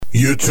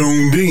You're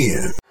tuned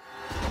in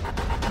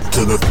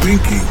to the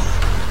Thinking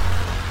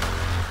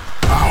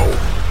Out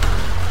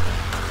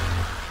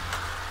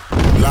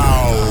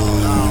Loud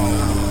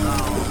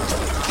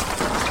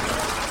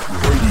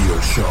radio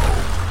show,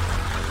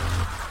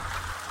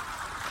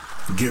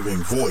 giving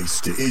voice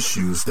to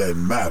issues that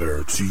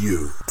matter to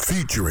you,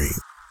 featuring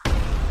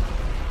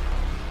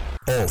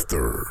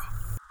author,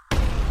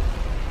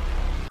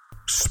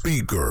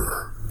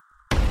 speaker,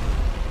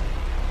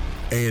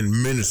 and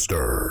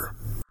minister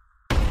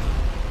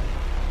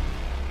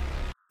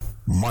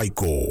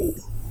Michael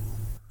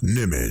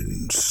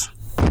Nimmons.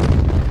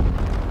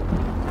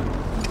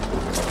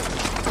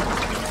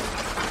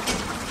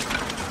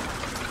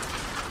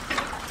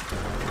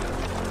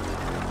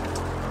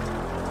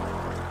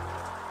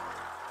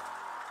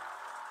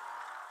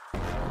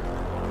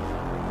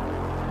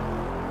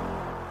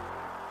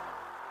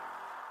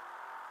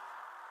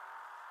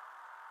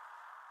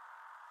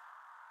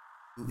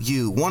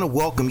 You want to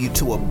welcome you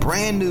to a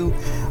brand new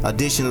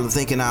edition of the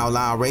Thinking Out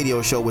Loud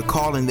radio show. We're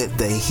calling it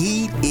The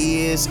Heat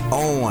is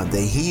On. The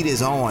Heat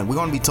is On. We're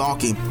going to be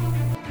talking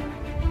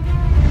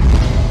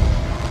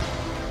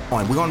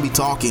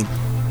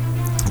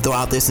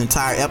throughout this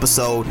entire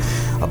episode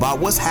about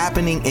what's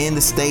happening in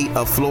the state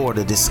of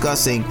Florida,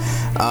 discussing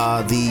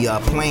the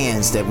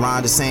plans that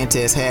Ron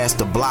DeSantis has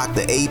to block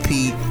the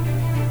AP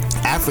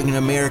African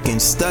American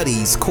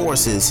Studies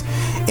courses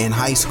in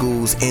high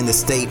schools in the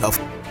state of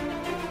Florida.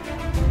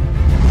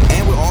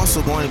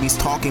 Also going to be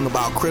talking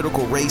about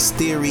critical race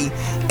theory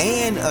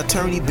and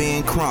attorney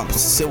Ben Crump's,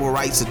 civil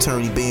rights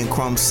attorney Ben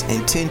Crump's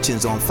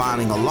intentions on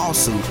filing a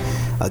lawsuit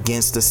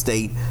against the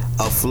state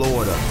of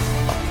Florida.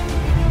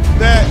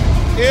 That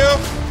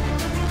if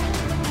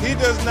he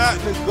does not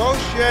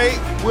negotiate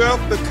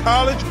with the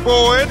College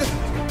Board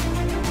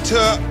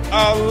to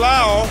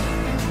allow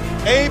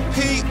AP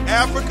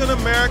African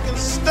American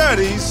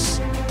Studies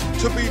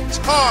to be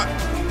taught,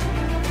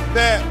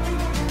 that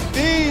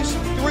these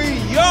three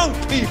young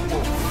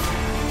people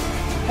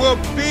will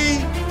be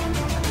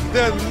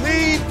the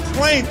lead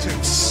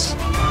plaintiffs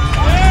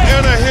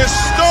in a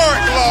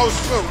historic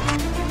lawsuit.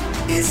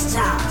 It's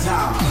time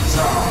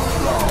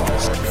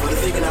for the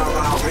Thinking Out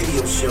Loud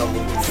radio show.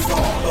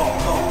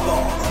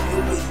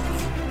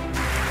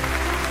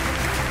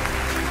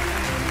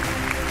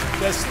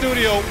 That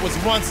studio was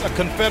once a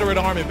Confederate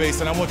Army base,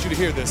 and I want you to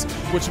hear this,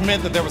 which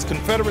meant that there was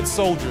Confederate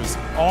soldiers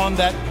on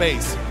that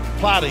base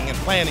plotting and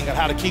planning on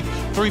how to keep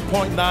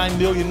 3.9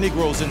 million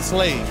Negroes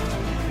enslaved.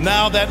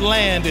 Now that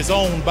land is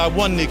owned by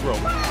one Negro.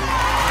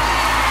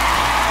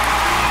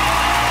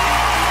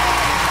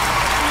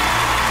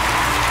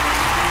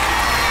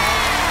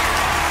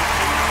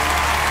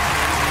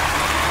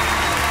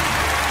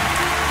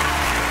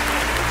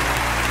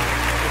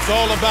 It's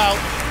all about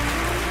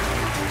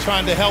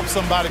trying to help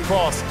somebody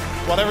cross.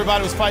 While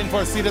everybody was fighting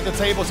for a seat at the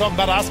table, talking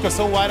about Oscar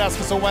so white, I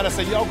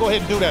said, y'all go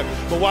ahead and do that.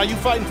 But while you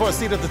fighting for a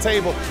seat at the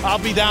table, I'll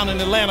be down in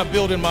Atlanta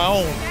building my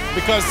own.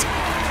 Because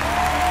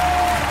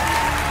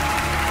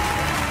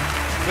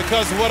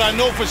what I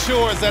know for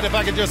sure is that if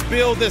I could just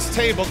build this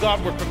table,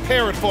 God would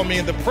prepare it for me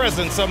in the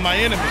presence of my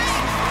enemies.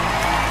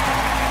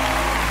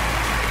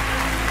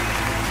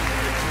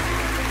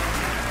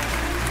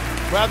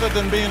 Rather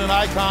than being an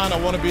icon, I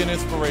want to be an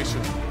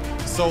inspiration.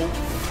 So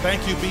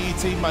thank you,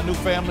 BET, my new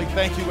family.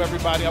 Thank you,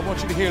 everybody. I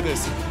want you to hear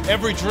this.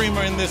 Every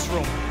dreamer in this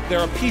room, there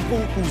are people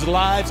whose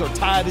lives are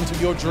tied into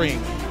your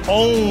dream.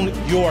 Own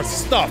your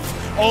stuff.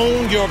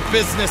 Own your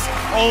business.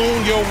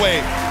 Own your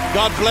way.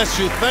 God bless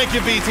you. Thank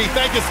you, BET.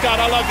 Thank you, Scott.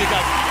 I love you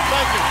guys.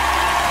 Thank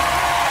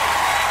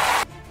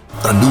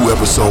you. A new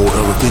episode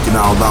of the Thinking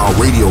Out Loud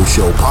radio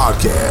show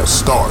podcast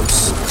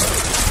starts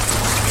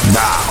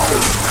now.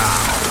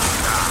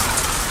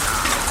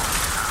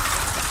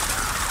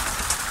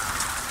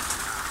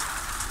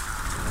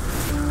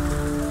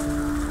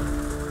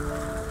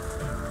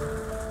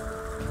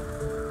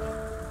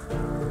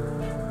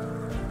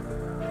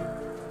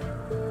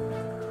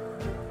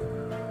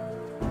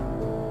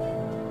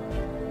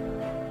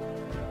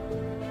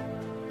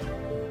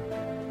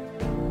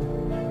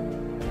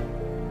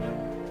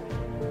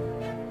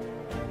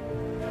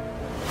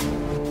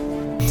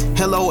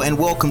 Hello and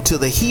welcome to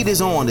the Heat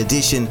is On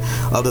edition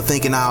of the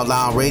Thinking Out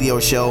Loud radio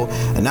show.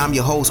 And I'm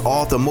your host,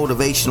 author,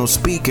 motivational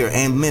speaker,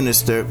 and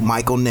minister,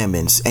 Michael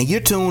Nimmons. And you're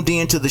tuned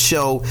in to the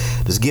show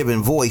that's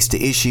giving voice to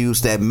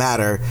issues that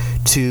matter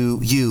to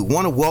you.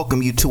 Want to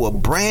welcome you to a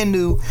brand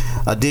new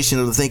edition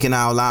of the Thinking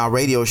Out Loud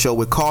radio show.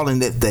 We're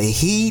calling it The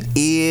Heat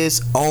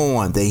is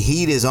On. The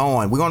Heat is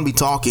On. We're going to be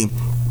talking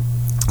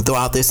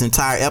throughout this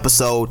entire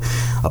episode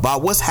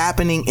about what's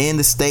happening in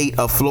the state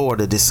of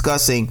Florida,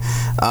 discussing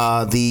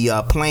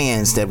the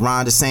plans that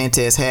Ron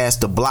DeSantis has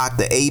to block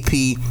the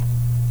AP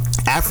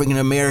African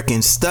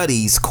American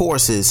Studies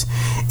courses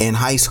in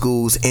high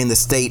schools in the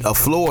state of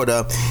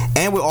Florida.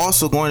 And we're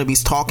also going to be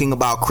talking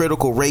about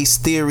critical race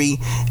theory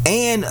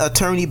and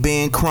attorney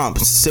Ben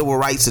Crump's, civil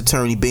rights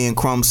attorney Ben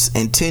Crump's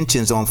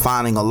intentions on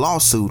filing a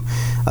lawsuit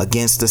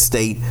against the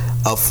state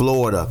of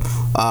Florida.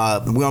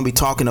 We're going to be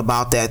talking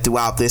about that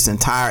throughout this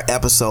entire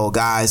episode,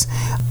 guys.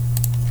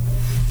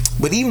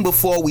 But even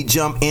before we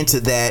jump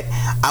into that,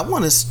 I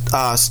want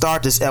to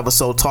start this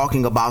episode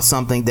talking about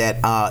something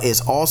that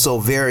is also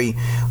very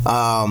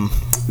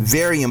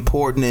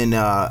important, and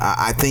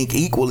I think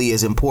equally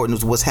as important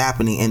as what's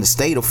happening in the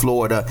state of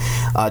Florida.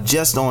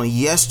 Just on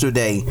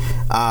yesterday,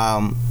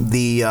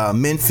 the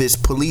Memphis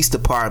Police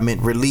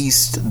Department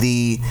released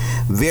the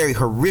very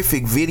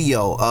horrific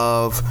video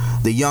of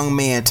the young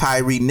man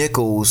Tyre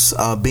Nichols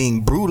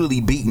being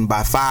brutally beaten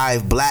by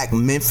 5 black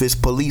Memphis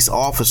police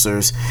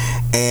officers,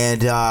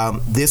 and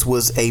this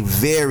was a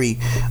very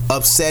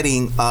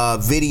upsetting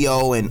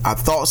video, and our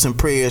thoughts and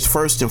prayers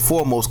first and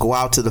foremost go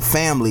out to the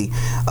family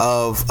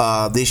of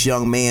this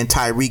young man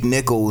Tyre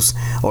Nichols,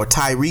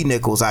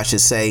 I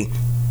should say,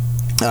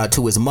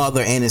 to his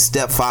mother and his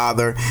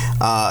stepfather.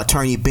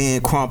 Attorney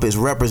Ben Crump is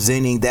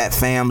representing that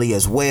family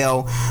as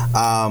well.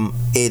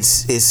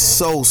 It's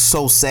so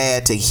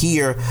sad to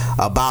hear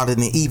about it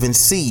and even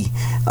see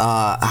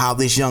how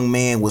this young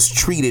man was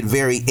treated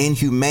very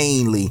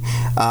inhumanely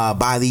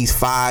by these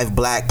 5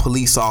 black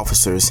police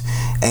officers.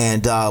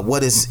 And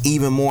what is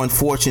even more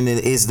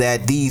unfortunate is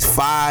that these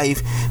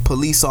 5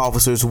 police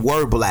officers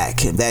were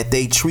black, and that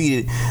they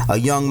treated a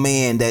young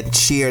man that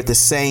shared the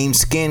same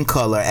skin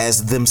color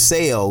as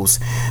themselves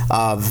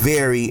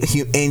very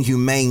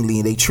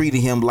inhumanely. They treated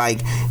him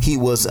like he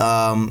was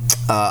an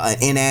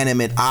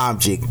inanimate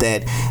object.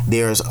 That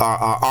there's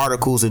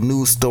articles and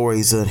news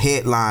stories and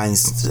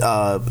headlines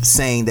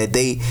saying that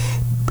they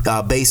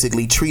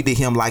basically treated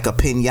him like a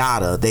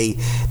piñata.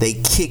 They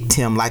kicked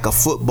him like a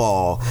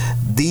football.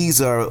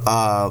 These are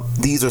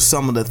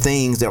some of the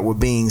things that were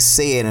being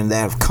said and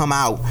that have come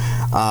out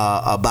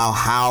about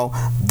how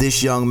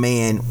this young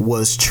man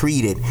was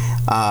treated.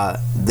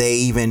 They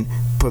even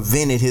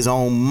prevented his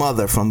own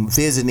mother from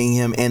visiting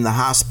him in the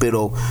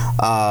hospital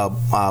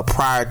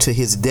prior to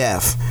his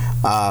death.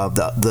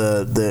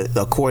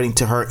 According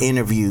to her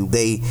interview,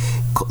 the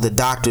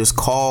doctors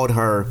called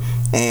her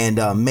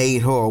and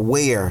made her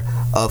aware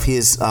of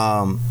his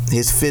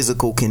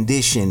physical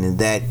condition, and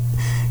that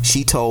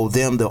she told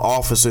them, the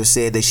officer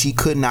said, that she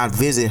could not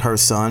visit her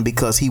son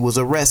because he was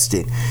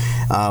arrested.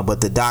 But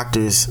the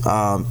doctors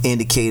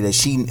indicated that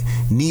she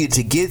needed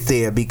to get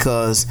there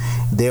because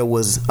there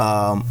was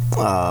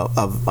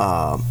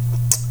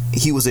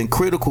he was in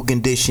critical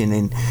condition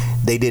and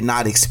they did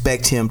not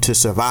expect him to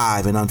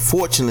survive. And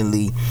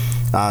unfortunately,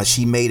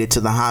 she made it to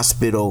the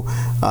hospital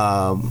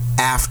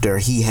after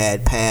he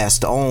had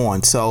passed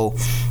on. So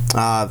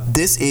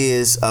this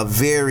is a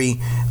very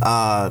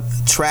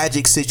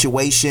tragic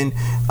situation.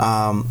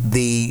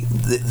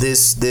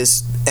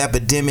 This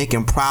epidemic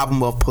and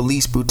problem of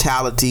police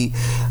brutality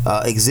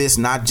exists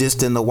not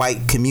just in the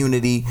white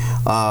community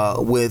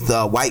with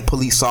white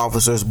police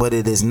officers, but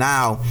it is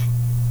now,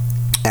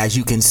 as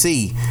you can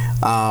see,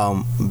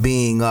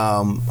 being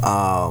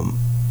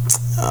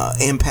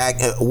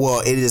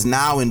it is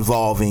now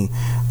involving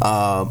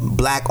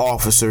black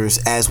officers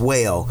as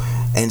well.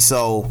 And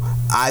so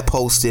I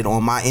posted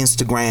on my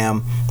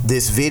Instagram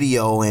this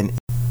video, and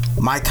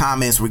my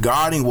comments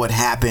regarding what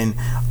happened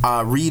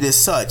read as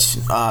such.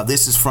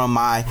 This is from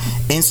my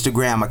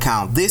Instagram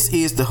account. This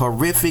is the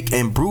horrific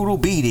and brutal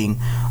beating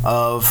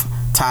of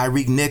Tyre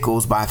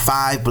Nichols by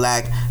 5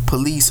 black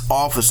police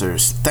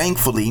officers.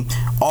 Thankfully,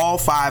 all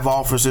 5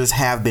 officers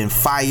have been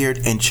fired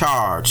and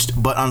charged,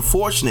 but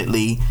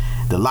unfortunately,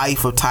 the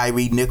life of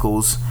Tyre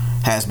Nichols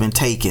has been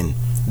taken.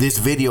 This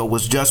video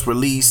was just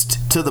released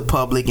to the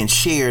public and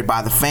shared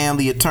by the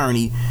family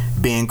attorney,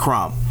 Ben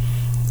Crump.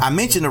 I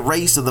mentioned the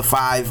race of the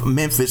 5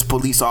 Memphis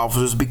police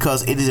officers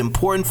because it is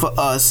important for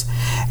us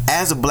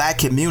as a black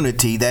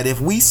community that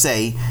if we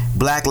say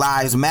Black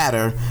Lives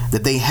Matter,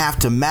 that they have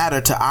to matter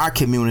to our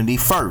community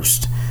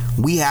first.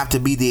 We have to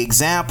be the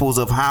examples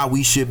of how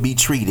we should be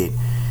treated.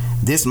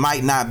 This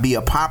might not be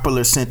a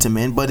popular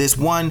sentiment, but it's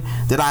one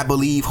that I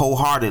believe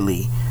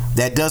wholeheartedly.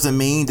 That doesn't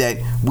mean that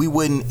we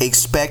wouldn't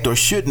expect or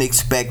shouldn't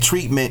expect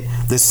treatment,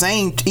 the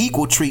same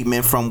equal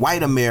treatment from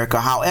white America.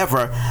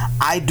 However,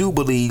 I do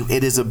believe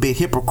it is a bit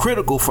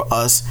hypocritical for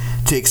us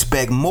to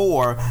expect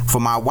more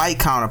from our white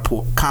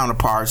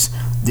counterparts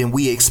than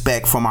we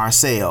expect from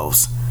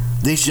ourselves.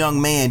 This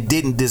young man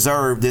didn't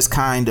deserve this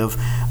kind of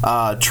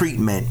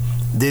treatment,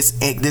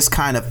 this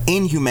kind of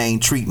inhumane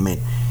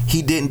treatment.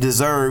 He didn't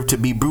deserve to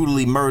be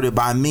brutally murdered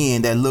by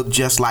men that look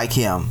just like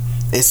him,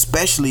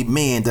 especially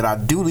men that are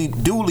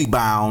duly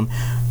bound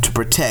to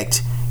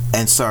protect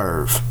and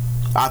serve.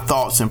 Our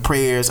thoughts and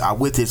prayers are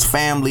with his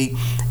family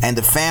and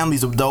the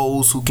families of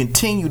those who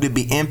continue to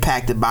be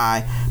impacted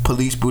by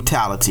police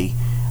brutality.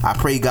 I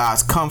pray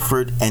God's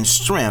comfort and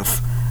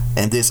strength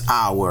in this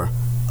hour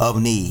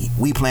of need.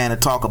 We plan to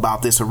talk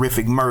about this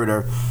horrific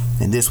murder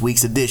in this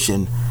week's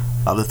edition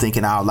of the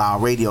Thinking Out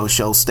Loud radio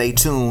show. Stay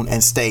tuned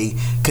and stay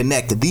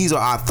connected. These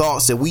are our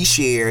thoughts that we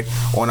shared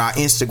on our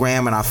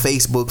Instagram and our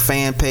Facebook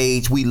fan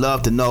page. We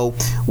love to know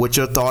what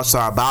your thoughts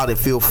are about it.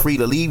 Feel free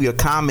to leave your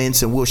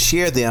comments and we'll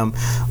share them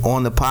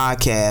on the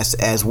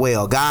podcast as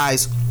well.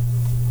 Guys,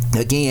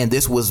 Again,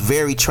 this was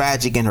very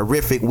tragic and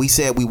horrific. We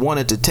said we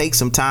wanted to take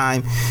some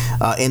time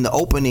in the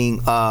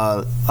opening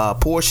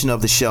portion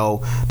of the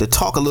show to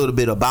talk a little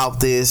bit about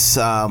this.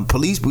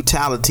 Police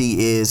brutality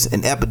is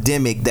an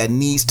epidemic that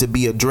needs to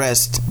be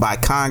addressed by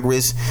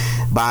Congress,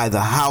 by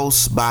the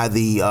House, by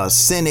the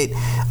Senate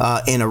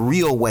in a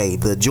real way.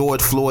 The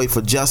George Floyd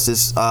for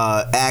Justice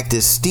Act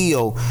is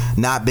still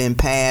not been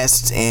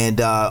passed, and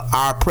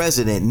our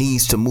president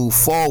needs to move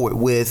forward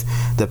with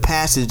the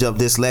passage of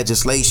this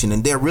legislation.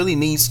 And there really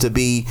needs to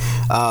be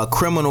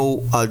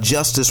criminal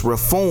justice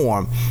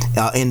reform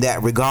in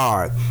that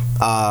regard.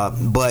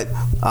 But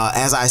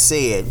as I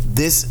said,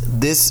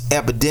 this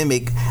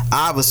epidemic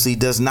obviously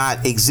does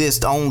not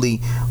exist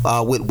only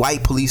with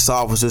white police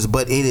officers,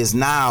 but it is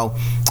now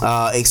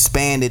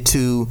expanded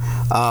to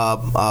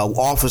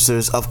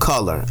officers of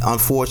color,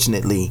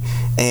 unfortunately.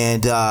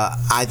 And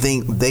I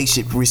think they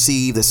should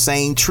receive the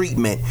same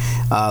treatment.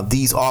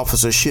 These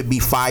officers should be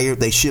fired,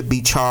 they should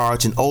be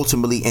charged, and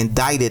ultimately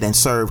indicted and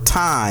serve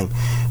time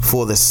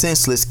for the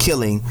senseless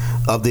killing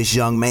of this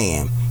young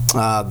man.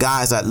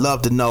 Guys, I'd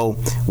love to know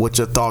what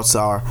your thoughts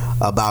are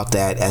about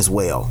that as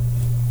well.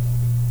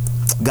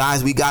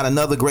 Guys, we got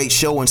another great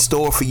show in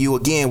store for you.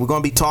 Again, we're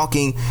going to be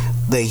talking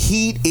The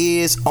Heat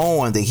is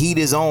On. The Heat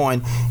is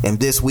On in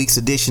this week's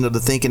edition of the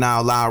Thinking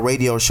Out Loud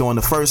radio show. In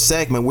the first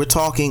segment, we're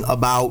talking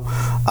about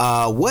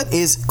what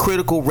is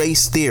critical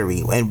race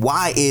theory and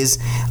why is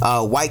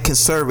white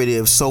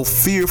conservatives so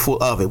fearful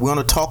of it. We're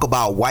going to talk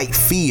about white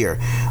fear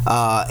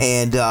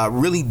and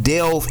really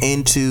delve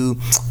into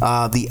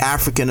the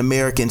African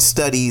American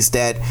studies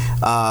that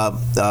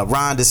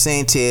Ron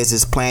DeSantis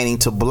is planning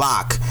to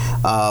block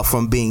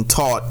from being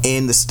taught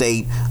in the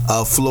state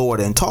of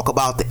Florida, and talk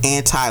about the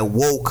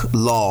anti-woke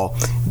law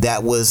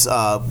that was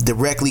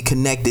directly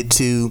connected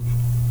to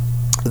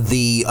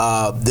the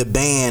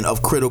ban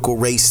of critical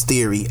race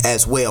theory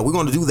as well. We're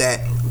going to do that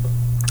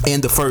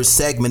in the first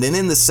segment. And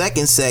in the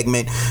second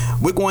segment,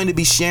 we're going to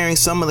be sharing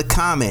some of the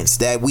comments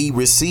that we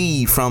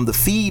received from the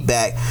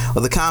feedback,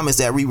 or the comments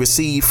that we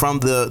received from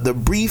the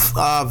brief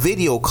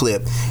video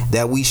clip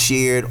that we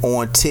shared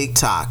on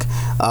TikTok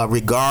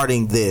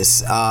regarding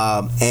this.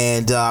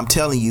 And I'm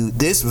telling you,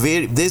 this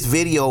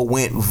video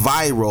went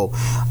viral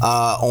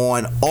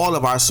on all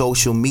of our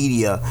social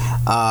media.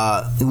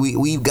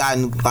 We've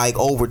gotten like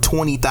over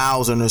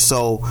 20,000 or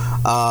so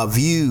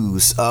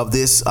views of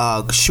this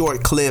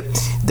short clip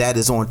that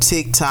is on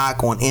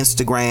TikTok, on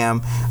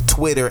Instagram,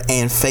 Twitter,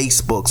 and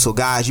Facebook. So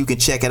guys, you can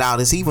check it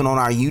out. It's even on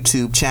our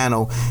YouTube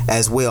channel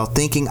as well,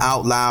 Thinking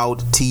Out Loud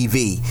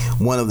TV.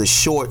 One of the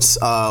shorts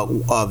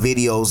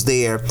videos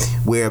there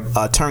where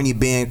Attorney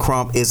Ben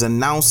Crump is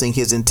announcing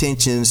his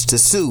intentions to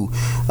sue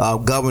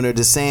Governor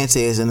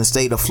DeSantis in the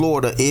state of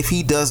Florida if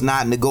he does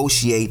not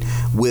negotiate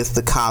with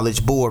the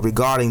College Board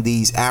regarding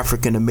these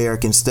African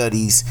American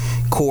Studies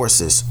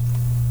courses.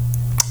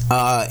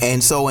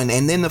 And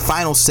then the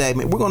final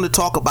segment, we're going to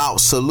talk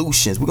about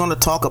solutions. We're going to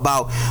talk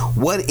about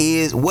what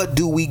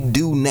do we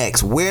do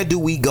next? Where do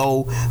we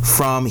go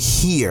from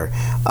here?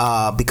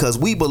 Because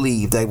we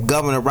believe that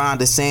Governor Ron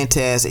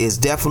DeSantis is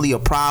definitely a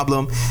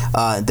problem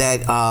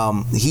that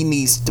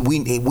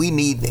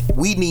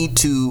we need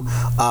to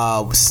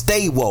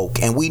stay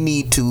woke, and we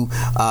need to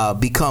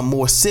become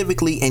more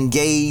civically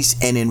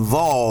engaged and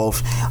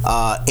involved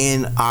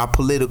in our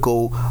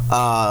political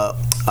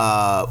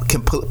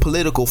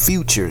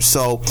future.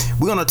 So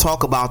we're going to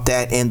talk about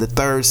that in the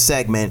third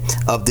segment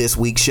of this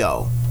week's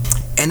show.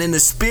 And in the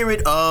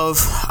spirit of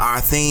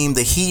our theme,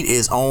 The Heat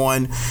is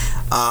On,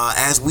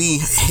 as we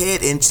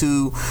head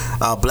into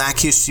Black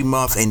History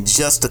Month in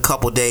just a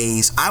couple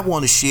days, I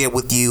want to share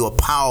with you a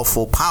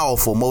powerful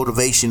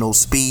motivational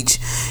speech.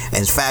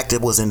 In fact,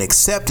 it was an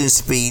acceptance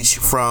speech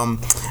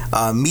from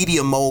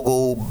media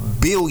mogul,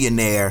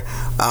 billionaire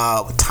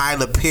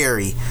Tyler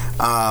Perry.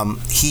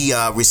 He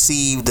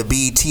received the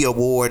BET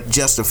Award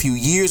just a few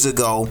years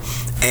ago,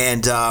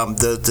 and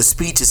the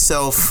speech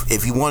itself,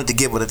 if you wanted to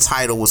give it a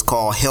title, was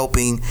called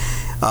Helping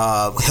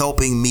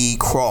Me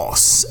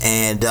Cross.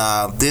 And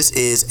this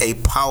is a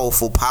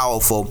powerful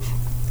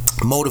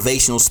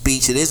motivational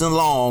speech. It isn't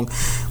long,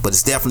 but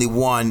it's definitely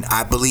one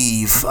I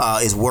believe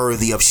is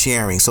worthy of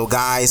sharing. So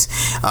guys,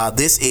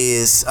 this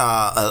is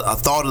a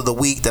thought of the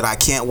week that I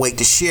can't wait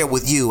to share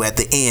with you at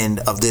the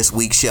end of this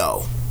week's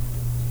show.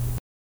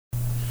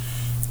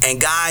 And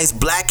guys,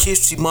 Black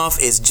History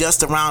Month is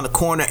just around the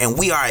corner, and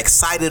we are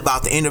excited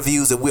about the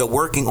interviews that we are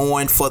working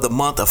on for the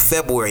month of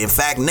February. In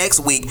fact, next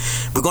week,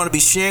 we're going to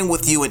be sharing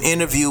with you an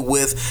interview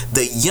with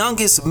the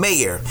youngest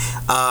mayor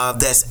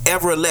that's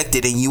ever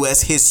elected in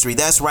U.S. history.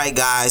 That's right,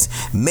 guys.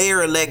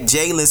 Mayor-elect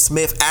Jalen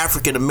Smith,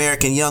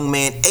 African-American young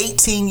man,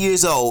 18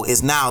 years old,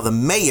 is now the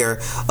mayor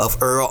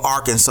of Earl,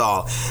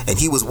 Arkansas. And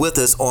he was with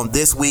us on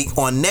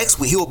next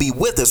week, he will be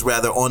with us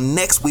on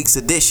next week's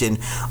edition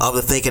of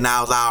the Thinking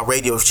Out Loud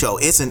radio show.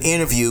 It's an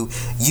interview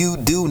you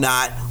do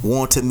not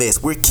want to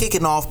miss. We're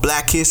kicking off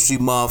Black History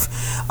Month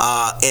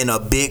in a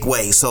big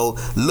way, so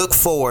look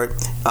forward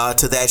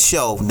to that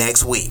show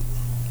next week.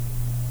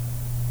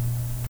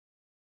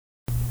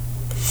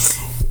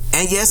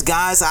 And yes,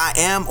 guys, I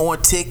am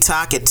on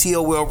TikTok at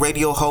TOL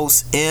Radio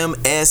Host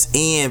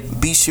MSN.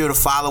 Be sure to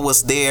follow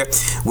us there.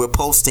 We're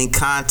posting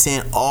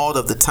content all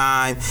of the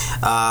time.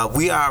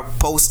 We are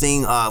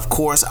posting, of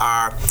course,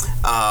 our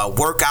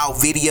workout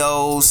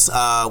videos.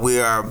 We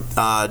are,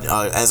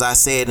 as I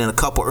said in a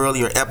couple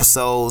earlier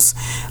episodes,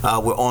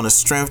 we're on a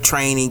strength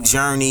training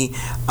journey,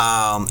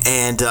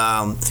 and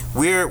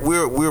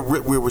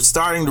we're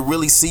starting to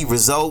really see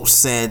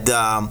results, and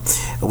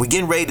we're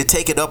getting ready to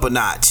take it up a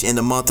notch in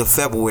the month of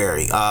February.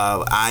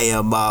 I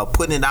am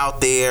putting it out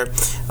there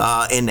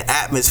in the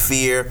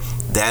atmosphere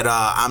that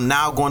I'm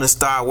now going to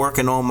start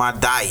working on my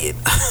diet.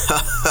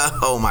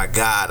 Oh my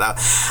God!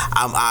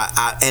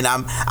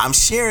 I'm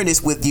sharing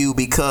this with you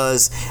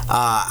because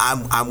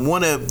I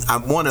wanna.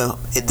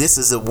 This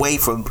is a way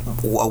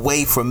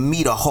for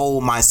me to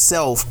hold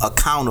myself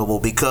accountable,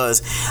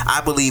 because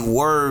I believe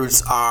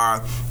words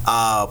are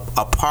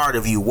a part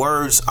of you.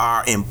 Words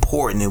are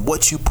important, and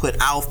what you put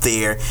out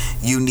there,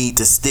 you need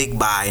to stick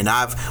by. And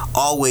I've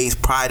always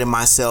prided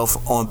myself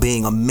on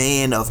being a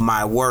man of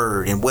my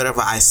word, and whatever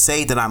I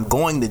say that I'm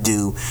going to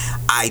do,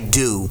 I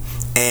do.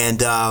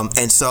 And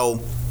so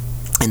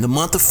in the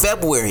month of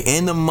February,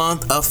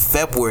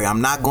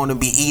 I'm not going to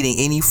be eating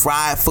any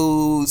fried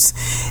foods,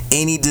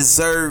 any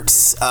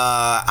desserts.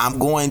 I'm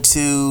going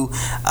to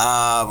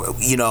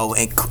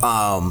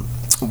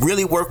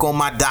really work on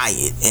my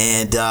diet,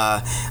 and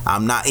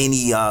I'm not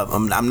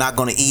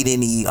going to eat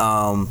any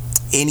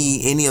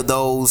of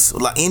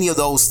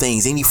those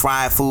things, any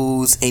fried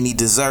foods, any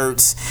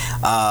desserts,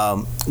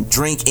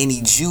 drink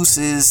any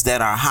juices that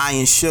are high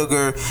in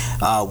sugar.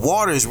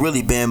 Water has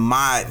really been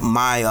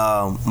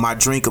my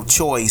drink of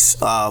choice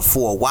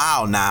for a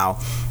while now.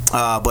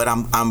 But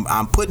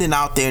I'm putting it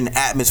out there in the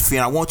atmosphere,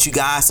 and I want you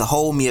guys to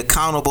hold me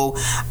accountable.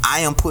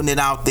 I am putting it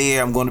out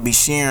there. I'm going to be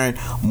sharing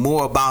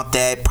more about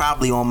that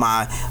probably on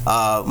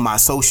my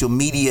social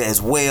media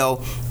as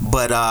well.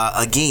 But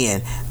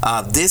again,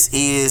 this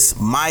is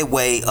my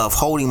way of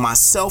holding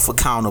myself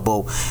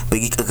accountable,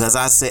 because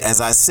as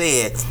I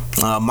said,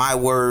 my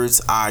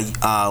words are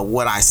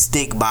what I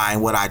stick by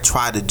and what I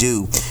try to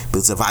do.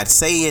 Because if I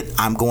say it,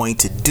 I'm going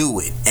to do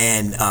it,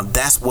 and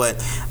that's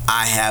what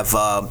I have.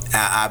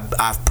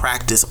 I've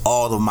practiced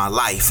all of my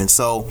life, and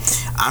so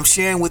I'm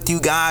sharing with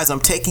you guys. I'm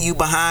taking you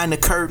behind the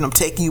curtain. I'm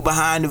taking you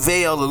behind the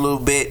veil a little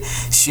bit,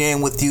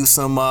 sharing with you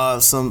some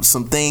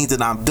things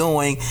that I'm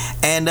doing,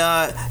 and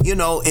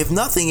if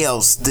nothing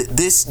else,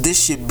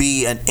 this should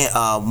be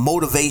a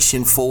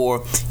motivation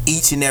for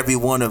each and every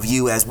one of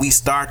you as we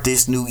start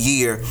this new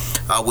year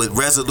with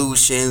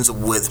resolutions,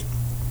 with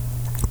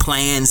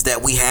plans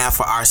that we have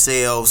for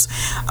ourselves.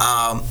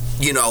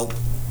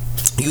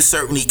 You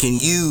certainly can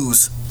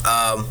use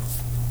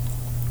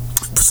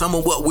some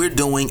of what we're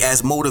doing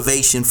as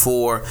motivation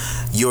for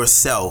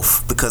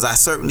yourself, because I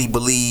certainly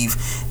believe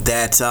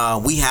that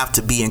we have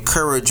to be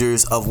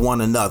encouragers of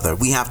one another.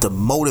 We have to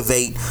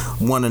motivate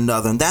one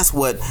another, and that's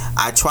what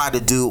I try to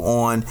do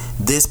on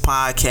this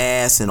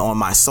podcast and on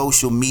my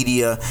social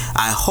media.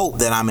 I hope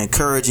that I'm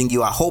encouraging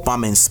you. I hope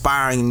I'm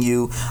inspiring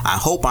you. I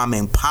hope I'm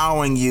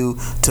empowering you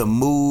to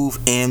move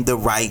in the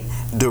right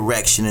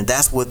direction, and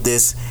that's what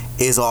this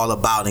is all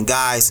about. And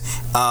guys,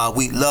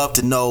 we'd love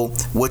to know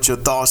what your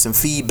thoughts and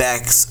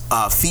feedback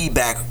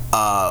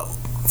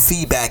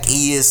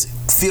is.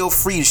 Feel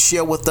free to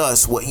share with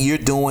us what you're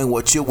doing,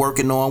 what you're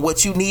working on,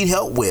 what you need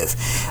help with,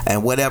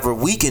 and whatever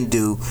we can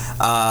do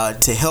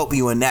to help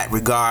you in that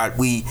regard,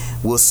 we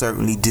will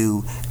certainly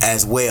do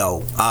as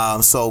well.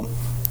 So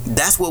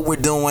that's what we're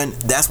doing.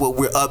 That's what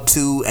we're up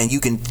to. And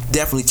you can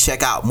definitely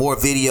check out more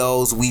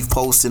videos we've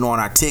posted on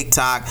our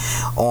TikTok,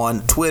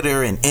 on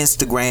Twitter and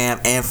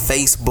Instagram and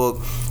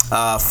Facebook.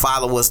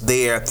 Follow us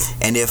there.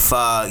 And if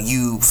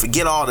you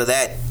forget all of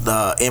that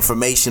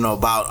information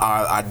about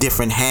our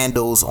different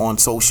handles on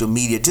social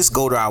media, just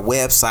go to our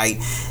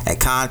website at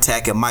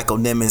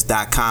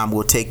contact@michaelnimmons.com.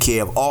 We'll take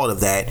care of all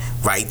of that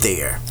right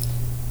there.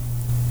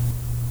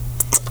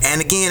 And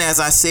again,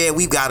 as I said,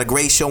 we've got a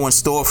great show in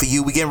store for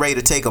you. We're getting ready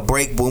to take a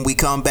break. When we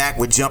come back,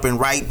 we're jumping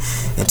right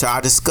into our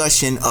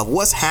discussion of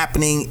what's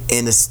happening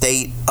in the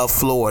state of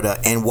Florida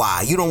and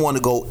why. You don't want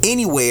to go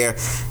anywhere.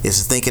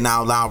 It's the Thinking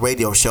Out Loud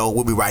radio show.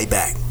 We'll be right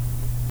back.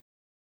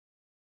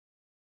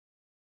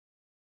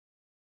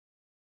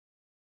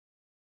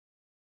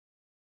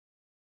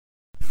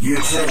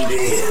 You're tuned in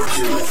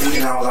to the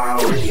Thinking Out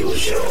Loud radio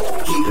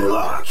show. Keep it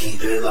locked,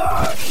 keep it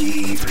locked,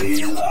 keep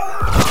it locked.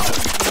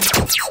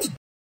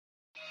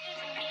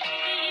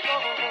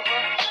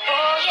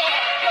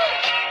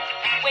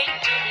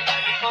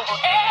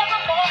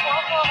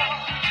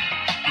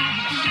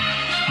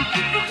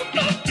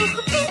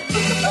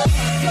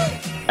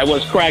 Hey,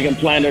 what's cracking,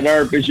 Planet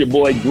Earth? It's your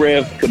boy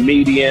Griff,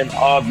 comedian,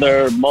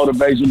 author,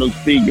 motivational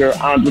speaker,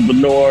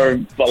 entrepreneur,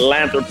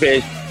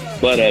 philanthropist,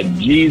 but a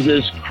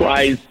Jesus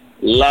Christ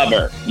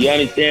lover. You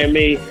understand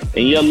me?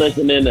 And you're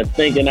listening to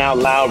Thinking Out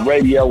Loud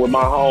Radio with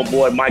my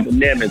homeboy Michael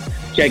Nimmons.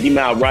 Check him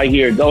out right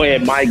here. Go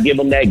ahead, Mike. Give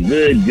him that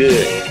good.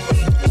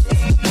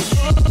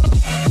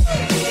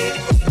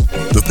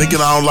 The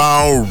Thinking Out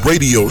Loud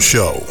radio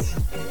show.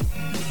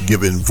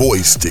 giving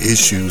voice to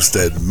issues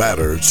that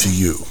matter to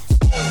you.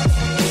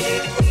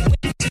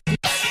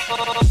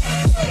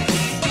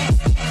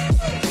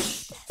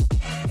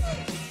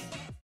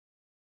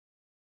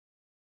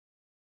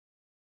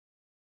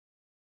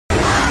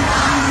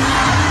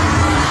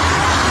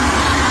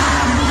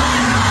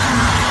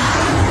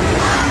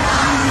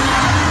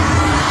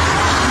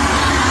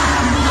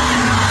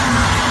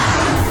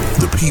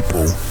 The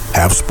people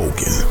have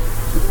spoken.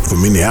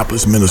 From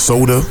Minneapolis,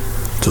 Minnesota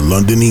to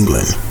London,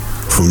 England,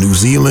 from New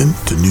Zealand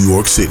to New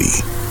York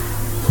City.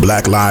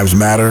 Black Lives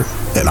Matter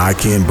and I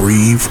Can't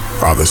Breathe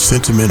are the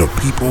sentiment of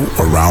people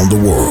around the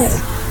world.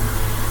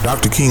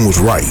 Dr. King was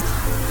right.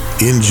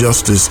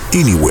 Injustice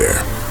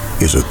anywhere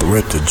is a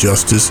threat to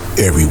justice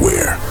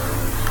everywhere.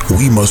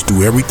 We must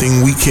do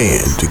everything we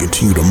can to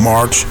continue to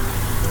march,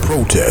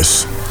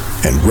 protest,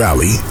 and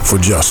rally for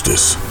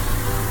justice.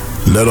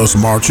 Let us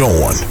march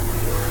on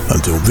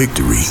until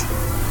victory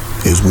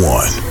is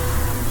won.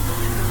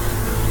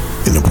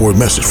 An important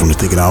message from the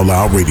Thinking Out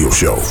Loud radio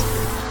show.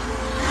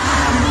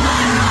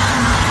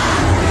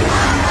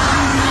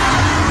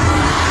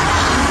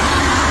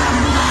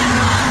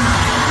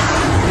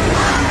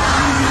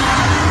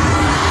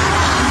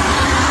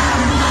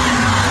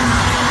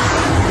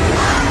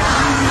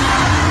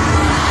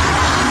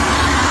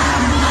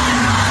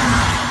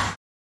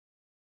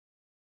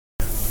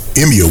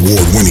 Emmy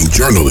Award-winning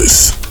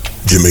journalist,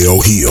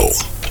 Jemele Hill.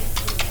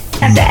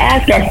 We have to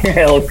ask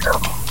ourselves,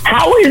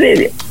 how is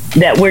it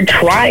that we're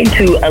trying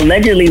to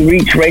allegedly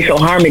reach racial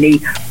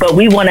harmony, but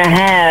we want to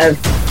have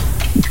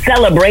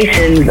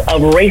celebrations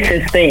of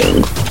racist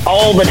things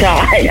all the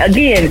time?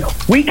 Again,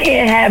 we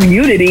can't have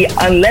unity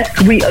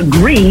unless we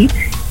agree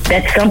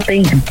that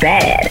something's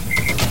bad.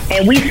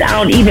 And we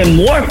sound even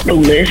more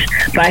foolish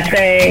by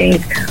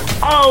saying,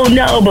 oh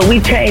no, but we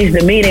changed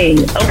the meaning.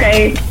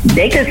 Okay,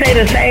 they could say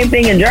the same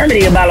thing in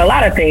Germany about a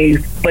lot of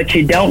things, but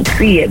you don't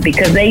see it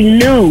because they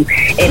knew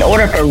in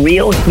order for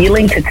real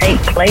healing to take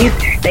place,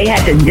 they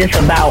had to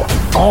disavow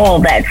all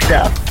that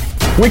stuff,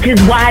 which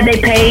is why they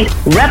paid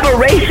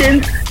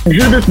reparations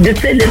to the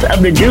descendants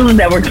of the Jews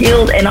that were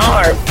killed and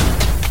harmed.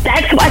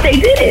 That's why they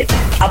did it.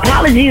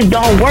 Apologies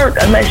don't work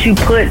unless you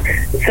put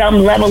some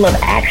level of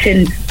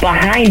action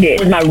behind it. It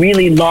was my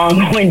really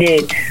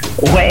long-winded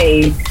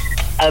way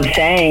of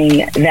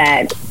saying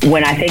that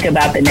when I think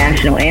about the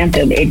national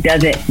anthem, it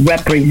doesn't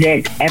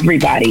represent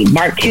everybody.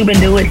 Mark Cuban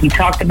knew it. He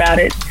talked about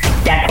it.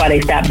 That's why they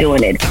stopped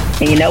doing it.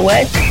 And you know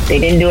what? They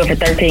didn't do it for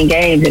 13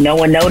 games and no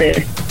one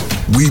noticed.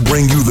 We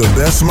bring you the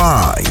best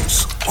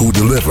minds who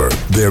deliver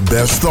their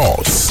best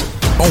thoughts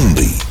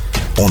only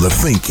on the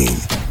Thinking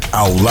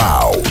Out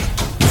Loud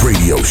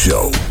radio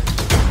show.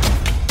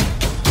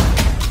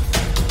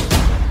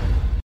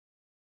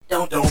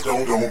 Don't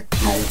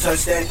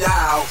touch that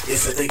dial.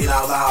 It's the Thinking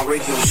Out Loud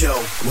radio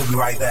show. We'll be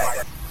right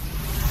back.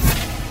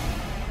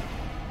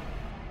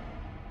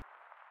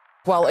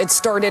 Well, it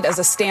started as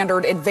a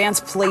standard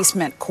advanced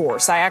placement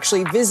course. I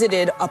actually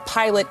visited a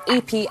pilot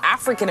AP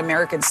African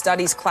American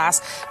Studies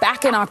class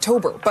back in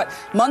October. But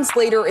months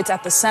later, it's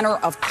at the center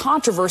of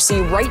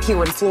controversy right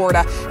here in Florida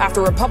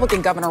after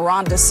Republican Governor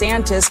Ron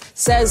DeSantis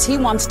says he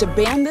wants to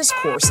ban this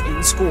course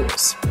in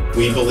schools.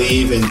 We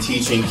believe in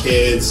teaching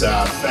kids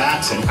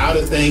facts and how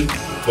to think,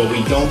 but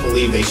we don't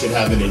believe they should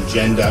have an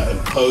agenda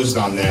imposed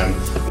on them.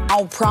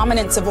 Now,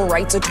 prominent civil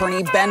rights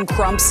attorney Ben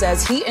Crump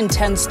says he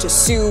intends to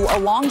sue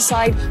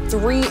alongside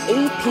 3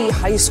 AP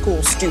high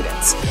school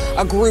students.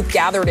 A group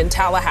gathered in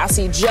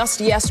Tallahassee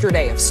just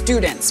yesterday of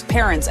students,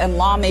 parents, and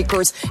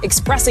lawmakers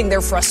expressing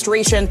their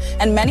frustration,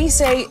 and many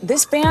say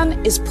this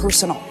ban is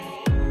personal.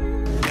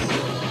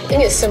 I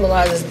think it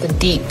symbolizes the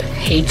deep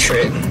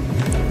hatred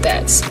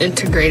that's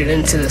integrated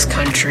into this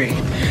country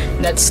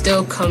that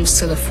still comes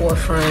to the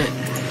forefront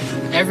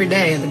every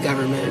day of the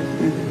government.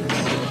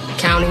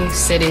 County,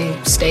 city,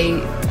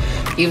 state,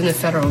 even the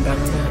federal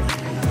government.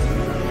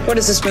 What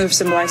does this move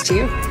symbolize to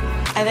you?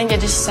 I think it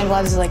just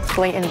symbolizes like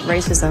blatant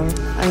racism.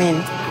 I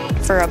mean,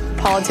 for a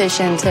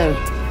politician to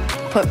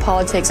put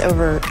politics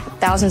over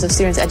thousands of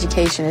students'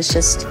 education is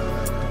just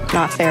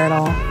not fair at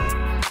all.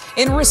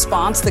 In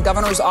response, the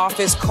governor's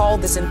office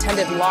called this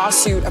intended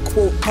lawsuit a,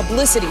 quote,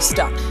 publicity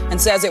stunt and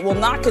says it will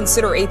not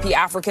consider AP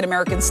African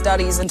American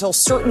Studies until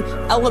certain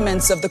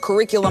elements of the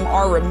curriculum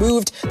are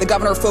removed, the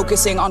governor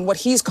focusing on what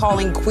he's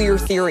calling queer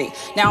theory.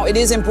 Now, it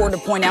is important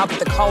to point out that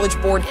the College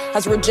Board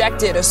has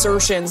rejected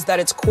assertions that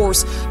its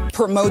course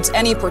promotes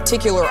any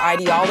particular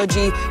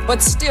ideology,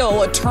 but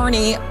still,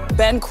 attorney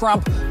Ben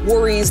Crump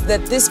worries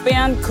that this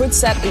ban could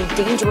set a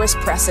dangerous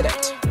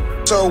precedent.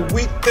 So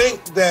we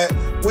think that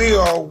we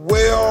are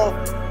well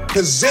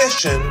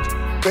positioned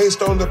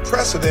based on the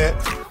precedent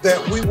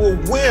that we will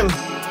win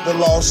the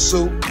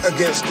lawsuit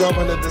against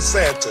Governor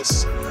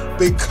DeSantis.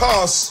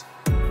 Because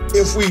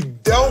if we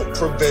don't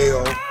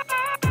prevail,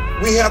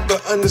 we have to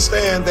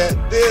understand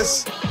that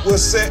this will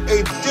set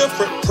a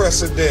different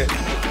precedent,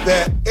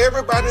 that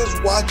everybody is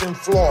watching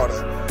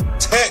Florida,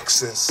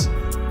 Texas,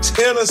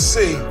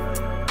 Tennessee,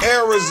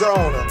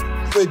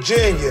 Arizona,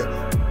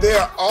 Virginia.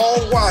 They're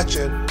all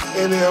watching,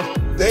 and if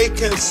they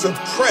can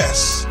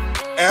suppress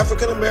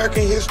African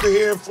American history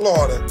here in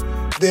Florida,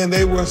 then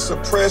they will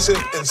suppress it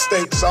in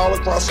states all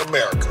across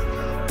America.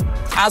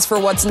 As for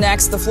what's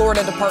next, the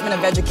Florida Department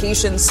of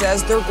Education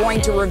says they're going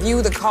to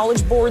review the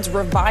College Board's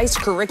revised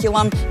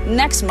curriculum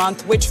next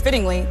month, which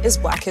fittingly is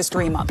Black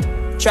History Month.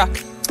 Chuck.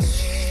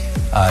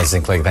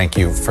 Zinkley, thank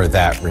you for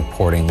that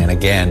reporting. And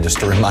again, just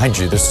to remind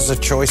you, this is a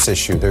choice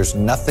issue. There's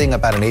nothing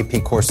about an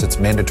AP course that's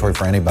mandatory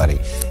for anybody.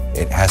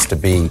 It has to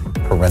be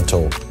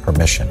parental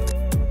permission.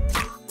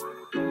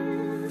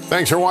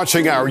 Thanks for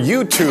watching our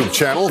YouTube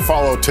channel.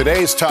 Follow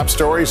today's top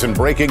stories and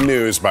breaking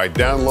news by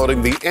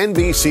downloading the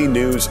NBC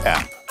News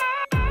app.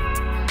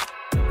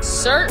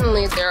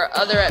 Certainly, there are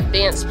other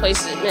advanced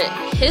placement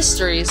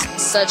histories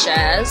such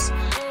as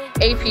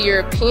AP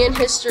European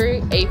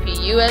History, AP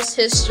US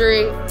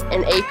History,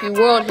 and AP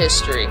World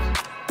History,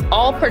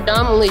 all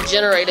predominantly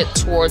generated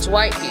towards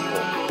white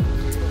people.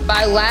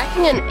 By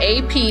lacking an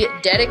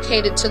AP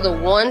dedicated to the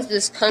ones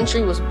this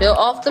country was built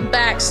off the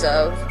backs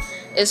of,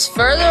 is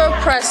further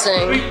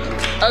oppressing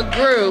a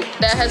group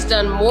that has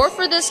done more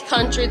for this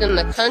country than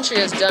the country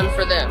has done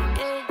for them.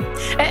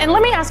 And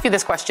let me ask you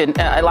this question,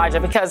 Elijah,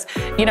 because,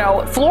 you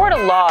know,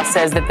 Florida law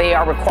says that they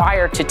are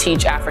required to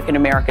teach African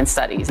American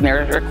studies, and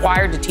they're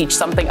required to teach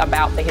something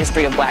about the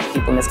history of Black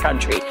people in this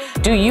country.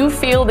 Do you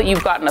feel that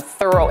you've gotten a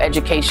thorough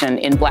education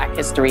in Black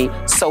history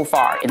so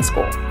far in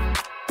school?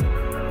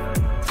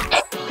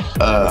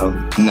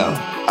 No,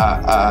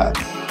 I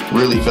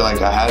really feel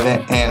like I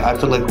haven't. And I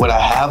feel like what I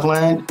have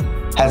learned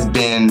has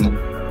been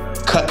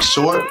cut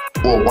short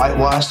or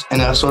whitewashed in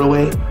a sort of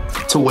way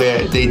to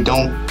where they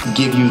don't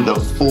give you the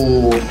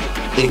full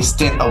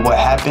extent of what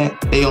happened.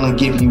 They only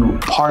give you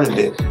part of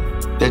it.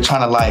 They're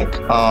trying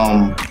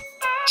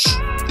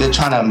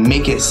to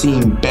make it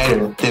seem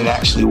better than it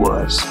actually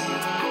was.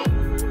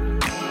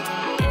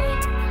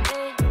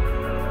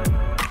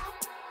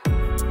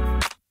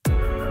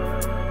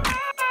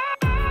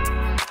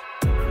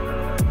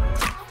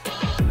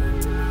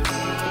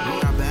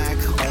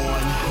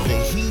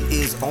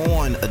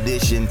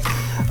 Edition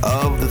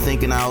of the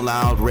Thinking Out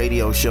Loud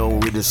radio show.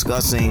 We're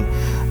discussing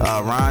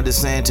Ron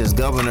DeSantis,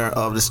 governor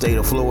of the state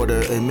of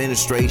Florida,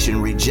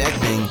 administration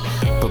rejecting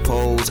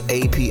proposed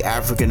AP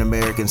African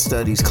American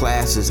Studies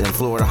classes in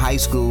Florida high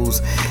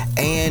schools,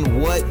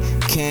 and what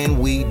can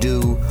we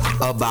do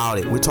about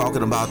it? We're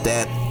talking about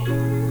that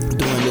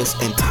during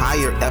this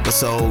entire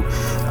episode.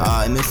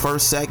 In this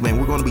first segment,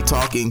 we're going to be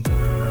talking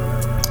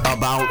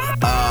about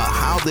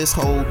how this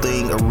whole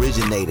thing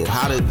originated.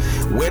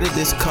 Where did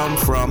this come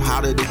from?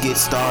 How did it get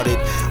started?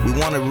 We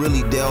want to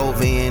really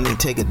delve in and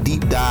take a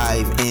deep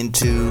dive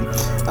into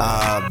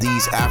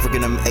these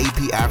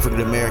AP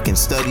African American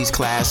Studies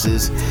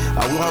classes.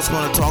 We're also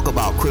going to talk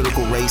about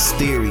critical race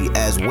theory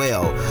as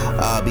well,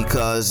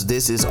 because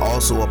this is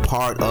also a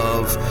part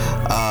of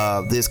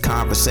this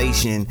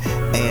conversation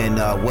and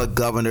what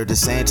Governor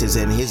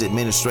DeSantis and his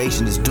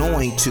administration is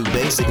doing to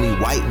basically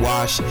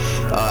whitewash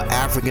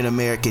African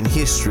American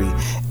history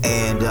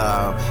and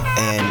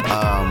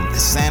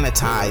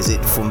sanitize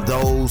it from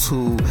those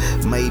who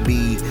may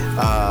be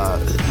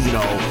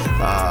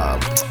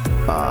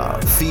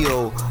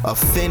feel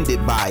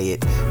offended by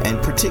it,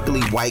 and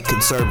particularly white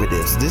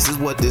conservatives. This is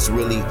what this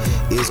really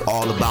is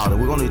all about, and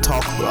we're going to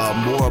talk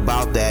more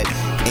about that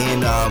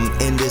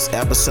in this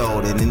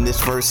episode. And in this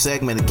first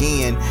segment,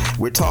 again,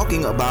 we're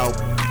talking about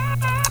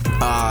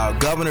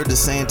Governor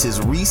DeSantis'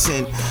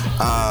 recent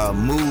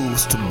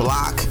moves to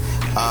block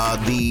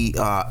the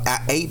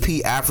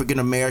AP African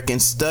American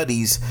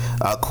Studies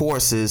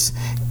courses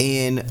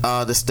in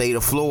the state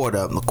of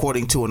Florida.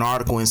 According to an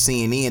article in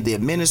CNN, the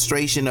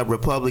administration of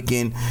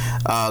Republican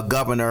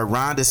Governor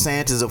Ron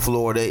DeSantis of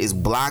Florida is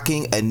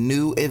blocking a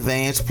new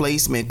advanced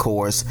placement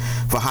course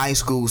for high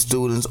school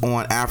students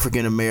on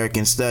African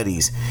American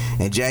Studies.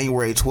 In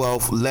January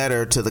 12th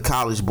letter to the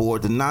College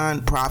Board, the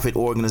nonprofit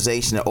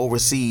organization that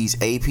oversees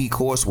AP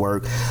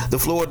coursework, the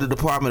Florida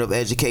Department of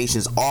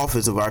Education's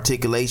Office of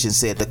Articulation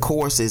said the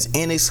course is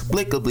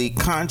inexplicably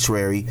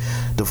contrary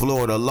to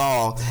Florida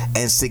law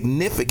and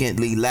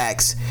significantly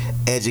lacks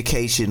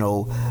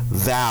educational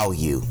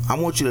value. I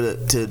want you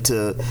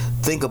to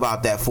think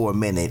about that for a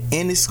minute.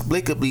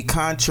 Inexplicably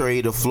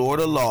contrary to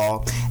Florida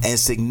law and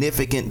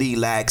significantly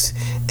lacks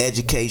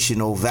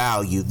educational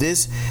value.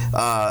 This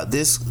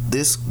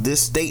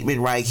statement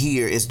right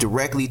here is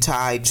directly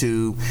tied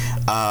to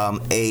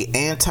a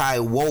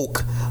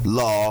anti-woke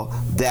law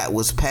that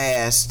was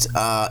passed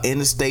in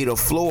the state of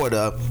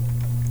Florida,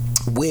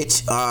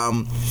 which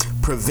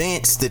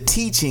prevents the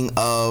teaching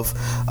of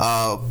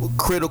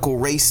critical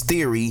race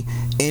theory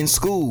in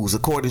schools.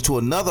 According to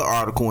another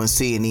article in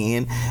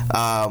CNN,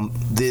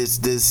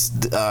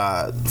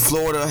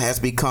 Florida has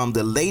become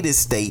the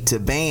latest state to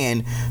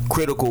ban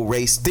critical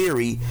race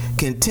theory,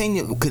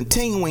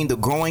 continuing the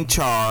growing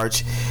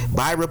charge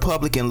by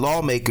Republican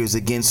lawmakers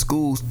against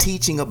schools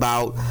teaching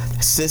about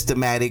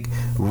systematic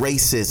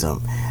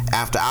racism.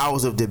 After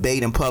hours of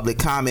debate and public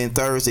comment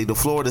Thursday, the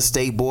Florida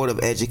State Board of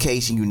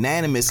Education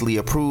unanimously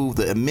approved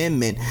the amendment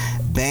amendment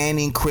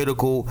banning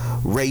critical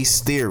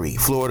race theory.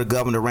 Florida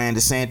Governor Ron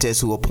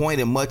DeSantis, who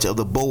appointed much of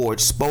the board,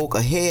 spoke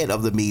ahead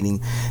of the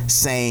meeting,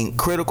 saying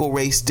critical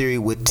race theory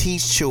would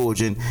teach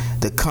children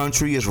the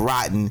country is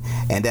rotten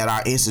and that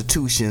our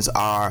institutions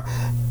are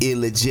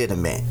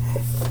illegitimate.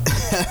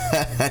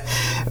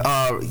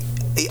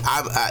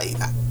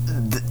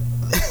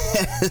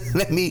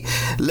 Let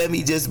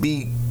me just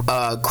be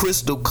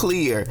crystal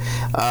clear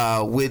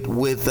with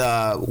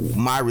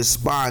my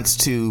response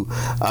to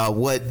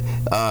what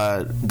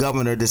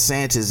Governor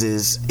DeSantis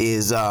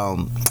is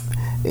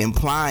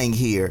implying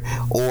here,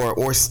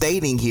 or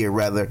stating here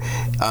rather.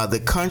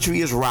 The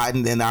country is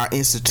rotten and our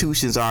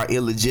institutions are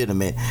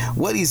illegitimate.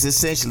 What he's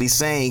essentially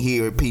saying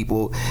here,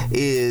 people,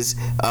 is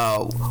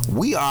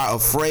we are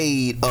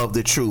afraid of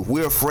the truth.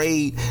 We're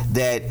afraid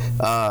that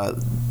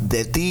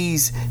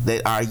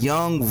that our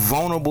young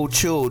vulnerable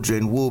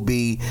children will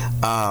be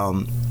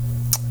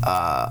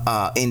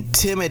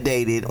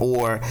intimidated,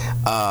 or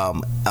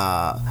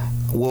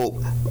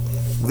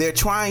they're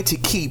trying to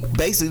keep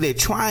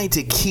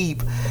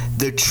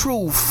the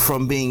truth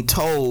from being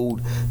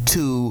told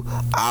to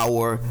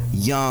our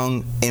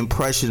young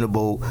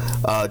impressionable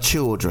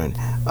children.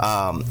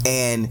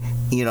 And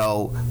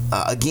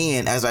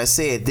again, as I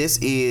said, this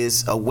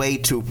is a way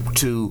to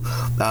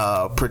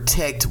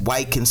protect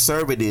white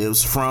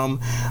conservatives from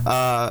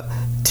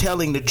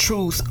telling the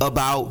truth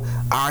about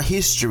our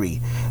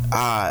history.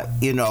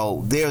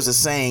 There's a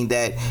saying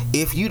that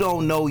if you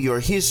don't know your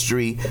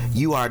history,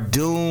 you are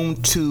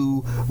doomed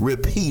to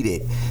repeat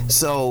it.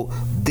 So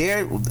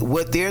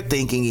what they're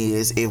thinking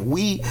is, if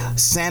we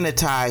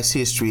sanitize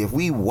history, if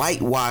we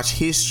whitewash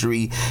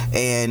history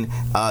and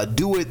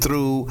do it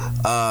through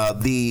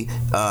the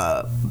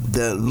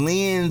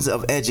lens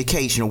of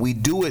education, we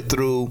do it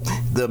through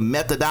the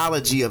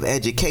methodology of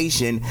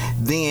education,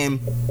 then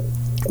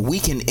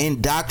we can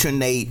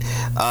indoctrinate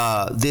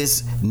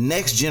this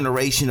next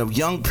generation of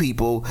young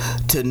people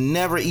to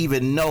never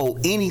even know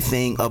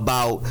anything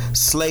about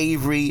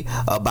slavery,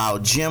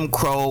 about Jim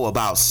Crow,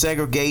 about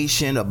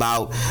segregation,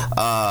 about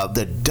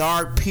the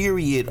dark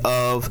period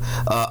of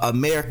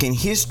American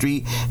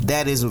history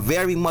that is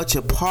very much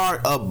a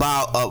part, or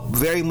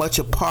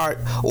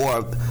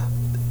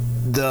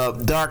the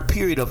dark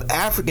period of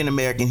African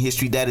American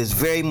history that is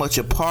very much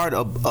a part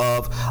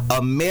of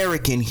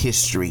American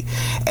history.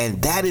 And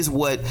that is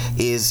what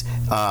is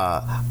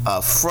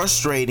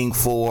frustrating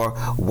for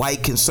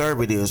white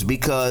conservatives,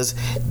 because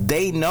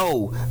they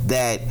know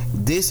that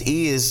this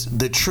is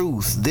the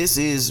truth, this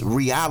is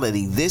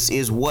reality, this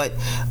is what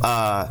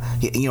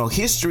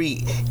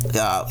history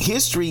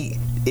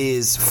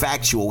is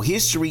factual.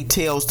 History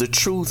tells the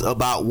truth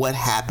about what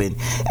happened,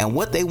 and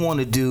what they want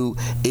to do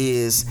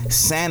is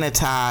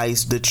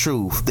sanitize the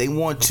truth. They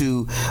want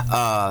to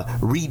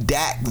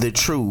redact the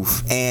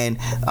truth, and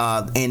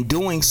in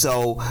doing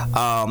so,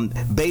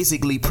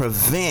 basically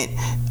prevent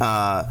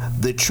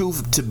the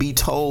truth to be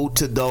told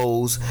to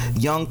those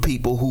young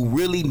people who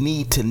really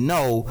need to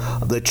know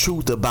the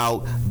truth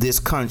about this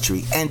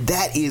country. And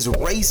that is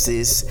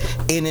racist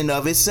in and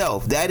of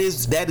itself. That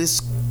is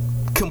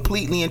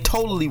completely and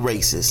totally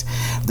racist.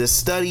 The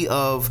study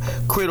of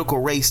critical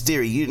race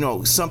theory,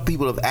 some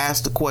people have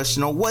asked the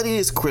question, what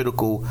is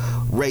critical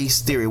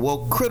race theory?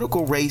 Well,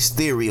 critical race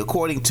theory,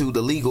 according to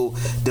the Legal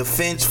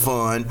Defense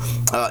Fund,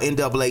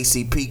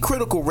 NAACP,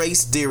 critical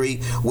race theory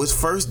was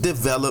first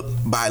developed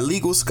by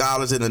legal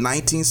scholars in the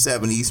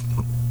 1970s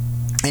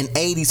and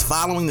 80s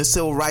following the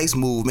civil rights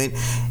movement,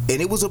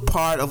 and it was a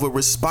part of a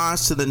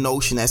response to the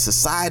notion that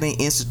society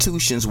and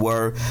institutions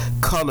were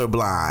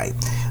colorblind.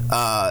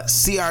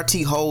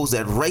 CRT holds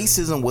that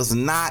racism was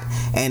not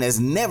and has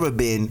never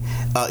been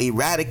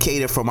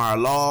eradicated from our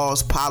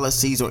laws,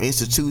 policies, or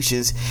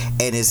institutions,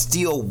 and is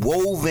still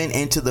woven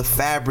into the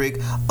fabric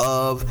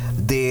of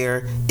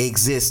their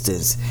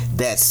existence.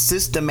 That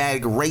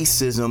systematic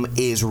racism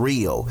is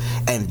real,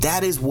 and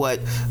that is what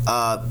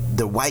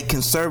the white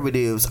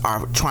conservatives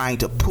are trying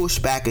to push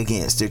back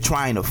against. They're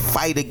trying to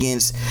fight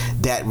against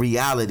that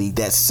reality,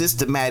 that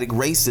systematic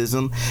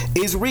racism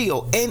is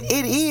real, and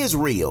it is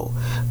real.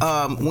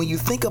 When you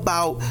think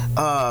about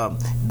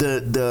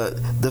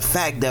the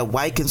fact that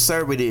white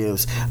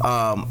conservatives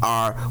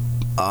are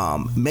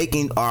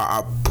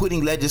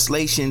putting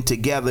legislation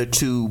together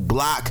to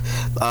block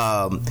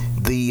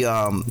the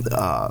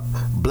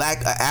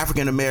black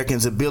African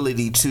Americans'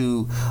 ability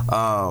to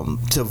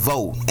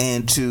vote,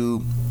 and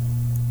to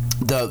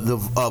the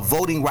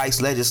voting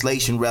rights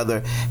legislation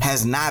rather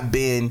has not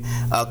been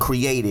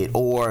created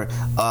or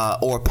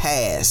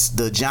passed.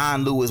 The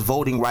John Lewis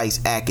Voting Rights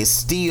Act is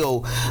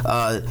still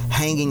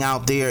hanging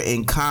out there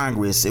in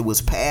Congress. It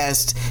was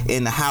passed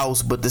in the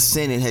House, but the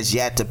Senate has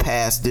yet to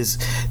pass this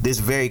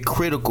very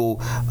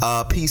critical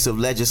piece of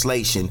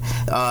legislation.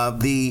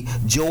 The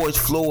George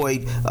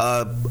Floyd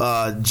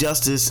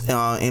Justice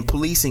and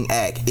Policing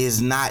Act has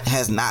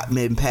not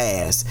been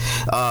passed.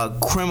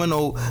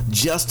 Criminal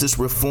justice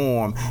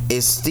reform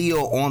is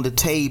still on the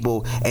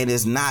table and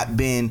has not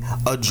been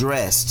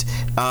addressed.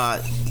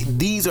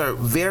 these are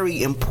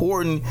very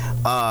important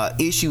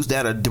issues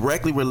that are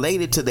directly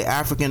related to the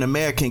African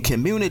American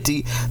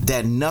community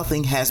that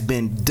nothing has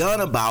been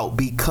done about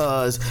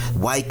because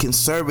white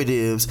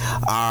conservatives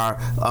are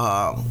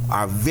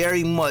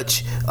very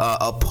much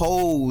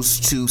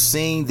opposed to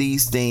seeing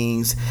these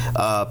things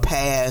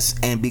pass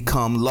and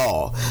become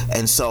law,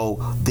 and so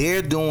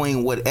they're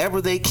doing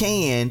whatever they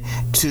can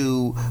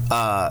to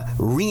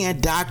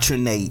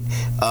reindoctrinate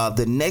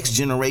the next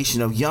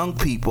generation of young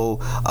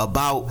people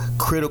about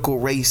critical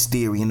race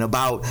theory and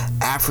about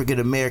African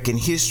American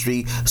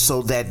history,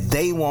 so that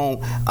they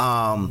won't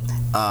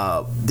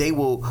they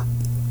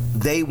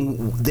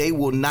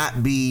will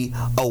not be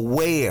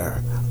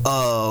aware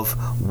of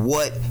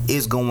what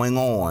is going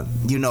on.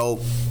 You know,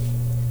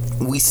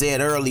 we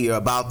said earlier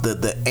about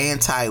the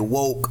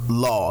anti-woke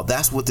law.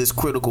 That's what this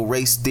critical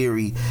race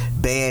theory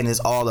ban is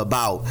all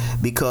about,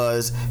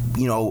 because,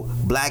 you know,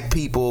 black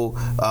people,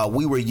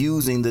 we were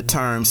using the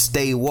term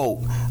stay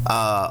woke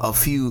a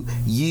few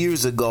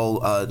years ago,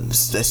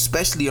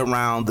 especially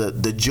around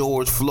the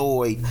George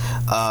Floyd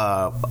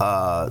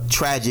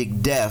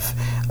tragic death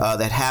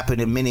that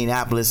happened in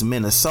Minneapolis,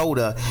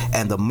 Minnesota,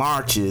 and the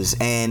marches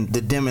and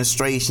the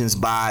demonstrations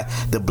by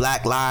the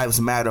Black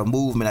Lives Matter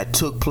movement that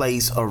took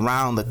place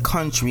around the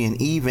country and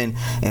even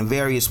in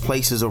various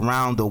places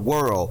around the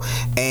world.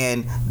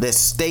 And the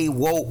stay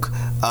woke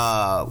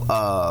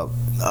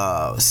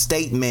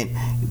statement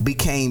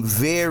became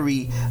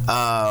very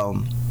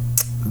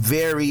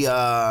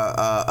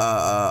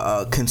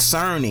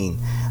concerning,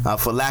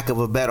 for lack of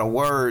a better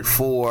word,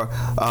 for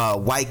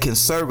white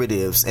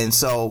conservatives, and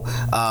so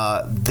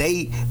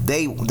they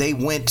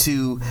went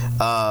to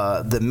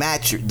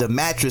the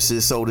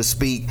mattresses, so to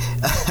speak,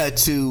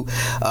 to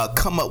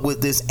come up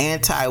with this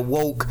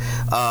anti-woke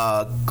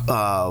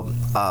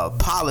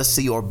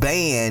policy or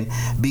ban,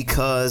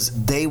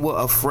 because they were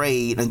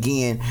afraid.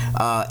 Again,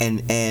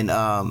 and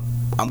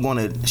I'm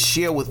going to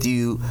share with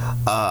you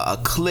a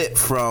clip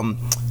from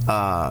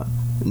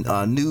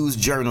news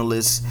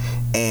journalist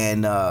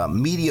and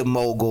media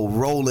mogul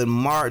Roland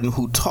Martin,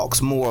 who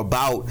talks more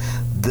about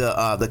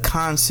the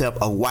concept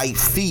of white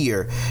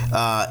fear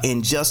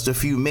in just a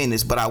few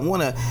minutes. But I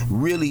want to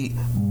really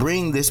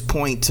bring this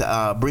point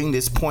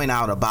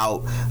out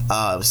about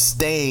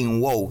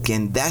staying woke,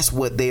 and that's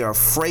what they are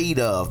afraid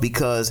of,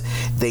 because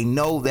they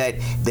know that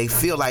they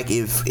feel like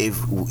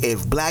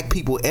if black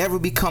people ever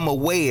become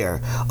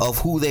aware of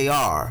who they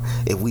are,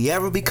 if we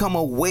ever become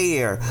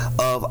aware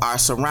of our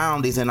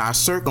surroundings and our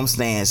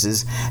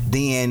circumstances,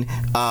 then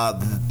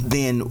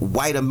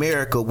white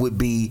America would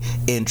be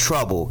in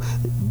trouble.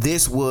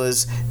 This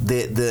is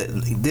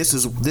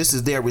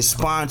their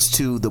response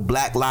to the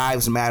Black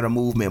Lives Matter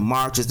movement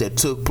marches that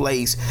took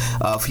place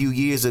a few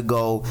years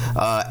ago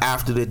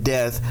after the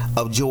death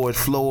of George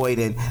Floyd,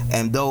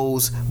 and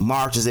those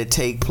marches that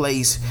take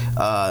place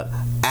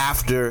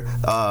after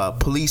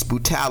police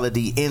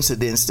brutality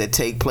incidents that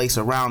take place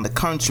around the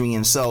country.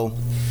 And so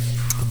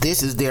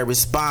this is their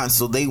response.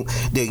 So they're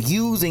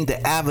using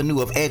the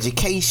avenue of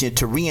education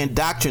to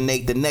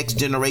reindoctrinate the next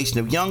generation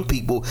of young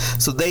people.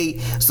 So it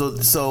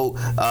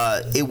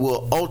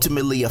will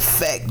ultimately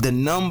affect the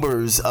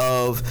numbers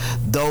of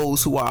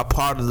those who are a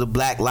part of the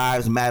Black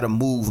Lives Matter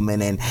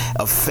movement, and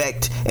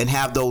affect and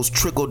have those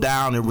trickle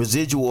down and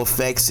residual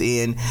effects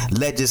in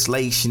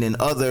legislation and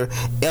other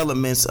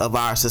elements of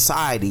our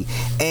society.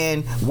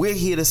 And we're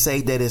here to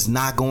say that it's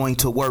not going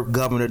to work,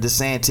 Governor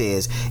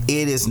DeSantis.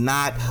 It is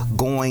not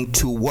going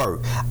to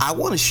work. I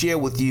want to share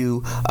with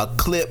you a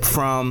clip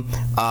from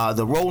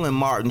the Roland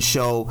Martin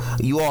show.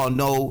 You all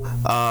know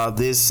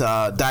this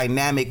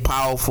dynamic,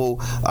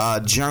 powerful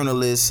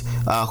journalist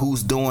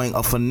who's doing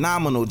a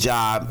phenomenal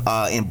job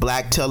in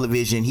black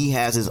television. He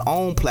has his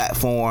own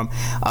platform,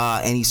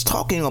 and he's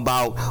talking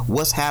about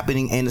what's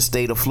happening in the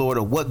state of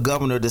Florida, what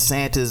Governor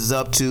DeSantis is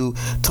up to,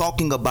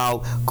 talking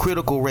about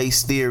critical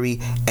race theory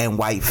and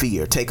white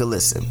fear. Take a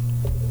listen.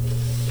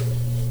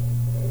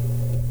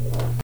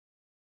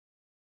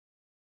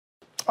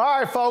 All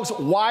right, folks,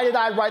 why did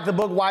I write the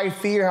book White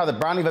Fear? How the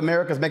Browning of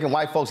America is making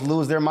white folks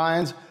lose their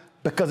minds?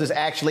 Because it's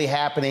actually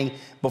happening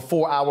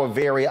before our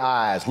very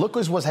eyes. Look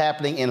at what's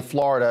happening in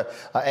Florida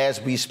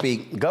as we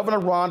speak. Governor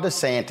Ron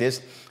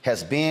DeSantis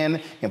has been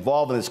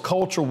involved in this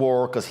culture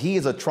war because he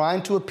is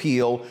trying to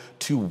appeal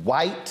to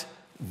white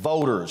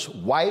voters,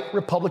 white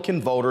Republican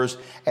voters,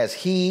 as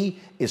he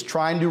is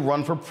trying to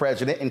run for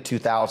president in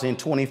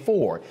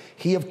 2024.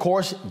 He, of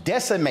course,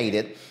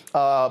 decimated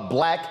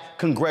black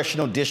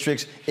congressional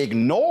districts,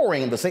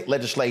 ignoring the state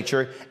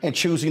legislature and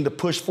choosing to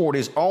push forward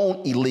his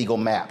own illegal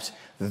maps.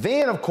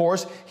 Then, of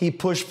course, he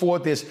pushed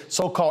forward this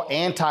so-called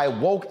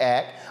anti-woke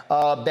act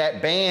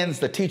that bans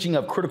the teaching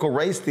of critical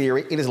race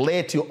theory. It has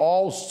led to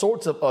all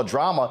sorts of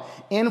drama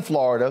in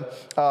Florida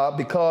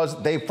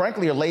because they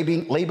frankly are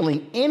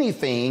labeling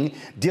anything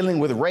dealing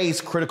with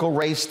race critical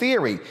race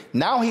theory.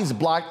 Now he's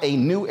blocked a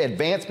new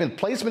advancement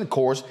placement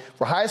course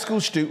for high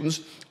school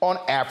students on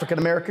African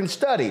American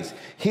studies.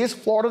 His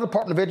Florida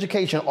Department of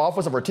Education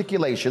Office of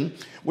Articulation,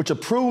 which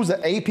approves the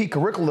AP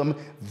curriculum,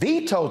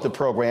 vetoed the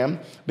program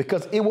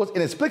because it was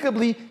in a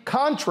inexplicably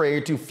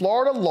contrary to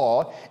Florida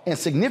law and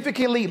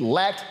significantly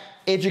lacked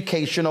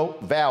educational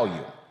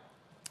value.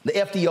 The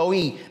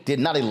FDOE did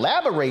not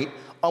elaborate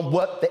on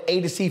what the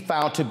agency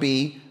found to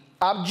be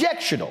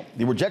objectionable.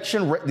 The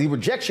rejection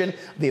of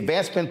the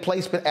Advancement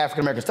Placement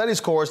African American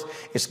Studies course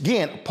is,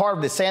 again, part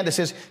of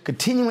DeSantis'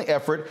 continuing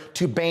effort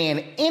to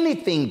ban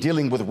anything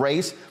dealing with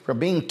race from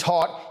being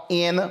taught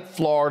in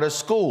Florida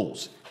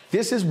schools.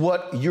 This is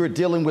what you're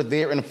dealing with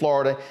there in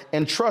Florida,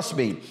 and trust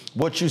me,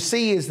 what you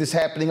see is this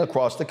happening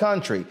across the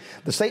country.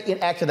 The state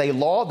enacted a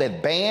law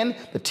that banned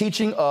the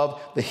teaching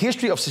of the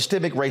history of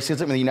systemic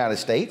racism in the United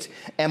States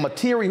and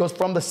materials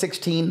from the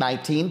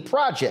 1619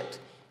 Project.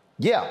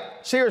 Yeah,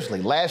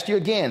 seriously, last year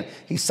again,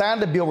 he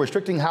signed a bill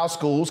restricting how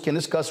schools can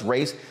discuss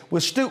race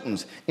with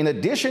students. In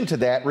addition to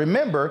that,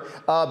 remember,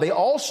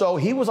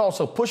 he was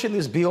also pushing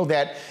this bill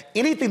that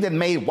anything that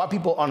made white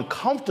people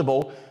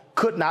uncomfortable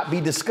could not be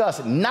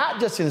discussed, not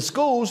just in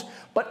schools,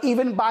 but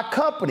even by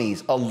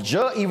companies.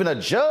 Even a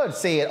judge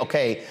said,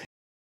 okay,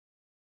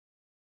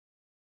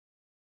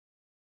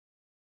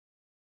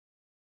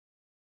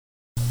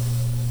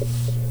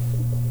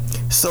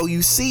 so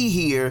you see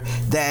here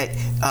that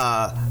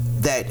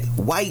that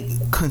white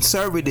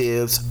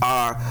conservatives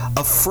are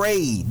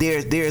afraid.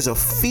 There's a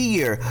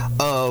fear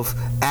of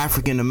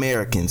African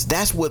Americans.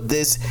 That's what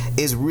this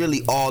is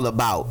really all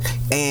about.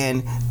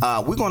 And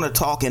we're going to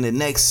talk in the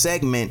next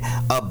segment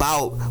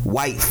about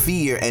white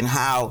fear and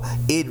how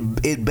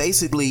it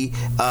basically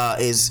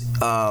is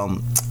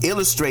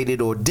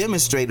illustrated or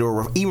demonstrated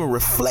or even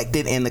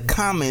reflected in the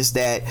comments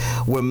that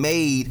were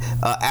made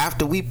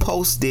after we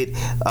posted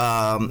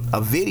a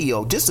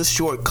video, just a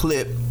short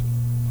clip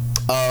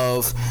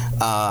of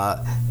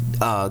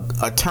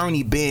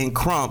attorney Ben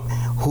Crump,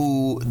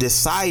 who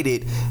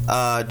decided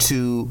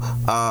to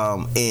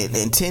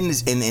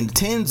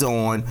intends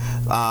on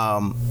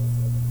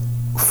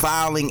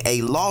filing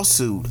a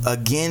lawsuit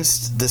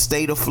against the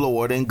state of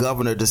Florida and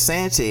Governor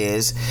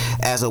DeSantis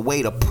as a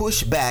way to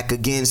push back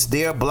against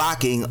their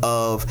blocking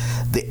of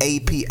the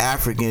AP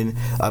African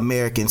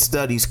American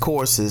Studies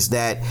courses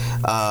that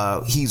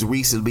he's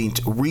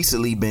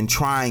recently been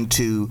trying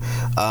to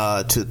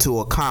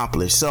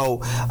accomplish.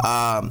 So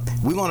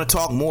we're going to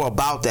talk more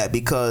about that,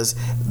 because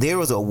there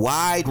was a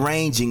wide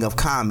ranging of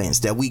comments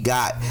that we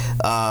got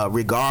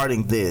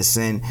regarding this,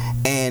 and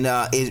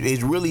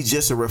it's really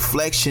just a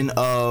reflection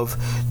of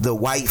the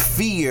white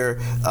fear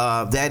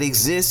that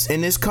exists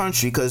in this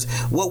country. Because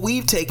what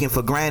we've taken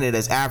for granted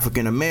as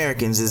African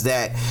Americans is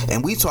that,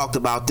 and we talked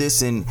about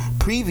this in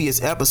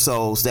previous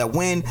episodes, that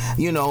when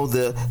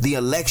the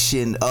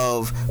election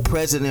of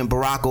President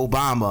Barack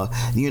Obama,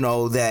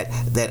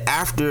 that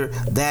after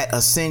that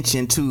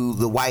ascension to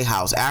the White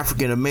House,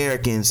 African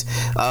Americans,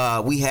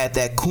 we had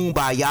that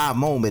kumbaya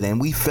moment, and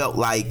we felt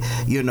like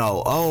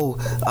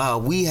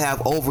we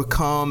have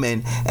overcome,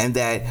 and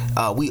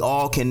that we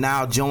all can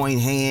now join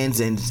hands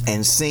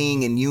and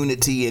sing in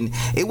unity. And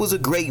it was a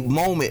great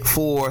moment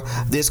for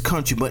this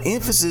country, but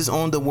emphasis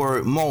on the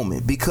word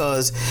moment,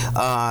 because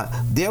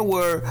there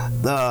were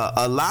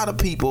a lot of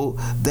people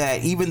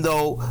that, even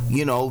though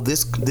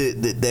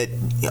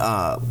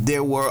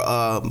there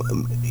were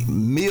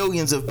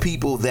millions of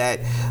people that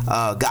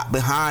got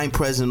behind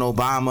President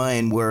Obama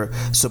and were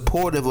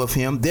supportive of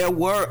him, there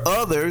were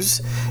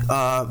others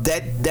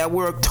that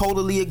were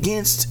totally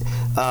against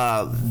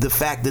the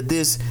fact that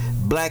this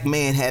black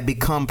man had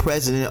become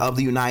president of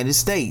the United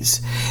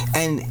States.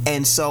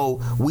 And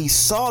so we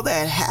saw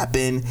that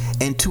happen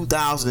in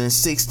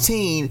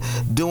 2016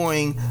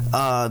 during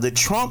the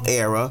Trump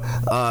era,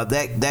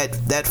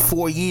 that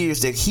 4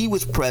 years that he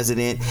was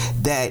president,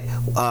 that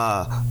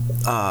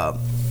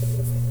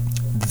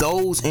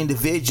those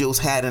individuals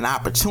had an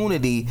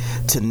opportunity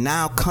to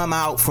now come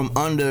out from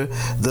under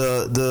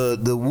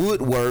the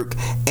woodwork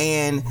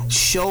and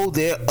show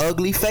their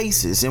ugly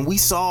faces. And we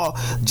saw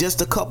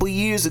just a couple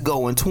years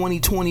ago in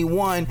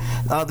 2021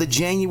 the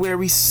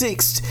January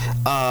 6th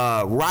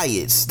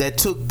riots that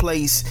took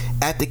place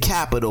at the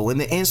Capitol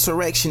and the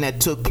insurrection that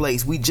took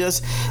place. We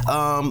just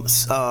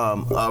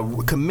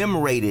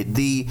commemorated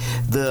the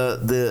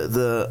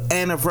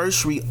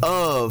anniversary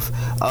of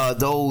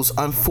those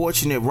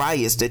unfortunate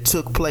riots that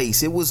took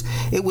place. It was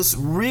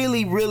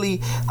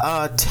really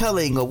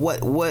telling of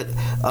what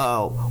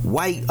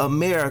white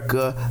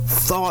America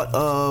thought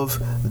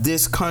of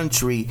this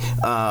country,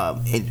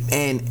 and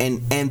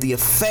the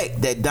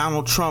effect that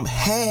Donald Trump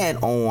had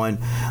on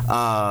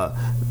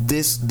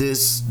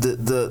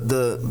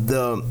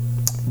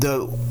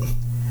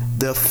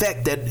the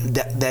effect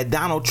that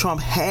Donald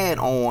Trump had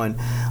on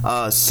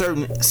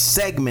certain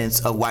segments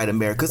of white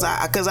America.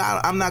 Because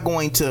I'm not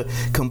going to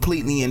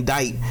completely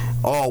indict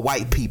all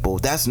white people.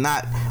 That's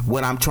not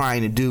what I'm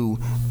trying to do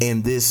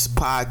in this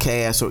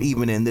podcast or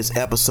even in this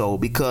episode,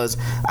 because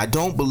I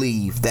don't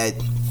believe that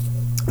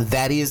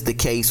that is the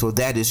case or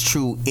that is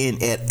true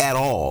at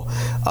all.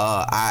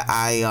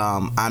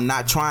 I'm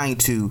not trying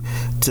to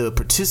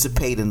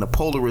participate in the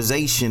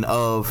polarization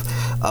of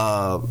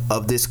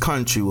this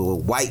country,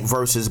 white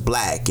versus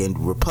black and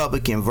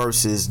Republican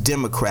versus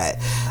Democrat.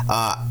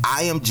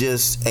 I am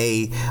just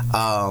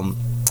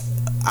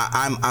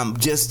I'm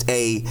just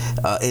a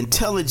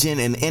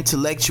intelligent and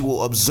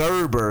intellectual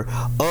observer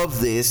of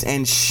this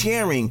and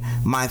sharing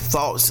my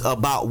thoughts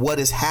about what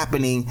is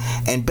happening,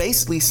 and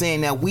basically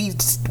saying that we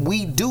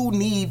do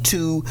need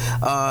to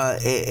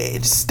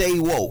stay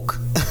woke.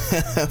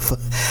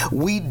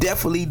 We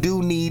definitely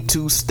do need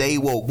to stay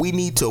woke. We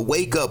need to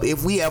wake up.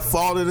 If we have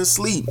fallen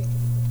asleep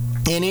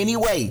in any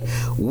way,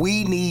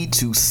 we need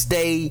to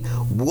stay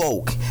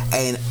woke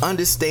and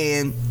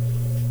understand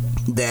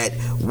that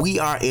we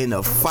are in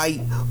a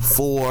fight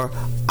for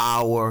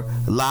our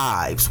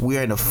lives.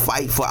 We're in a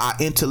fight for our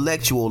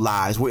intellectual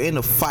lives. We're in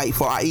a fight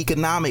for our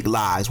economic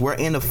lives. We're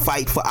in a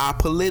fight for our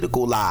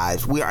political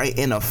lives. We are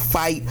in a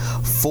fight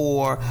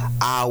for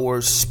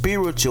our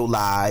spiritual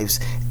lives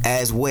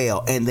as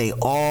well. And they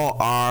all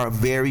are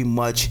very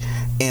much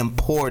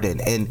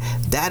important, and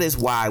that is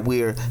why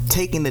we're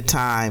taking the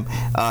time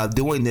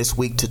during this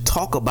week to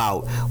talk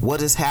about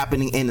what is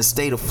happening in the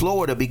state of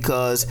Florida,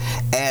 because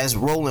as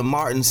Roland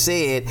Martin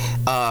said,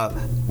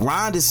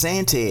 Ron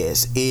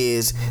DeSantis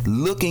is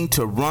looking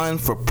to run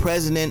for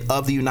president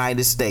of the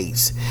United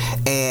States,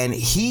 and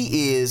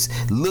he is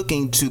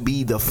looking to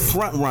be the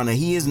front runner.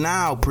 He is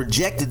now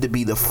projected to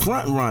be the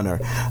front runner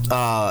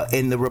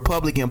in the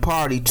Republican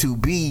Party to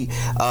be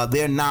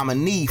their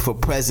nominee for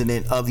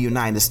president of the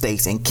United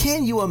States. And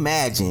can you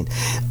imagine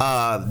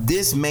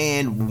this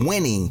man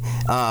winning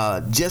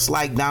just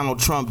like Donald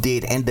Trump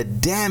did, and the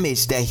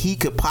damage that he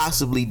could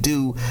possibly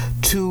do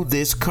to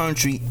this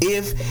country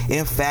if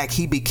in fact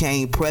he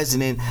became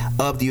president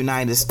of the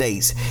United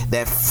States?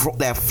 That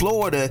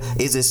Florida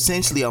is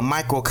essentially a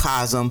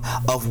microcosm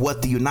of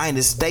what the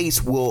United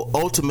States will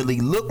ultimately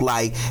look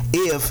like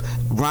if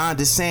Ron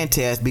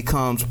DeSantis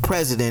becomes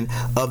president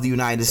of the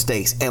United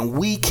States, and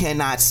we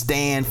cannot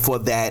stand for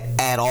that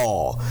at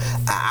all.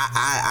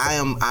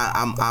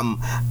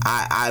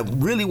 I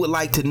really would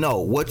like to know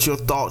what your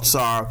thoughts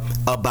are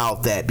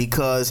about that,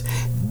 because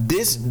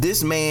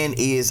this man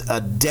is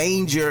a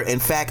danger. In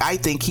fact, I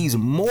think he's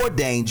more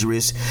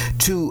dangerous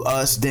to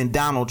us than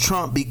Donald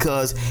Trump,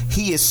 because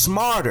he is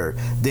smarter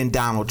than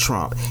Donald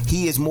Trump.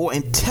 He is more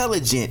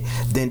intelligent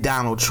than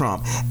Donald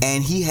Trump,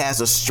 and he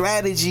has a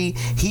strategy.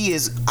 He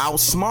is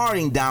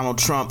outsmarting Donald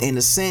Trump in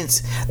the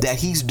sense that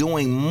he's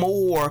doing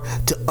more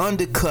to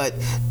undercut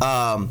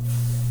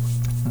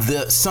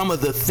some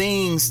of the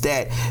things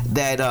that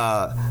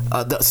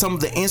some of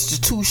the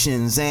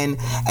institutions and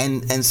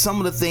some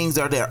of the things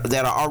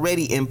that are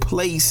already in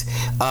place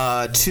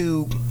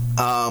to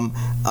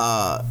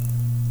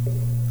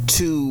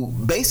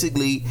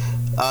basically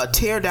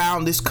tear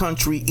down this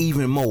country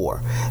even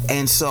more.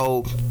 And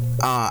so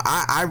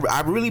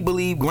I really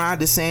believe Ron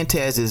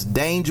DeSantis is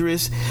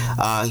dangerous.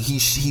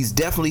 He's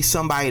definitely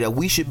somebody that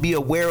we should be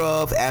aware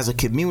of as a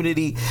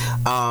community.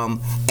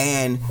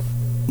 And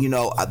you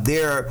know,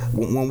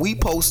 when we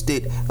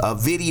posted a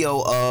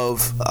video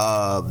of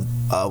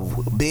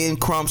Ben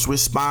Crump's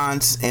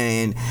response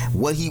and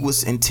what he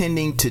was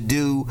intending to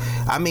do,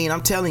 I mean,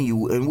 I'm telling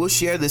you, and we'll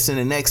share this in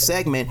the next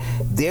segment,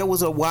 there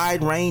was a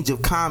wide range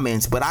of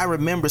comments, but I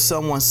remember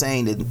someone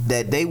saying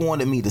that they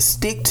wanted me to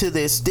stick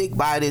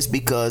by this,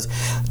 because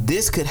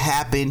this could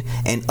happen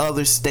in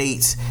other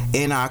states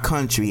in our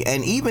country,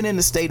 and even in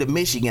the state of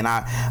Michigan.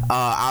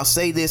 I'll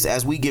say this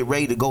as we get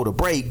ready to go to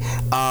break.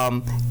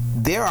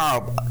 There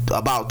are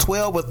about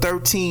 12 or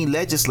 13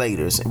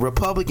 legislators,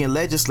 Republican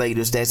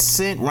legislators, that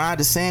sent Ron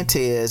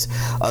DeSantis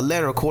a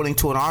letter, according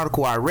to an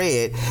article I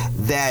read,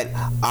 that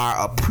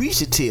are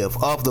appreciative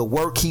of the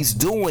work he's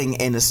doing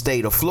in the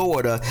state of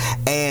Florida,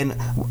 and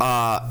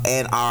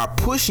are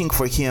pushing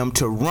for him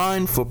to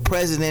run for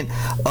president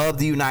of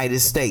the United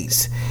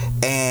States.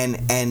 And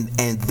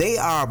they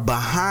are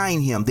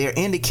behind him. They're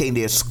indicating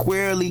they're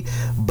squarely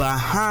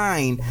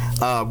behind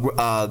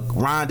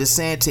Ron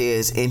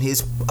DeSantis in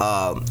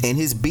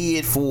his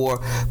bid for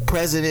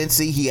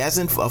presidency. He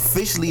hasn't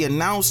officially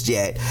announced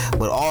yet,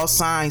 but all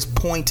signs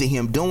point to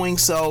him doing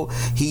so.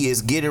 He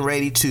is getting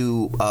ready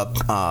to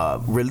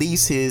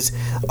release his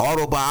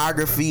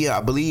autobiography,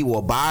 I believe,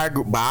 or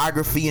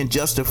biography in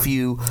just a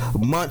few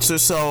months or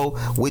so,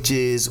 which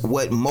is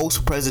what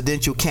most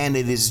presidential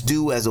candidates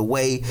do as a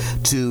way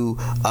to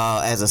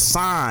as a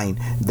sign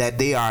that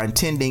they are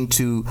intending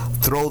to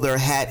throw their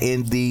hat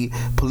in the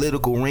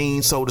political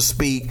ring, so to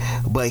speak.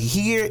 But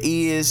here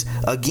is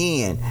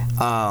again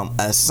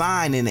a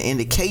sign and an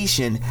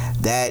indication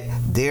that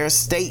there are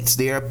states,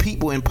 there are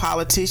people and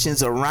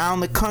politicians around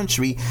the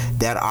country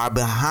that are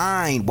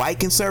behind, white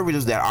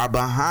conservatives that are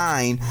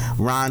behind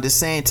Ron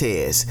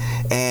DeSantis,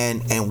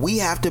 and we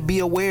have to be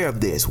aware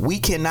of this. We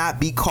cannot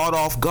be caught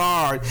off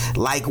guard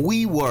like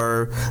we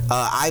were,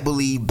 I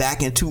believe,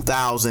 back in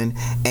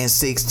 2016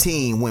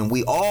 2016, when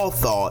we all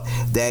thought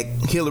that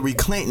Hillary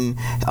Clinton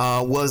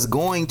was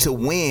going to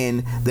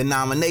win the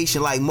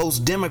nomination, like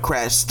most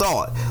Democrats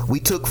thought. We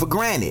took for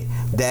granted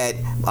that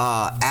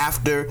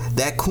after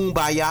that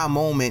kumbaya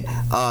moment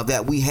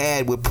that we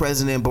had with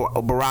President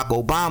Barack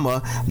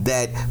Obama,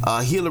 that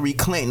Hillary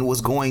Clinton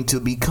was going to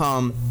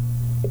become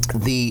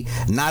the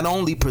not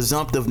only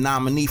presumptive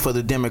nominee for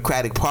the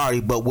Democratic Party,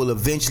 but will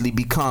eventually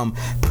become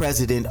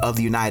president of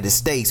the United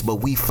States. But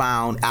we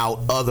found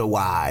out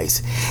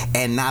otherwise.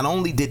 And not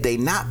only did they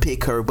not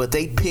pick her, but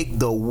they picked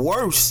the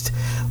worst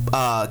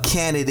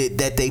candidate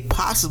that they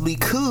possibly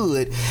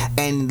could.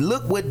 And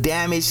look what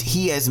damage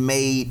he has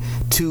made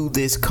to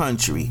this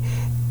country.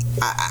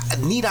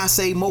 Need I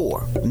say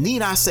more?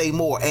 Need I say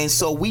more? And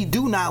so we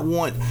do not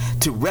want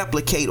to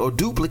replicate or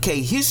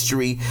duplicate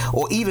history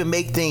or even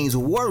make things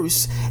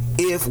worse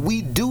if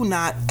we do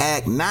not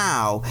act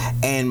now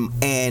and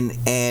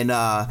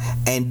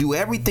do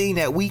everything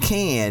that we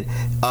can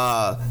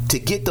to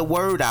get the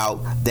word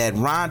out that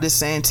Ron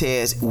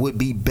DeSantis would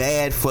be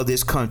bad for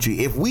this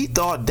country. If we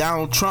thought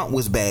Donald Trump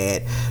was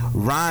bad,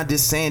 Ron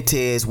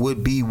DeSantis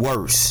would be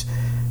worse.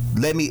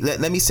 Let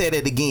me say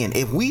that again.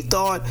 If we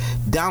thought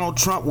Donald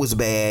Trump was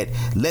bad,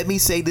 let me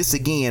say this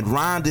again.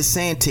 Ron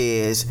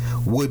DeSantis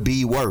would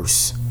be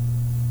worse.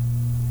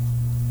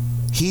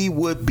 He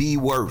would be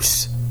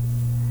worse.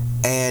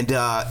 And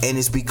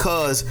it's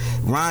because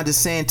Ron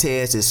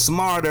DeSantis is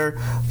smarter,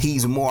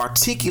 he's more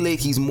articulate,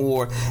 he's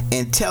more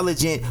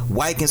intelligent.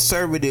 White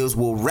conservatives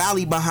will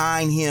rally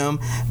behind him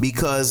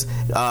because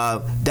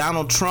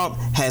Donald Trump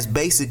has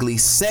basically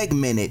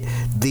fragmented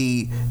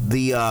the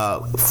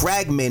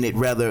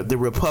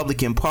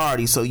Republican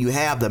Party. So you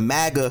have the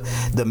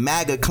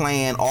MAGA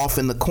clan off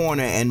in the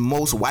corner, and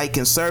most white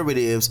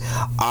conservatives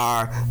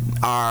are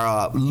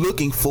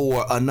looking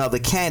for another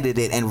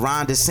candidate, and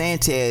Ron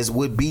DeSantis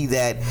would be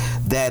that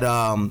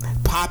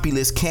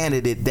populist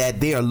candidate that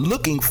they are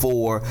looking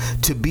for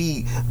to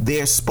be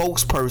their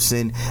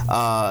spokesperson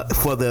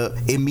for the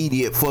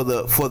immediate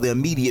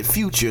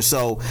future.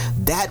 So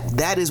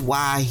that is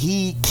why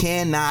he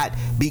cannot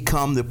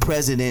become the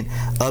president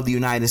of the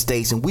United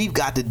States, and we've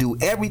got to do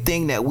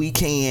everything that we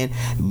can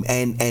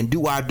and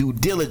do our due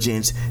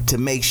diligence to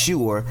make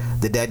sure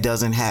that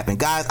doesn't happen.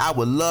 Guys, I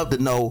would love to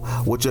know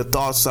what your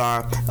thoughts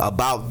are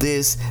about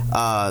this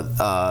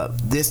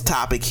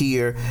topic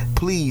here.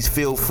 Please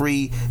feel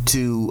free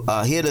to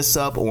hit us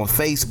up on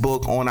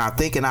Facebook, on our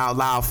Thinking Out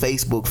Loud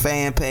Facebook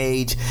fan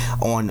page,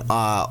 on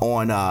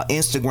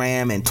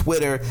Instagram and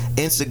Twitter.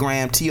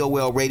 Instagram,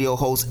 TOL Radio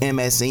Host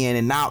MSN,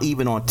 and now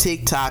even on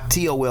TikTok,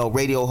 TOL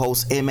Radio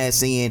Host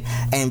MSN,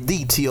 and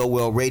the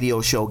TOL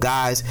Radio Show.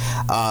 Guys,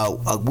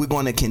 we're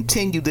going to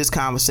continue this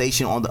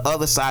conversation on the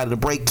other side of the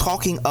break,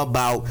 talking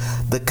about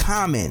the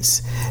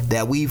comments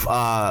that we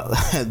found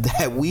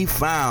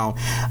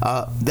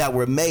that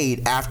were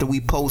made after we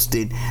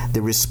posted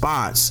the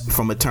response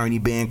from Attorney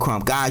Ben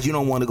Crump. Guys, you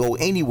don't want to go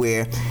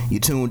anywhere. You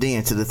tuned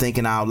in to the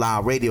Thinking Out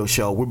Loud Radio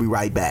Show. We'll be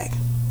right back.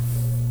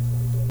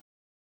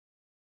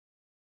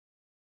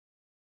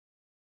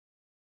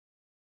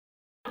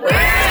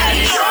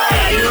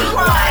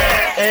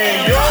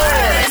 And you're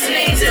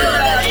listening to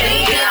the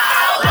Thinking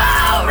Out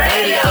Loud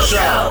Radio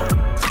Show.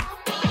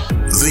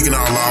 The Thinking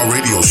Out Loud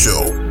Radio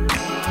Show,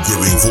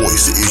 giving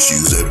voice to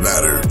issues that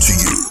matter to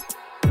you.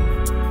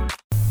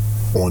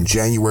 On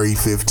January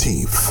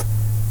 15th,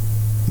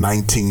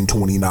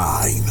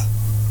 1929,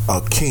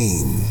 a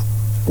king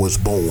was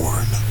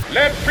born.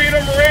 Let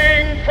freedom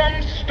ring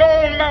from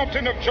Stone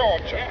Mountain of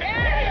Georgia.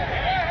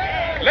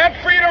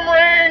 Let freedom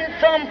ring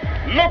from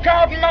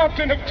Lookout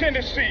Mountain of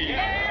Tennessee.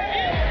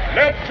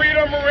 Let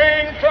freedom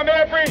ring from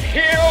every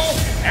hill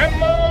and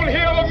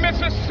molehill of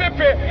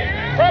Mississippi,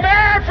 from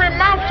every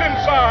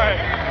mountainside.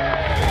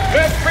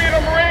 Let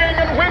freedom ring,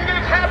 and when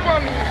this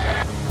happens,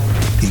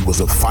 he was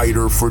a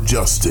fighter for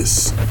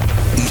justice,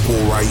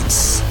 equal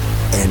rights,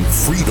 and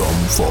freedom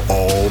for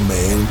all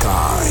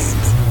mankind.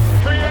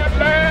 Free at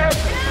last,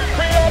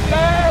 free at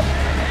last.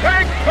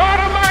 Thank God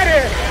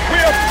Almighty, we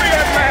are free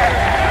at last.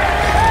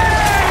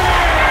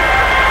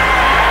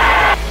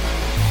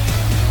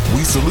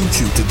 We salute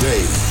you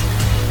today,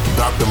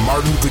 Dr.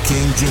 Martin Luther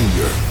King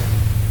Jr.,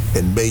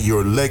 and may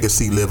your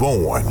legacy live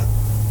on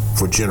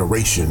for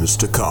generations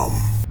to come.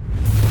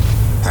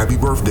 Happy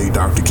birthday,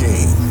 Dr.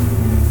 King,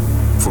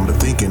 from the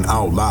Thinking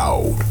Out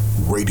Loud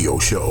Radio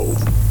Show.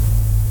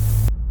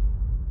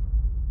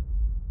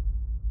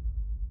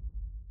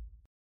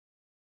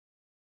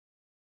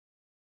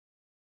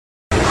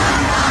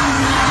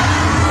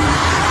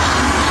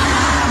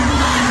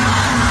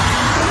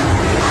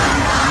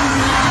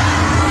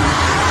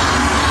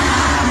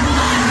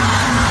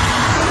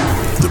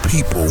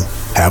 People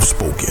have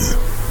spoken.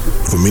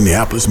 From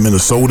Minneapolis,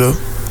 Minnesota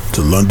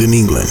to London,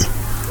 England,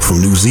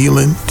 from New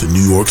Zealand to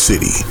New York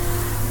City,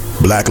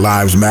 Black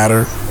Lives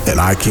Matter and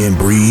I Can't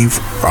Breathe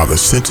are the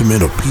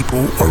sentiment of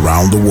people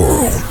around the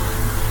world.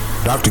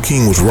 Dr.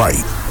 King was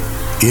right.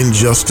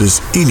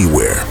 Injustice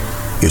anywhere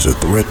is a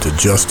threat to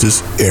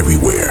justice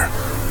everywhere.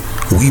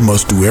 We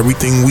must do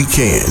everything we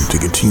can to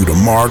continue to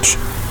march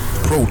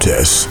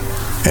protest,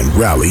 and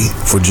rally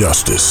for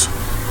justice.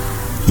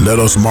 Let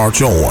us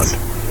march on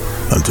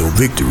until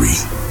victory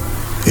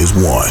is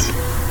won.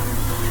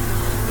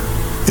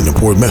 An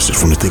important message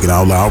from the Thinking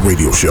Out Loud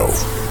radio show.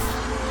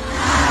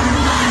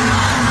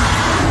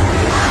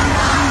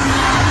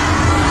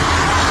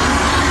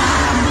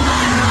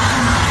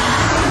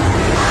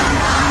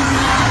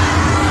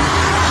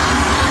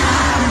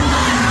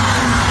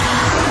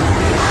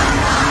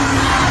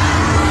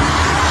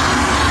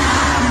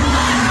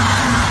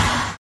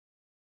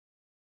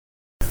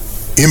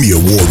 Emmy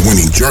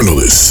Award-winning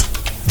journalist,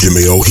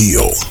 Jemele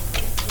Hill.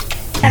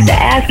 We have to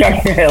ask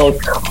ourselves,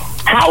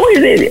 how is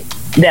it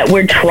that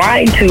we're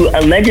trying to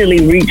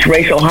allegedly reach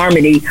racial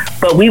harmony,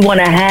 but we want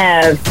to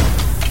have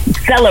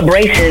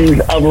celebrations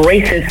of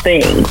racist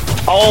things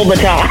all the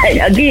time?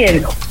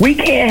 Again, we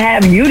can't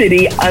have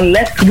unity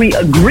unless we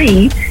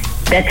agree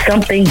that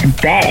something's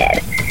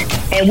bad.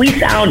 And we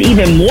sound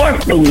even more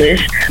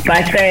foolish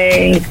by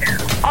saying,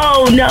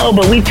 oh no,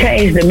 but we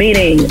changed the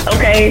meaning.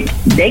 Okay,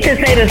 they could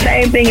say the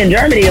same thing in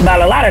Germany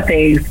about a lot of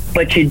things,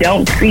 but you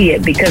don't see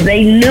it because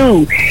they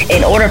knew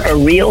in order for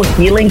real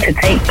healing to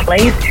take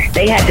place,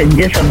 they had to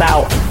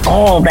disavow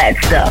all that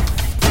stuff,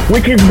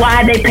 which is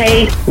why they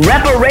paid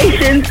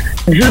reparations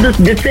to the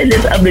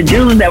descendants of the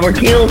Jews that were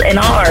killed and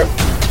harmed.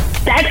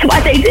 That's why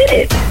they did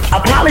it.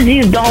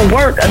 Apologies don't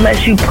work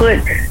unless you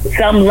put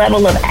some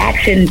level of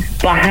action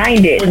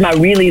behind it. It was my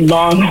really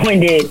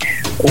long-winded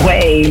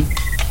way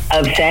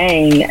of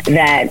saying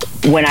that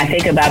when I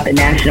think about the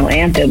national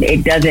anthem,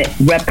 it doesn't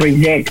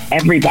represent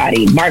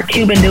everybody. Mark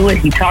Cuban knew it.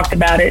 He talked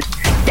about it.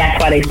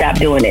 That's why they stopped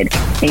doing it.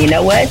 And you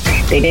know what?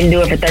 They didn't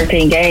do it for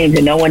 13 games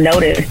and no one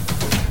noticed.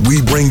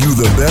 We bring you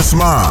the best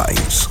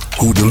minds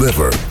who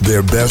deliver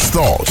their best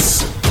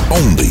thoughts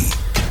only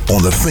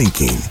on the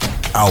Thinking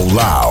Out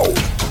Loud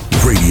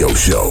radio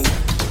show.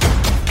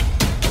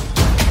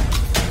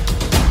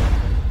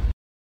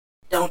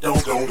 Don't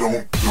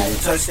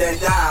touch that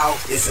dial.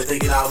 It's the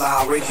Thinking Out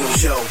Loud radio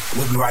show.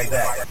 We'll be right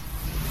back.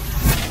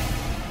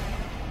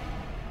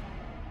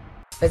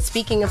 But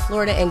speaking of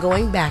Florida and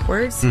going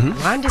backwards,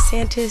 Ron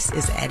DeSantis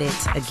is at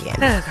it again.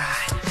 Oh,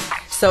 God.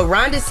 So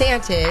Ron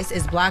DeSantis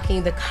is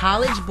blocking the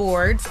College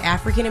Board's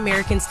African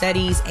American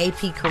Studies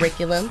AP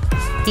curriculum.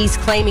 He's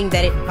claiming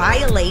that it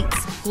violates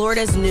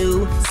Florida's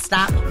new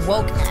Stop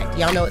Woke Act.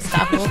 Y'all know what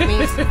Stop Woke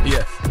means?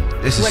 Yes.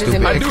 This is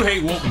stupid. I do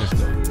hate wokeness,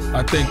 though.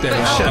 I think that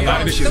a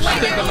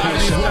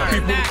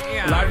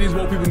lot of these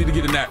woke people need to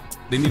get a nap.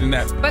 They need a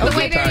nap. But the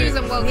way they're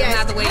using woke is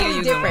not the way you're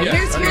using woke.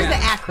 Here's the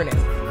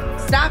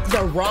acronym. Stop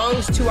the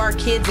Wrongs to Our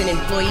Kids and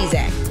Employees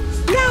Act.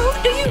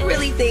 Now, do you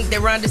really think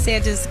that Ron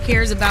DeSantis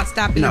cares about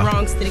stopping the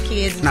wrongs to the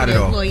kids and to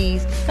the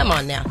employees? Come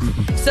on now.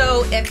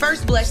 So, at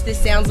first blush, this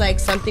sounds like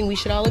something we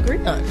should all agree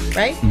on,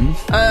 right?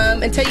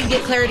 Until you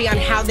get clarity on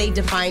how they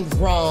define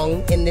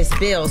wrong in this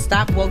bill.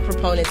 Stop Woke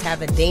proponents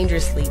have a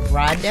dangerously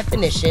broad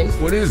definition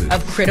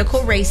of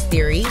critical race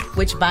theory,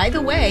 which, by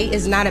the way,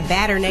 is not a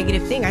bad or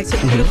negative thing. I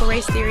took critical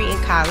race theory in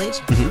college.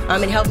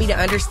 It helped me to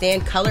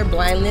understand color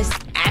blindness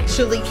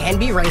actually can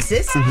be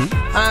racist.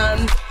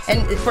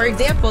 And for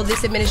example,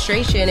 this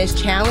administration is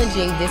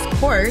challenging this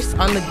course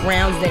on the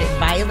grounds that it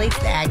violates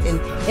the act. And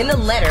in the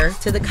letter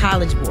to the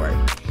College Board,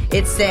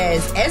 it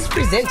says, as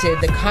presented,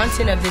 the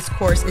content of this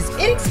course is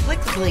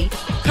inexplicably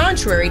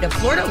contrary to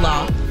Florida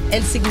law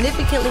and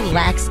significantly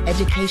lacks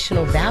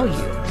educational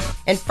value.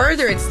 And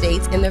further, it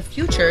states, in the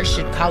future,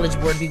 should College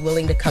Board be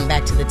willing to come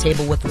back to the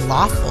table with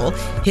lawful,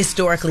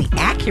 historically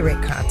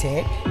accurate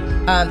content,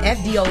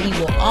 FDOE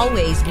will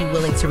always be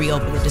willing to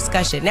reopen the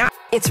discussion. Now,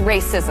 it's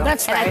racism.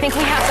 That's right. And I think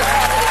we have to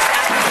call it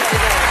exactly what it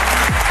is.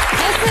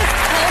 This is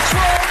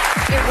cultural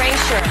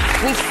erasure.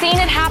 We've seen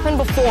it happen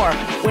before.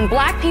 When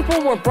black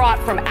people were brought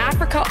from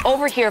Africa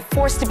over here,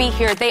 forced to be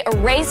here, they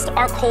erased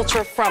our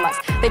culture from us.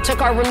 They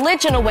took our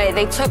religion away.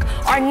 They took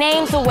our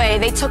names away.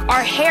 They took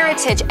our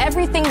heritage,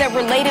 everything that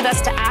related us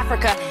to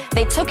Africa.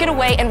 They took it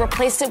away and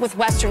replaced it with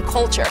Western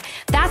culture.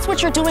 That's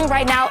what you're doing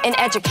right now in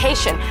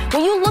education.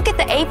 When you look at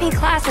the AP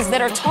classes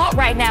that are taught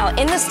right now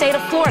in the state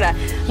of Florida,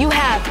 you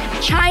have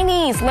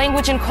Chinese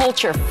language and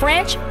culture,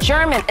 French,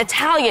 German,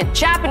 Italian,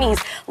 Japanese,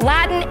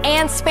 Latin,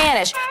 and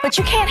Spanish. But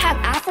you can't have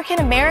African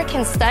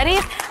American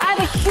studies. I have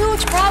a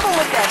huge problem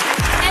with this.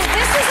 And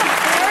this is a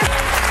course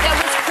that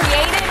was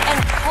created and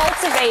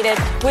cultivated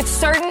with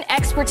certain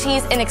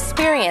expertise and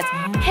experience.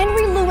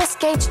 Henry Louis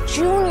Gates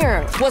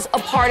Jr. was a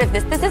part of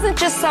this. This isn't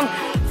just some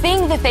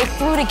thing that they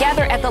threw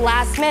together at the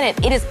last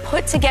minute. It is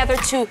put together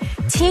to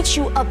teach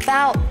you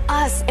about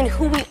us and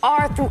who we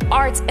are through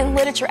arts and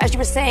literature, as you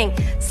were saying,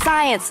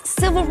 science,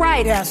 civil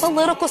rights,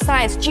 political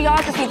science,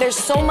 geography. There's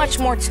so much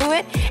more to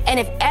it. And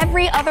if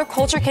every other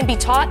culture can be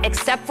taught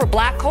except for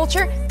black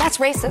culture, that's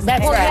racist.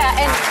 That's right.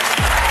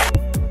 Yeah,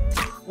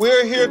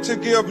 we're here to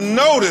give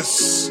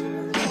notice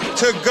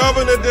to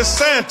Governor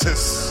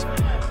DeSantis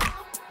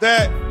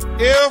that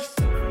if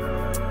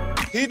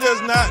he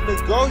does not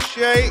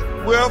negotiate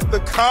with the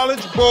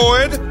College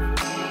Board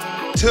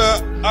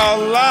to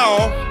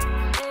allow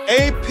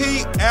AP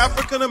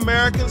African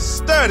American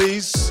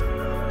Studies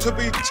to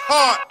be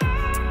taught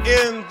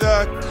in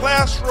the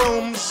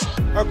classrooms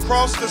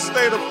across the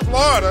state of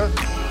Florida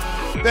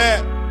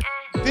that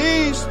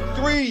these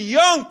 3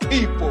 young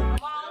people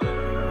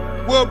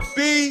will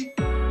be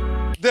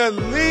the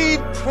lead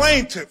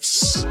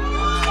plaintiffs in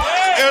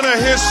a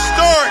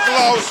historic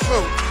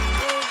lawsuit.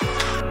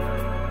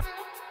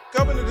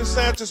 Governor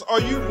DeSantis,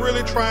 are you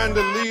really trying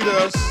to lead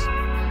us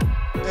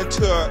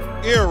into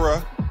an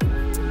era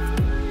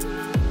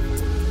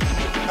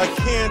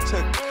akin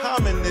to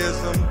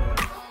communism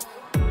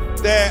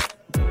that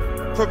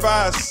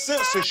provides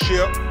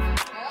censorship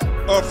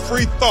of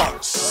free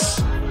thoughts?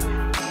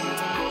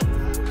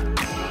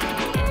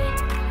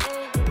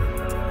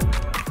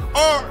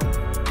 Or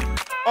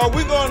are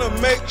we going to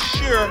make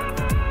sure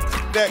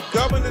that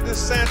Governor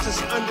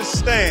DeSantis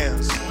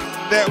understands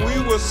that we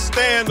will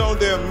stand on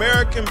the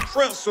American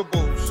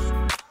principles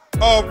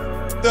of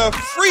the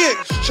free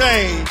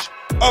exchange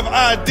of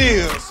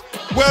ideas,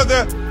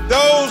 whether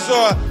those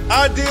are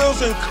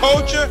ideals and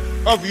culture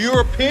of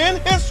European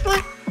history,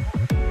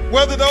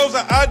 whether those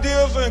are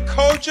ideals and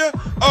culture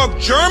of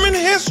German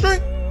history,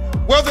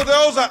 whether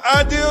those are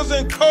ideals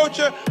and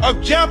culture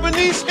of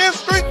Japanese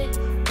history,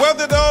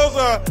 whether those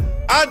are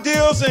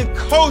ideals and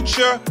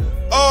culture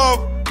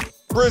of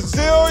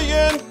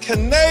Brazilian,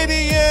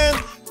 Canadian,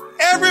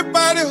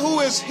 everybody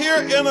who is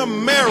here in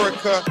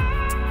America.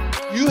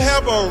 You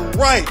have a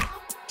right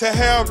to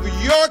have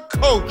your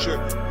culture,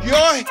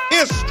 your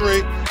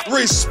history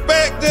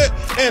respected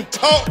and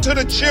taught to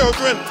the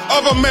children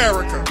of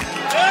America.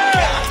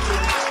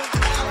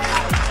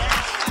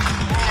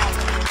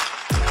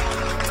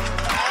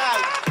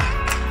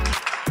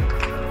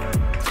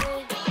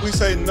 We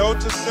say no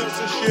to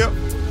censorship.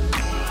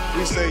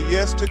 We say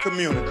yes to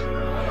community.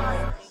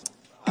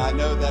 I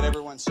know that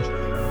everyone's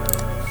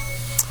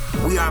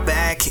We are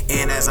back,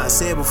 and as I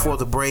said before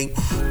the break,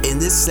 in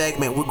this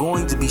segment, we're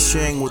going to be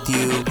sharing with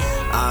you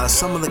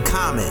some of the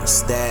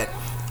comments that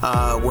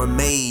were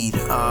made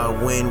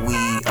when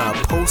we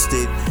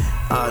posted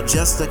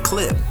just a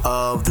clip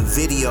of the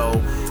video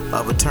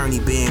of Attorney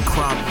Ben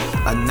Crump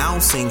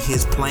announcing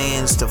his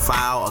plans to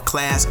file a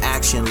class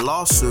action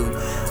lawsuit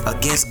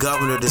against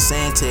Governor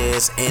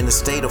DeSantis and the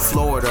state of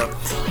Florida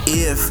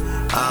if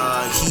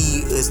he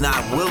is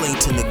not willing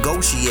to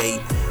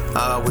negotiate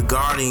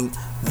regarding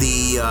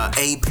the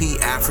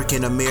AP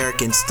African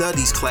American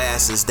Studies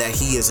classes that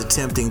he is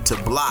attempting to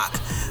block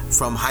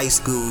from high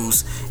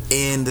schools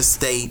in the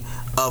state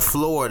of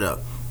Florida.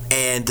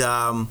 And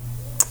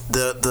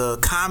the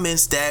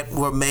comments that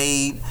were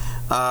made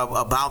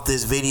about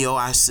this video,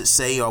 I should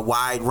say, are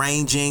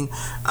wide-ranging.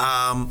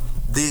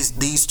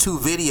 These 2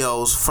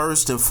 videos,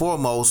 first and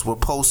foremost, were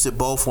posted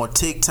both on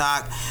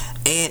TikTok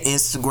and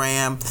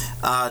Instagram.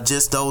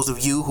 Just those of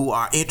you who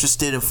are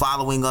interested in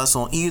following us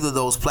on either of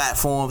those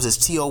platforms as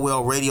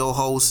TOL Radio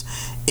Host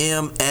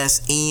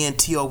MSN,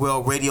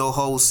 TOL Radio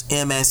Host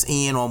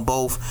MSN on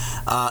both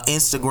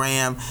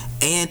Instagram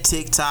and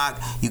TikTok.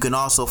 You can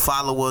also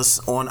follow us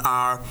on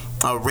our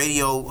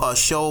radio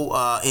show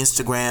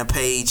Instagram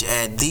page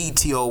at the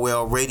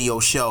TOL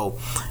Radio Show,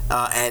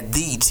 at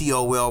the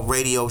TOL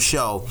Radio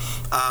Show.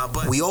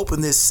 But we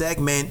open this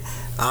segment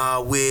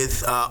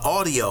with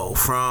audio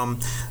from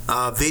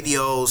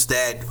videos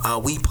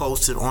that we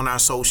posted on our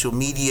social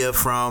media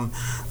from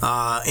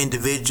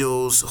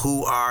individuals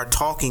who are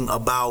talking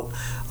about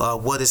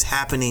what is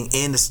happening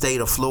in the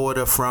state of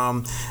Florida,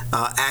 from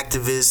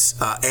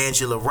activist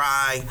Angela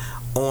Rye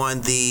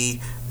on the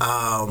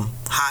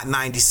Hot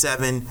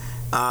 97,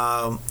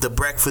 the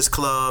Breakfast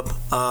Club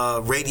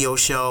radio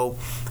show,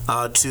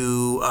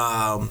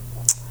 to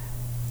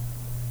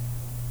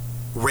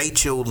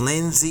Rachel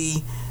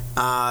Lindsay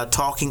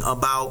talking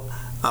about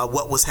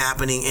what was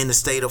happening in the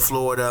state of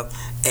Florida,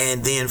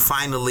 and then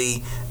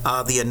finally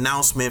the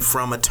announcement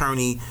from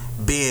Attorney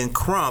Ben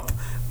Crump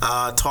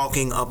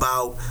talking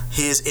about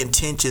his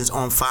intentions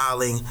on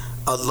filing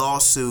a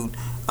lawsuit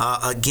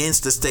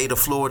against the state of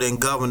Florida and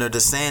Governor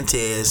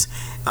DeSantis,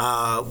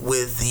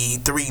 with the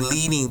 3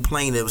 leading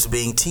plaintiffs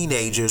being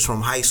teenagers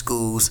from high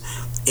schools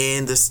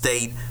in the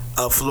state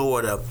of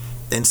Florida.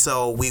 And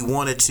so we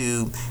wanted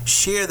to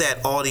share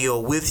that audio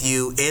with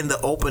you in the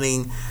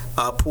opening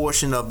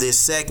portion of this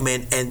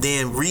segment, and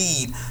then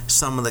read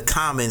some of the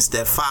comments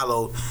that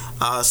followed,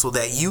 so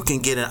that you can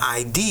get an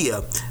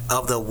idea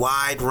of the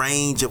wide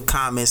range of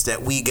comments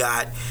that we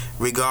got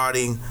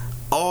regarding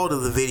all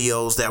of the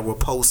videos that were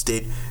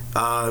posted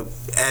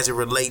as it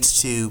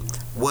relates to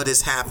what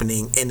is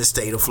happening in the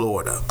state of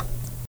Florida.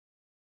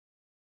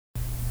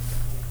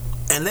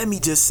 And let me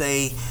just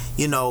say,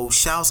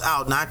 shouts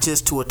out not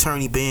just to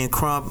Attorney Ben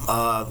Crump,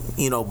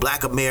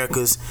 Black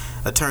America's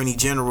Attorney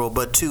General,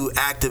 but to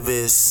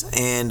activists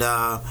and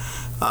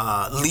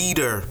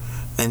leader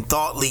and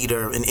thought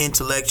leader and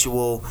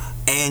intellectual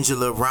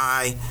Angela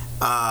Rye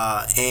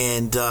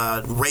and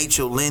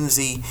Rachel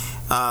Lindsay,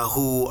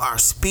 who are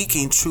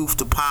speaking truth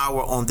to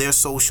power on their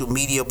social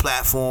media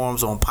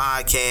platforms, on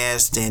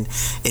podcasts and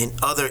in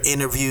other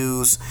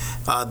interviews.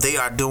 They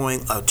are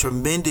doing a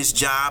tremendous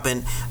job,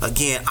 and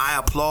again, I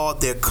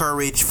applaud their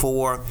courage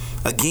for,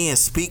 again,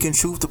 speaking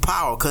truth to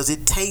power, because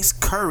it takes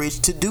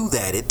courage to do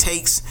that. It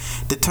takes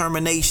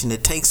determination.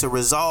 It takes a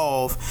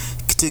resolve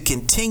to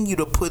continue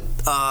to put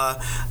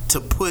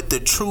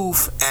the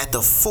truth at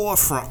the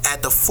forefront,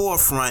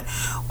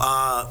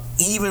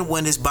 even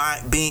when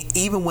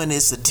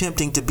it's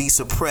attempting to be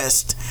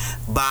suppressed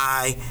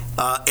by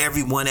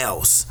everyone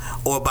else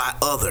or by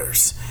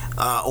others.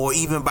 Or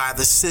even by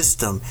the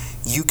system.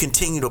 You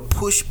continue to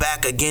push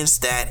back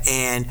against that,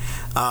 and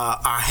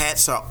our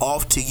hats are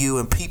off to you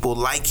and people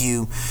like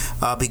you,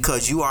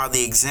 because you are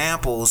the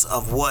examples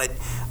of what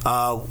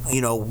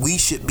we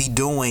should be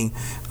doing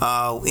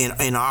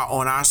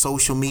on our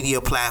social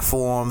media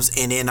platforms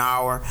and in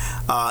our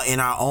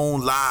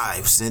own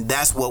lives. And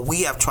that's what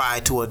we have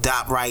tried to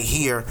adopt right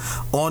here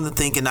on the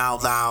Thinking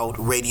Out Loud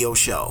radio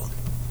show.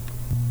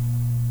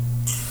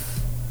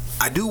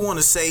 I do want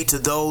to say to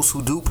those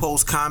who do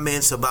post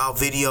comments about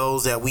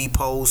videos that we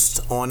post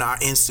on our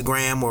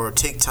Instagram or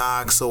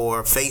TikToks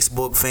or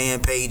Facebook fan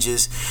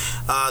pages,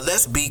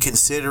 let's be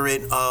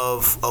considerate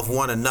of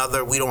one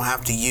another. We don't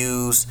have to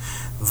use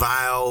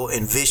vile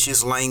and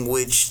vicious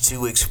language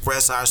to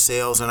express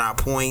ourselves and our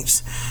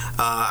points.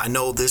 I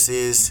know this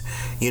is,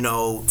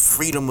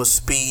 freedom of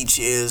speech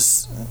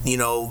is the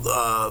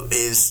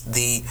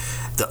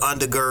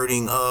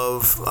undergirding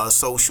of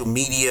social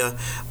media,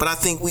 but I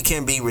think we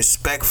can be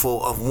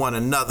respectful of one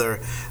another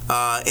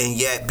and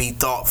yet be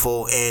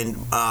thoughtful and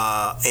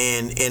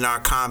in our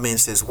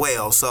comments as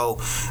well. So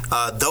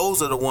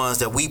those are the ones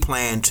that we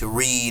plan to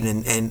read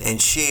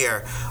and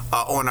share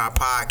on our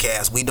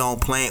podcast. We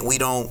don't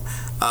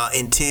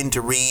intend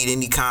to read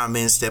any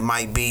comments that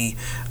might be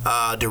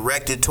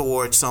directed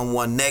towards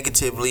someone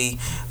negatively,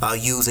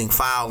 using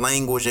foul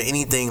language or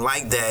anything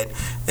like that.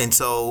 And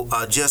so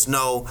just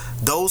know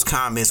those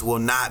comments will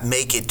not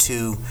make it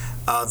to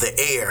the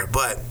air,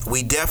 but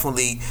we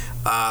definitely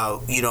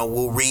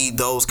will read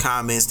those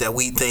comments that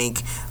we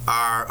think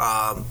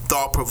are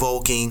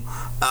thought-provoking,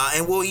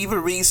 and we'll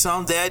even read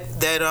some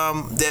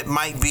that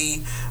might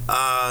be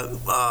on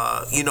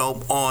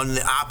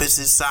the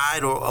opposite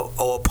side or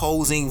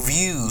opposing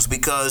views,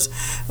 because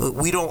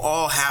we don't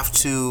all have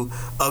to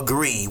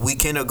agree. We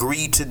can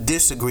agree to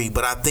disagree,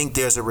 but I think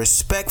there's a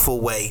respectful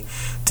way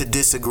to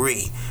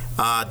disagree.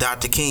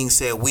 Dr. King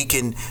said we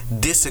can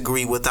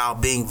disagree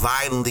without being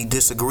violently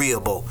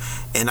disagreeable,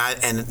 and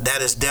that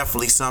is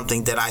definitely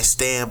something that I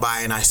stand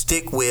by and I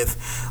stick with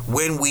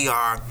when we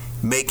are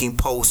making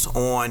posts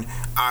on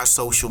our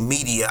social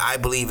media. I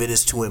believe it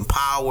is to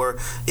empower,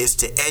 is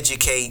to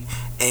educate,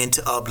 and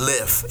to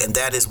uplift, and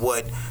that is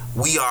what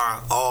we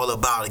are all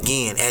about.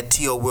 Again, at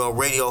T.O. World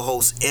Radio,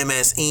 host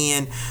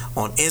MSN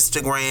on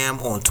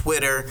Instagram, on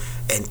Twitter,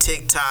 and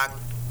TikTok,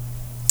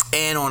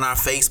 and on our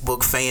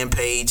Facebook fan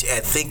page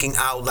at Thinking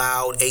Out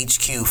Loud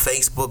HQ,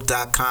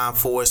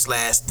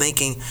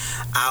 facebook.com/Thinking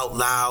Out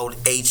Loud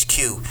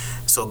HQ.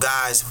 So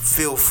guys,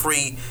 feel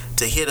free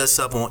to hit us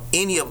up on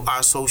any of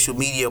our social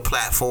media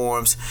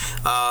platforms,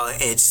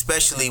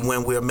 especially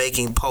when we're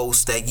making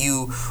posts that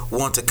you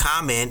want to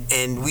comment,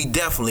 and we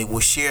definitely will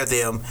share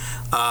them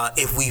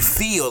if we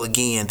feel,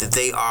 again, that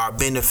they are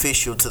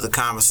beneficial to the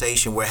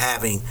conversation we're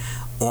having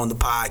on the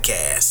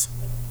podcast.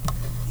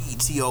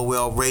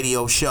 TOL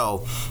radio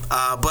show,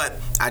 but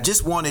I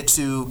just wanted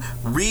to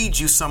read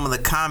you some of the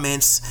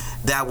comments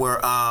that were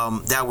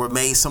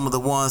made, some of the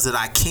ones that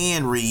I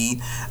can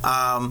read.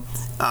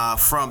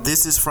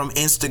 This is from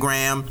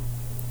Instagram.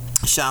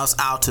 Shouts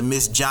out to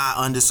Miss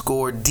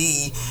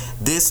Ja_D.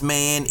 This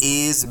man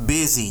is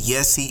busy.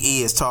 Yes,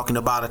 he is. Talking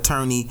about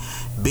attorney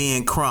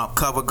Ben Crump.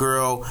 Cover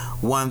Girl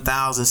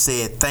 1000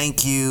 said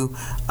thank you.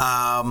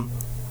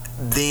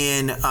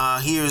 Then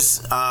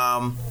here's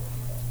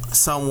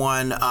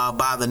someone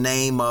by the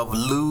name of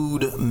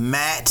Lude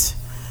Matt.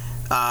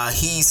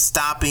 He's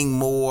stopping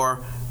more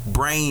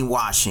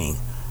brainwashing.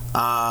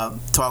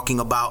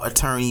 Talking about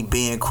attorney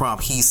Ben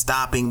Crump. He's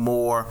stopping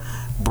more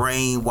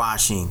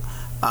brainwashing.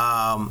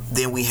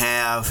 Then we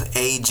have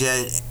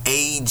AJS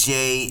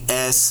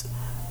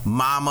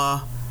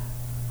Mama.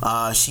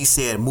 She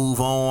said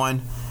move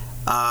on.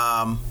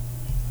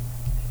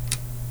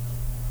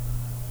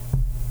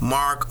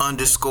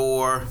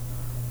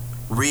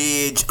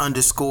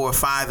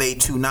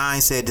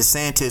 Mark_Ridge_5829 said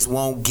DeSantis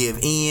won't give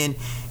in.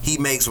 He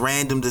makes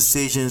random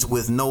decisions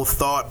with no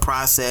thought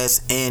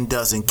process and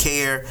doesn't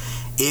care.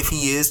 If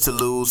he is to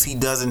lose, he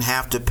doesn't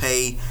have to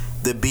pay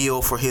the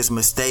bill for his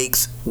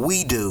mistakes.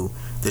 We do,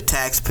 the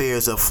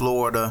taxpayers of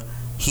Florida.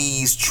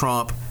 He's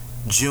Trump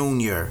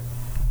Jr.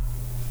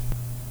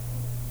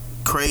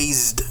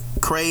 Crazed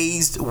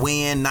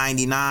Win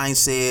 99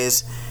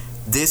 says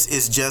this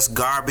is just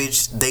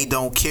garbage. They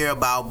don't care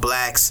about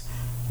blacks.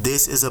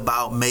 This is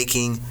about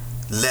making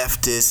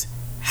leftists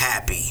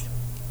happy.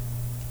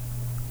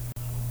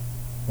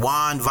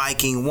 Juan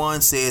Viking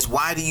 1 says,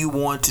 why do you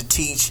want to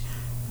teach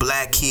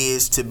black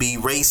kids to be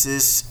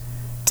racist,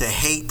 to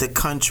hate the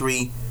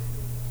country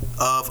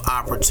of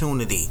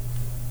opportunity?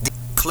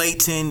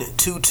 Clayton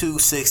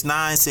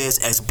 2269 says,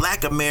 as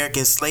black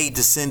American slave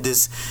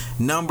descendants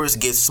numbers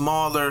get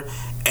smaller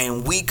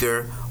and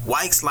weaker,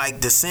 Whites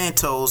like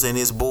DeSantis and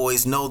his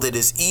boys know that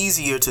it's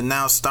easier to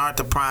now start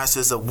the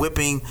process of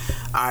whipping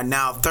our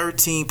now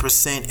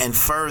 13% and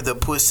further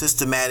put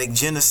systematic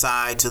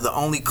genocide to the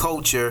only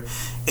culture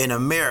in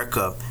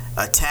America,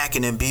 attacked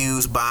and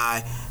abused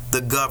by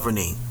the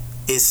governing.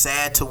 It's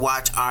sad to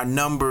watch our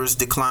numbers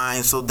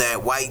decline so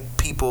that white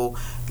people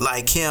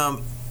like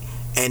him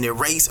and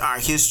erase our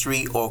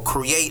history or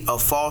create a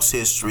false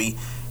history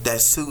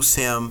that suits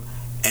him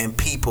and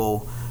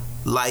people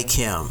like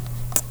him.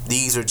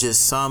 These are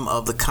just some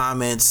of the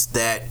comments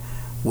that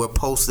were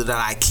posted that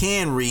I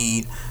can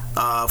read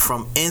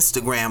from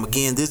Instagram.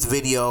 Again, this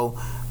video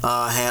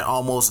had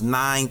almost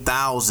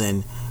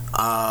 9,000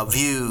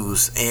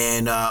 views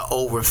and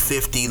over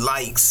 50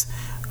 likes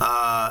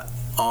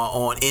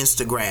on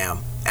Instagram.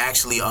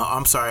 Actually,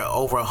 I'm sorry,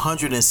 over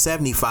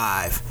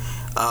 175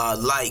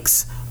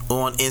 likes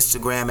on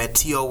Instagram at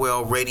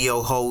TOL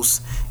Radio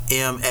Host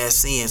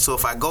MSN. So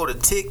if I go to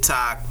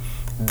TikTok,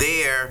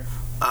 there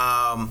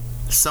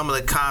some of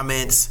the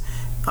comments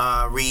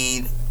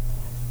read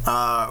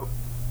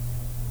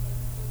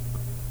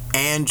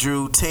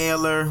Andrew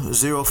Taylor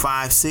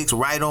 056,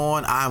 right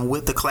on. I'm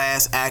with the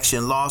class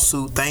action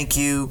lawsuit. Thank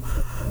you.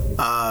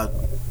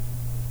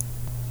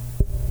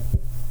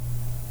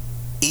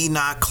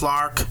 Enoch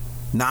Clark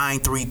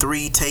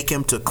 933, take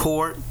him to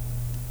court.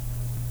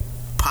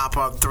 Pop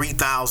up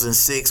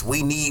 3006,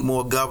 we need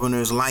more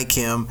governors like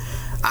him.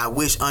 I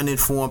wish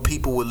uninformed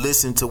people would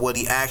listen to what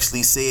he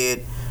actually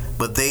said,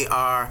 but they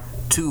are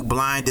too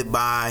blinded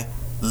by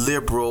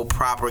liberal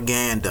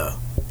propaganda.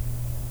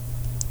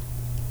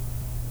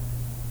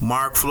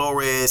 Mark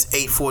Flores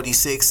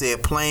 846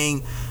 said,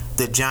 playing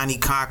the Johnny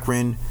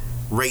Cochran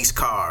race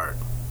card.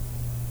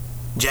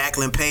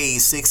 Jacqueline Page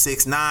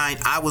 669,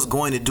 I was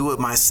going to do it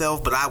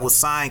myself, but I will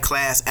sign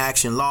class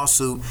action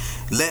lawsuit.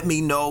 Let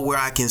me know where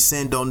I can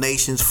send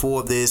donations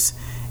for this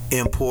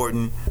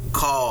important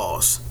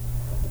cause.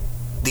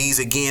 These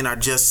again are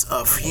just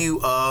a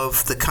few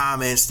of the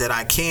comments that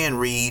I can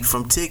read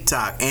from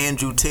TikTok.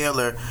 Andrew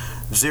Taylor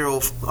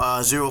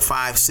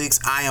 056,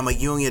 I am a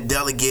union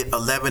delegate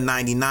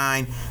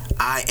 1199.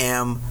 I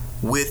am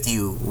with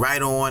you.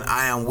 Right on.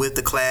 I am with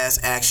the class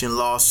action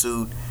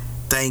lawsuit.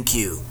 Thank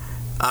you.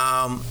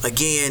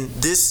 Again,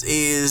 this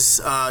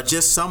is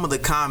just some of the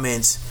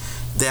comments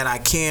that I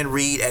can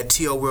read at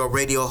TOL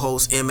Radio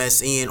Host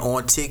MSN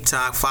on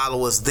TikTok.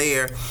 Follow us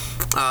there,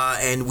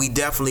 and we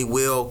definitely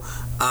will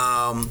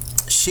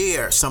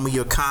share some of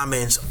your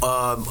comments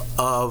of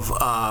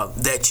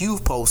that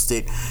you've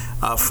posted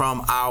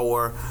from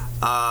our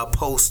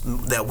post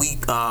that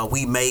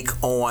we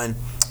make on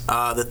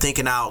the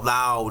Thinking Out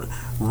Loud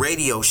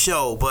radio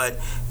show. But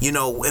you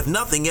know, if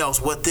nothing else,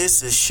 what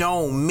this has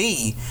shown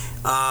me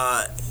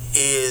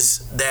is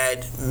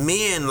that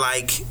men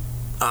like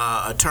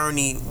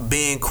Attorney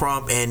Ben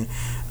Crump and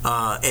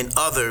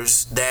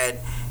others that,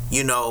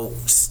 you know,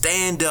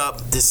 stand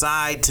up,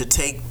 decide to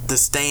take the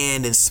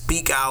stand and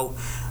speak out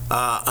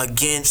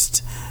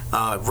against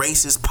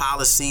racist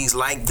policies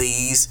like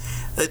these.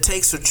 It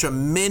takes a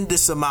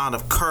tremendous amount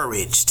of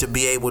courage to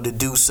be able to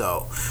do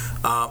so.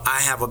 I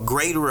have a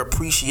greater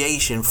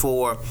appreciation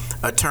for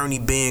Attorney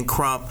Ben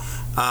Crump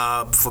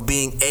for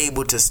being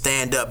able to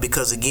stand up,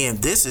 because again,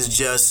 this is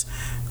just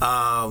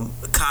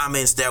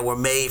comments that were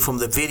made from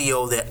the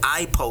video that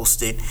I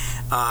posted.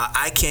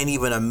 I can't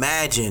even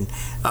imagine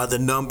the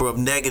number of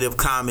negative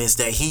comments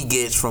that he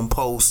gets from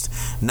posts,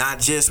 not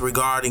just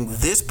regarding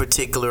this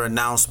particular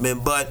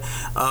announcement, but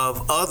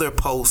of other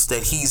posts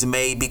that he's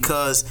made,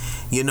 because,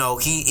 you know,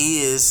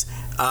 he is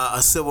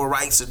a civil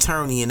rights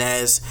attorney, and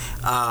as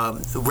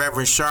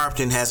Reverend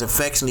Sharpton has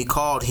affectionately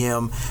called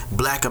him,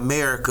 Black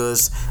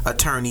America's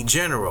Attorney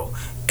General.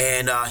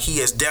 And he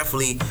has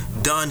definitely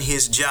done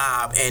his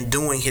job and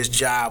doing his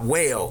job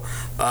well.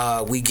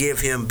 We give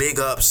him big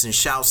ups and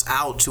shouts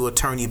out to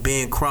Attorney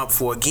Ben Crump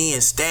for,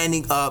 again,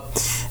 standing up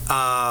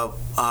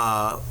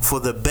for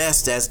the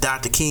best, as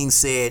Dr. King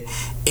said,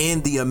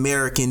 in the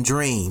American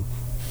dream.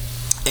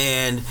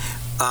 And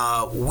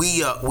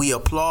we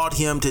applaud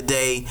him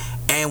today,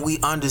 and we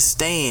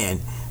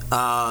understand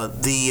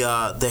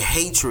the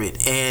hatred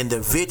and the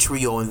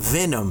vitriol and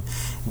venom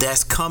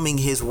that's coming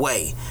his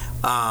way.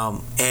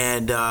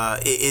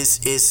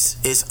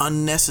 It's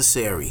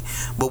unnecessary.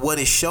 But what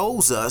it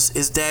shows us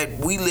is that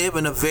we live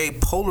in a very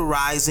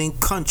polarizing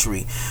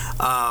country.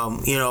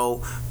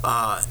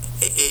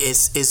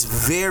 It's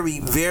very,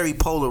 very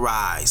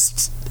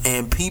polarized,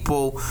 and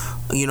people,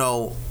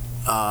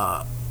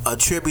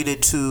 attribute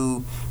it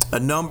to a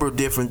number of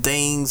different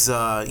things,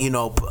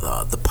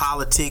 the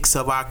politics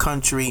of our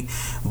country.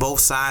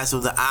 Both sides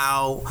of the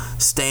aisle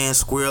stand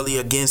squarely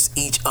against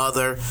each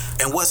other.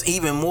 And what's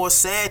even more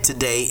sad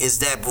today is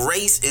that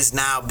race is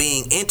now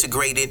being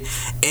integrated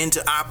into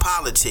our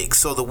politics.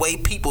 So the way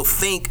people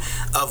think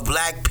of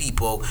black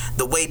people,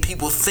 the way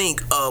people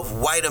think of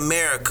white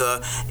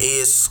America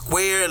is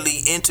squarely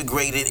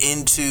integrated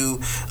into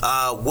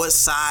what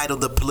side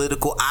of the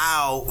political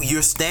aisle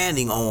you're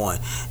standing on.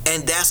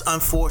 And that's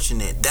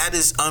unfortunate. That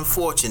is unfortunate.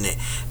 unfortunate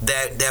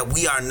that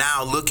we are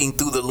now looking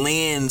through the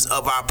lens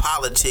of our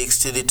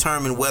politics to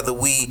determine whether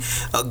we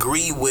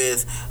agree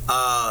with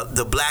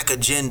the black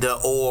agenda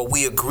or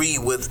we agree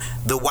with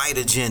the white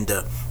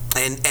agenda,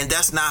 and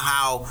that's not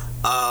how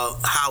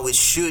it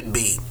should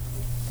be.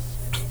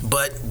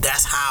 But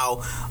that's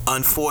how,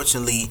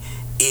 unfortunately,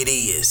 it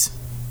is.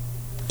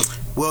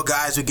 Well,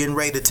 guys, we're getting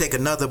ready to take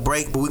another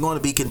break, but we're going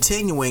to be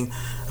continuing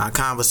our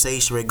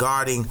conversation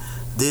regarding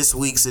this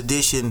week's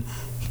edition.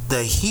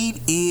 The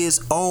heat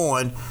is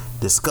on,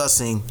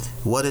 discussing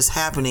what is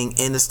happening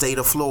in the state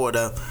of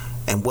Florida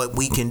and what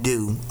we can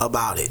do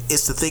about it.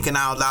 It's the Thinking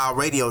Out Loud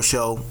radio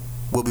show.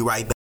 We'll be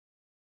right back.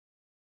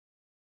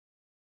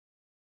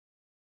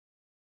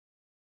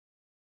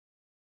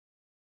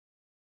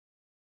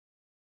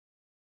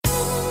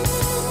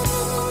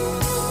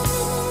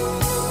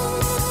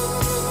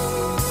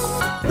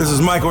 This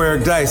is Michael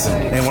Eric Dyson,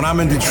 and when I'm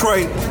in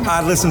Detroit,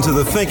 I listen to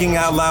the Thinking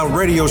Out Loud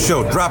radio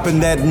show, dropping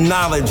that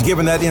knowledge,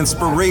 giving that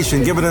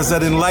inspiration, giving us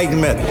that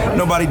enlightenment.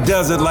 Nobody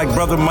does it like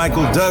Brother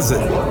Michael does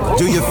it.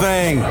 Do your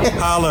thing.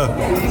 Holla.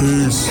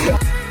 Peace.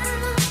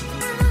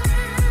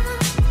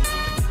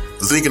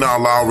 The Thinking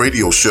Out Loud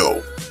radio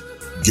show,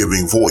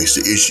 giving voice to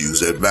issues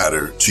that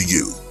matter to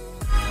you.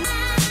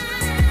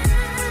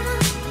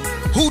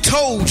 Who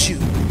told you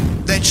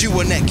that you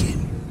were naked?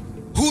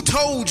 Who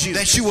told you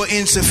that you were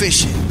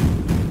insufficient?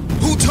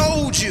 Who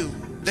told you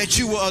that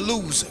you were a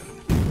loser?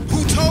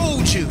 Who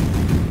told you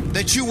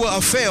that you were a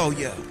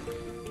failure?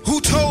 Who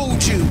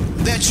told you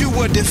that you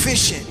were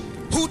deficient?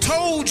 Who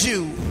told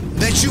you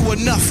that you were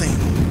nothing?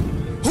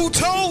 Who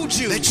told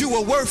you that you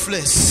were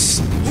worthless?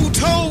 Who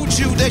told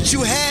you that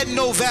you had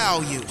no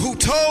value? Who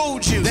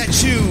told you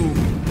that you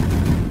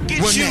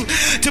were naked?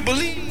 To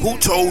believe? Who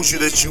Told You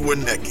That You Were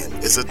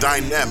Naked is a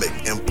dynamic,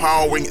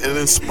 empowering, and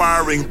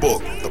inspiring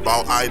book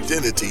about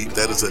identity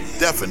that is a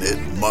definite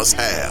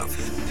must-have.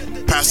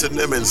 Pastor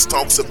Nimmons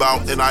talks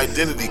about an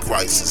identity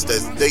crisis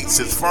that dates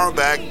as far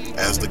back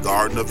as the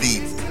Garden of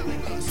Eden.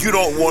 You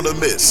don't want to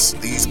miss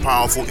these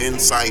powerful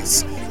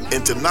insights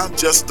into not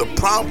just the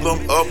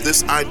problem of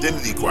this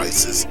identity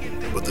crisis,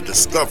 but the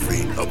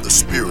discovery of the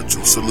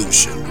spiritual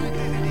solution.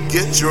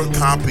 Get your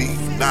copy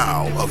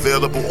now,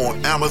 available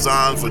on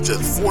Amazon for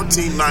just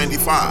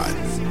 $14.95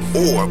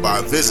 or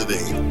by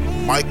visiting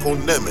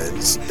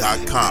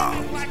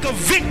michaelnimmons.com. Like a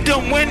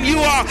victim when you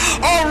are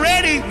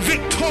already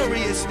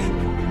victorious.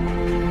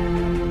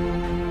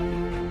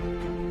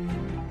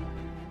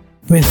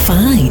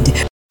 Refined,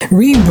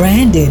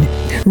 rebranded,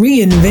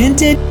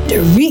 reinvented,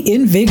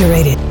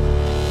 reinvigorated,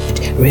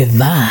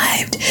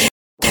 revived.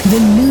 The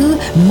new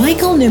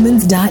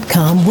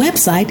michaelnimmons.com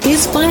website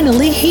is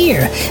finally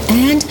here,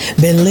 and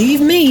believe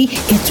me,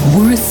 it's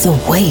worth the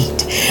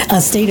wait. A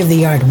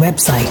state-of-the-art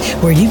website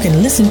where you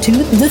can listen to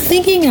the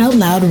Thinking Out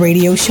Loud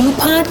radio show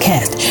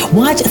podcast,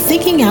 watch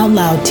Thinking Out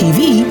Loud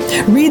TV,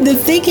 read the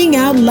Thinking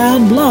Out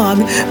Loud blog,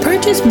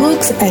 purchase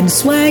books and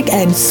swag,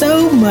 and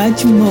so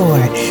much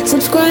more.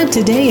 Subscribe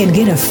today and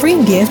get a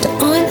free gift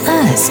on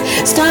us.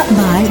 Stop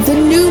by the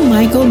new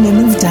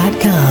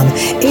michaelnimmons.com.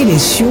 It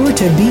is sure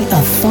to be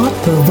a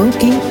thought-provoking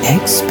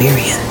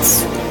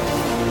experience.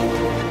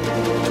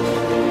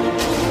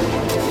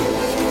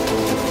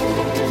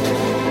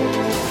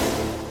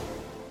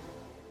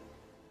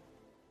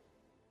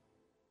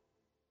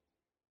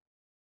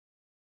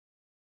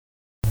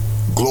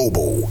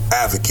 Global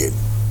advocate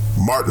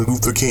Martin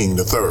Luther King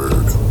III.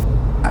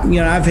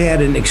 You know, I've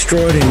had an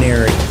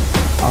extraordinary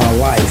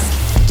life.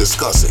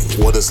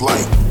 Discussing what it's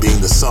like being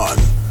the son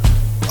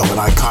of an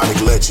iconic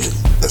legend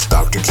that's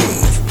Dr.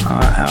 King.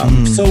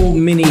 So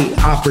many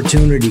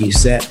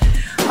opportunities that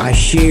I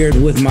shared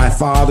with my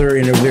father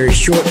in a very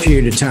short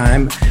period of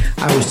time.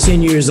 I was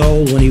 10 years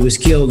old when he was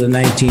killed in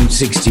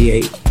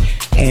 1968.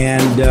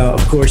 And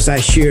of course, I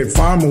shared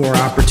far more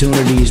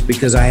opportunities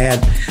because I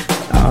had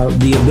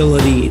the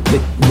ability,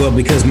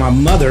 because my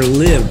mother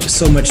lived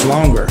so much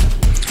longer.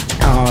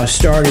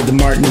 Started the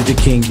Martin Luther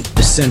King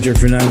Center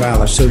for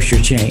Nonviolent Social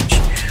Change.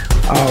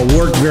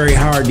 Worked very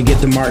hard to get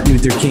the Martin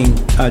Luther King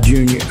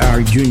Jr.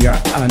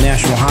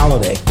 National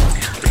Holiday.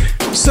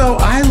 So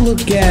I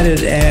look at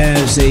it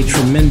as a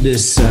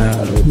tremendous,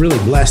 really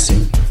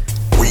blessing.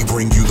 We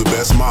bring you the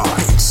best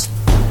minds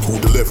who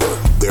deliver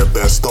their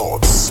best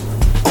thoughts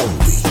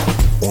only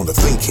on the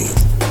Thinking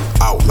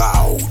Out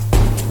Loud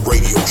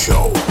radio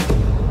show.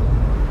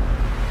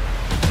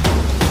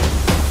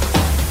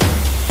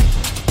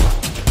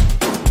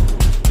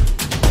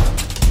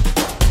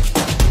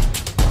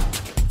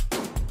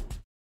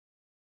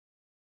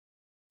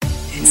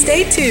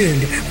 Stay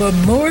tuned for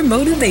more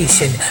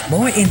motivation,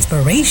 more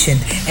inspiration,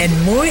 and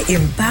more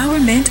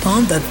empowerment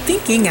on the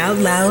Thinking Out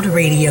Loud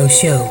radio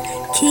show.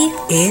 Keep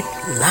it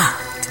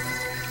locked.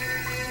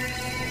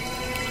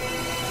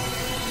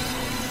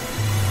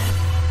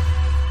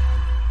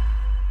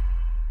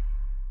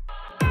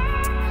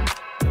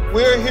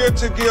 We're here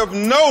to give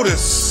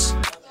notice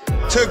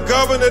to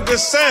Governor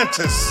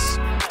DeSantis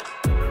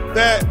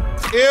that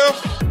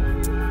if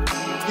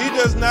he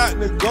does not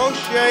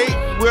negotiate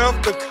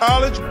with the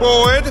College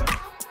Board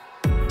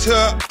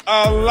to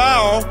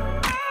allow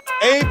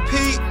AP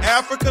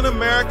African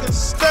American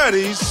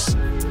Studies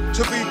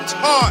to be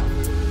taught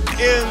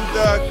in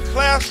the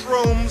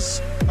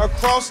classrooms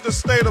across the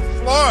state of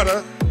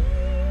Florida,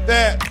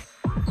 that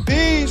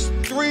these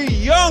 3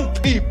 young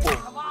people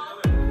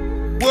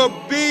will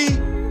be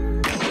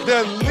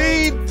the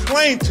lead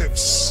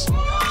plaintiffs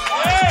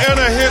in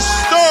a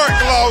historic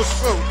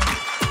lawsuit.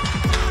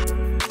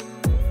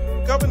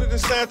 Governor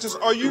DeSantis,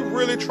 are you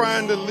really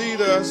trying to lead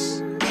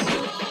us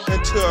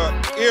into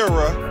an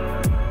era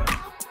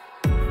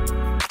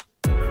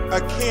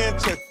akin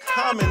to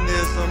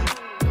communism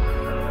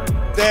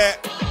that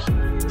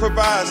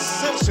provides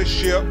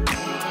censorship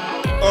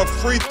of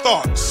free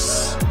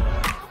thoughts?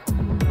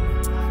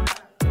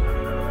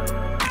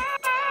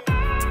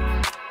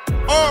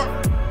 Or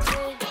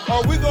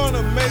are we going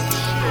to make sure?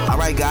 All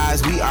right,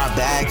 guys, we are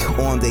back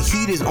on the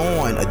Heat is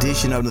On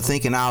edition of the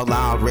Thinking Out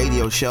Loud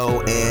radio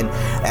show. And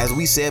as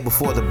we said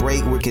before the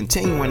break, we're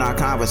continuing our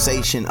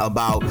conversation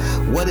about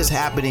what is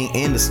happening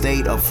in the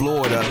state of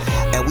Florida.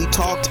 And we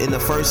talked in the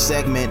first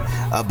segment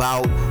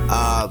about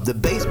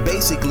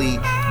basically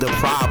the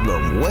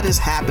problem. What is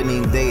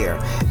happening there?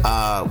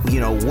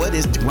 What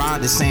is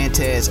Ron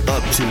DeSantis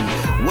up to?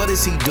 What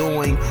is he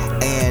doing?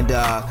 And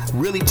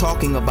really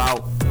talking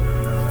about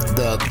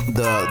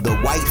the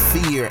white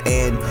fear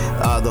and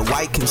the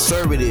white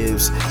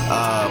conservatives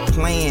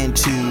plan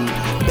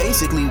to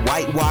basically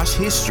whitewash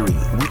history.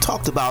 We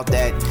talked about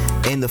that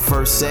in the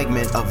first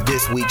segment of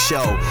this week's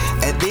show.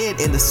 And then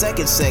in the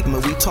second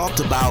segment, we talked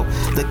about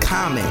the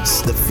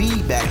comments, the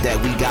feedback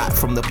that we got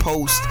from the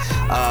post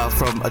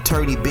from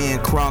attorney Ben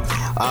Crump,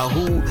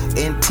 who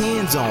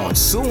intends on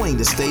suing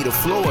the state of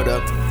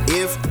Florida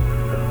if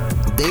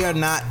they are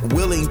not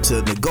willing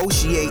to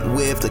negotiate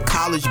with the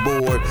College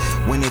Board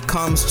when it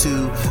comes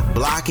to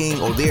blocking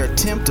or their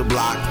attempt to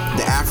block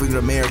the African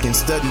American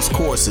Studies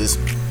courses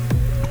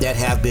that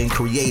have been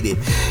created.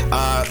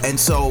 And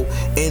so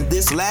in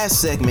this last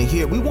segment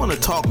here, we want to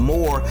talk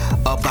more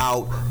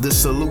about the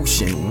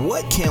solution.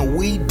 What can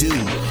we do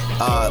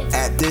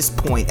at this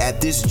point,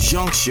 at this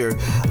juncture,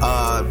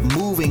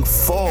 moving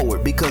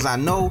forward? Because I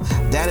know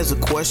that is a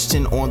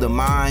question on the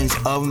minds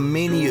of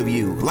many of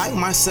you, like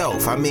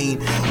myself. I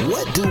mean,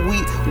 what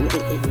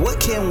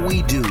can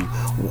we do?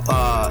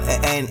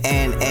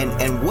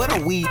 And what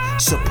are we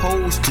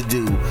supposed to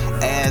do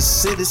as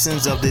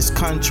citizens of this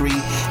country,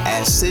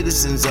 as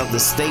citizens of the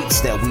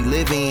states that we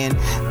live in,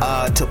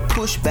 to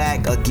push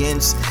back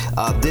against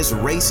this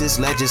racist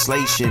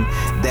legislation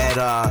that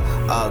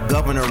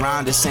Governor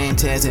Ron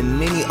DeSantis and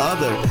many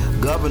other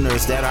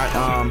governors that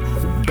are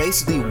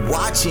basically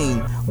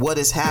watching what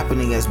is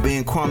happening, as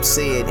Ben Crump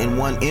said in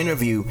one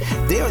interview.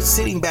 They're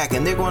sitting back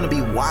and they're going to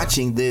be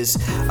watching this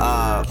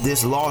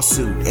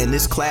lawsuit and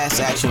this class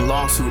action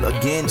lawsuit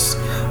against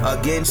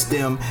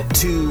them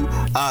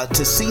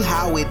to see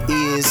how it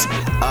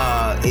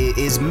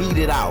is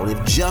meted out,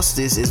 if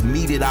justice is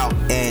meted out,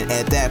 and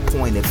at that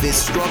point, if it's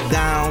struck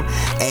down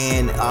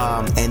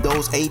and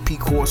those AP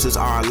courses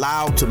are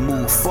allowed to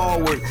move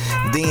forward,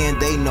 then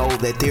they know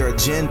that their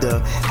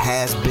agenda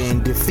has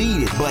been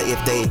defeated. But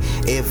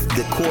if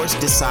the courts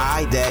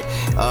decide that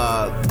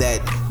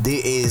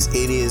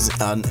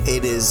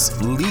it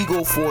is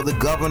legal for the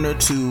governor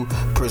to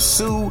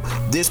pursue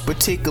this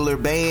particular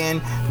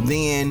ban,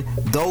 then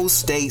those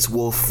states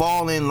will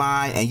fall in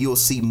line and you'll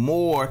see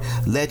more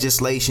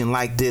legislation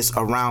like this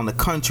around the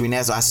country. And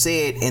as I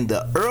said in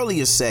the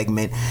earlier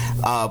segment,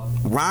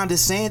 Ron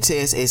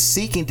DeSantis is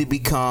seeking to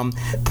become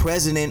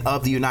president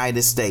of the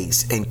United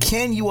States. And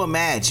can you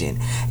imagine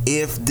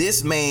if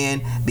this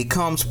man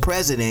becomes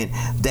president,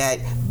 that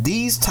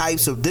this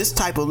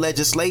type of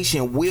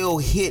legislation will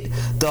hit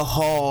the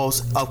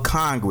halls of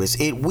Congress?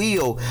 It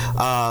will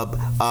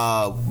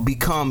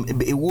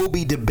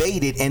be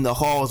debated in the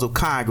halls of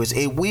Congress.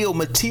 It will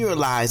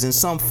materialize in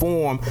some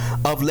form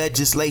of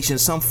legislation,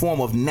 some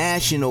form of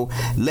national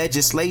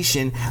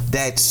legislation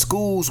that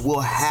schools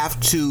will have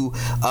to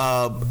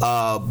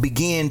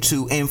begin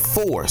to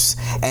enforce.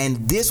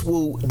 And this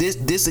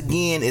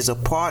again is a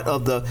part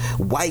of the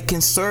white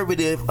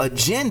conservative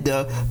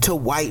agenda to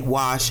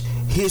whitewash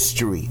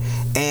history.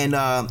 And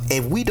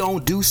if we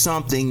don't do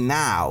something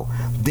now,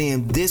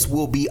 then this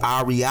will be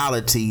our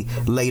reality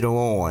later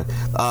on.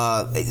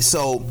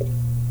 So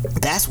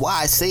that's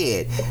why I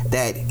said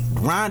that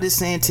Ron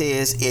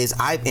DeSantis is,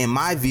 in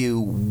my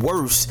view,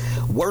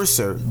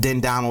 worser than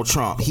Donald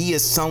Trump. He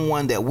is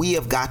someone that we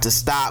have got to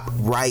stop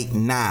right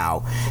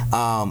now,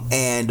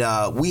 and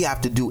we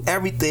have to do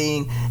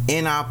everything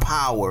in our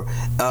power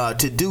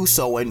to do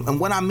so. And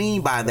what I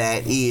mean by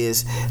that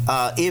is,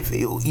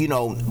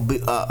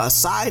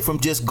 aside from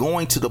just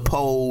going to the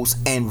polls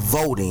and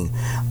voting,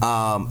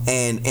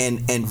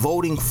 and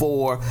voting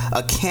for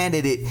a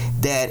candidate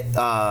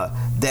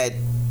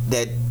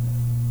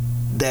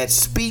that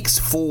speaks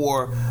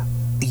for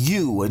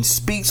you and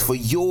speaks for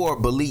your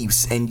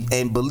beliefs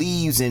and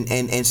believes and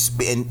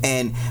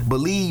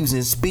believes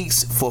and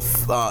speaks for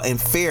in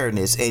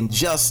fairness and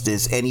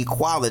justice and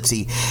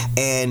equality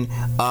and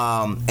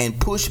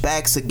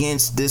pushbacks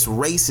against this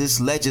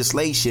racist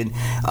legislation,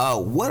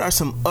 what are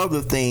some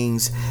other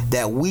things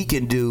that we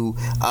can do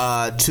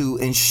to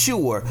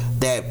ensure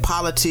that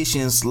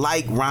politicians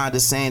like Ron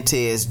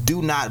DeSantis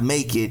do not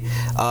make it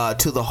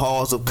to the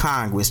halls of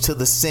Congress, to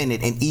the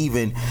Senate, and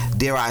even,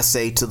 dare I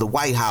say, to the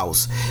White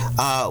House?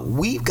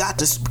 We've got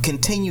to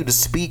continue to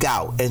speak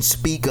out and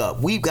speak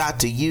up. We've got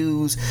to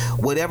use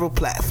whatever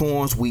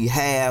platforms we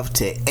have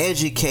to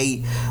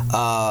educate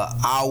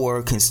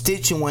our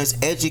constituents,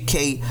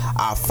 educate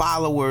our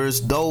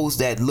followers, those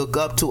that look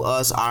up to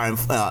us,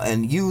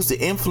 and use the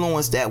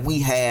influence that we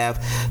have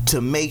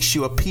to make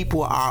sure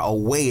people are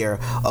aware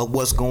of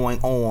what's going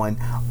on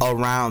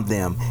around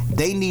them.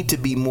 They need to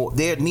be more.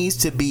 There needs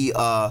to be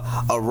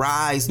a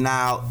rise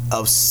now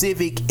of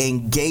civic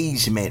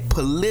engagement,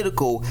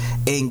 political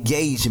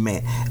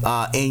engagement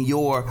in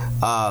your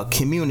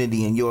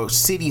community, in your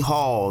city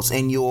halls,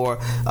 in your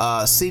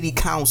city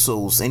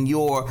councils, in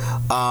your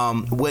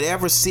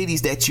whatever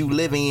cities that you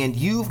live in.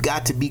 You've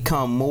got to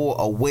become more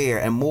aware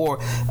and more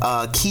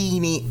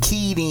keyed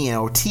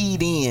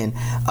in,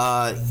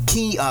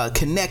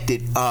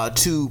 connected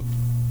to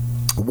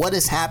what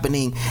is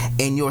happening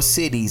in your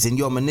cities, in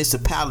your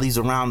municipalities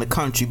around the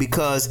country,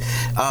 because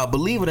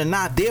believe it or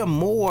not, there are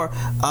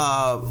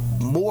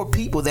more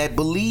people that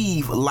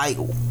believe like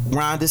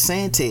Ron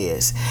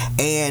DeSantis,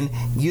 and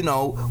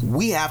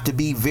we have to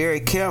be very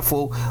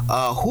careful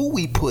who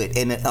we put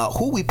in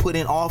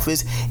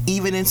office,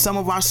 even in some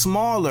of our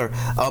smaller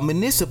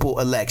municipal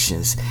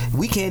elections.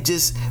 We can't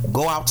just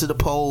go out to the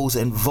polls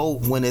and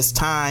vote when it's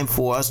time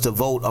for us to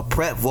vote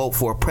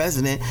for a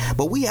president,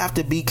 but we have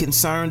to be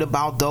concerned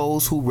about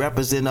those who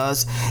represent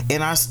us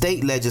in our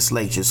state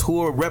legislatures, who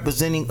are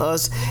representing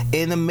us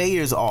in the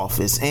mayor's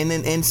office and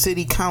in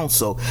city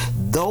council.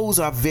 Those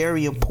are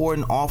very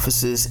important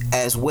offices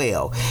as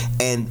well,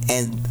 and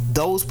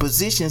those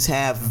positions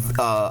have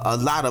a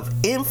lot of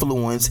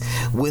influence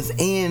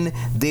within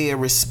their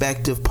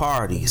respective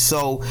parties.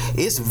 So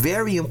it's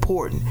very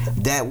important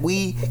that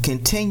we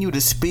continue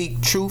to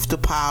speak truth to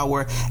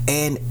power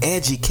and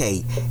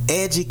educate.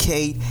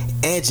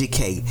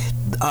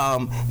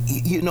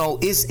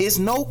 It's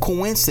no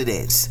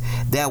coincidence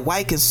that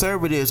white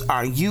conservatives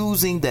are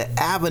using the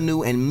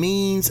avenue and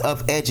means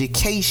of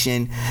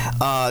education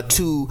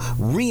to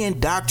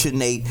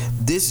reindoctrinate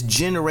this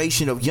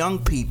generation of young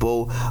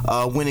people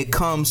when it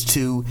comes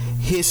to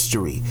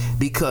history.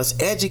 Because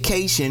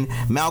education,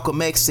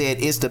 Malcolm X said,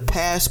 is the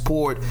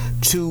passport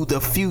to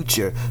the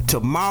future.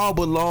 Tomorrow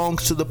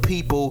belongs to the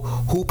people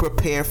who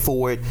prepare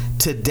for it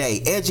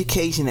today.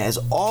 Education has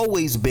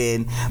always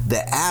been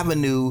the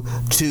avenue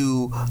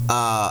to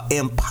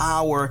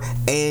empower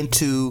and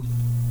to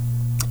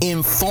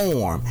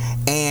inform,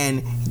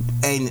 and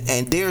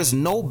there's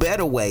no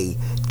better way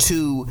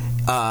to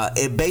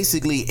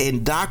basically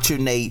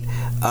indoctrinate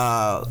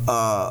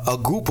a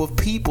group of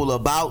people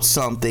about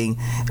something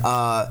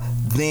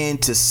than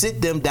to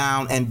sit them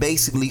down and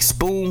basically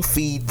spoon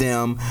feed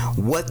them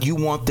what you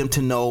want them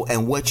to know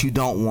and what you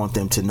don't want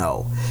them to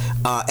know.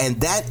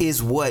 And that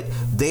is what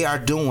they are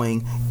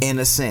doing in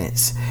a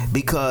sense,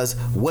 because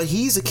what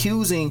he's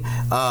accusing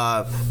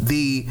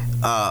the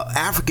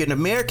African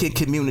American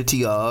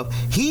community of,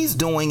 he's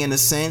doing in a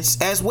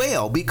sense as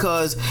well,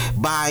 because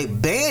by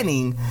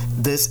banning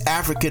this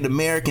African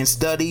American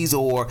studies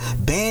or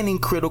banning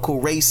critical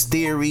race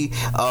theory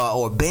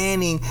or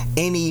banning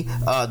any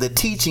the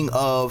teaching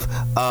of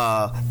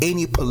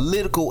any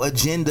political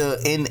agenda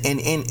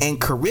in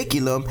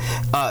curriculum,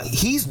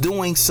 he's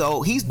doing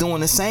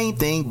the same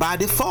thing by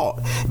default,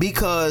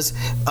 because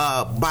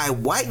by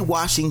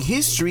whitewashing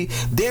history,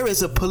 there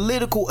is a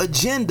political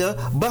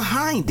agenda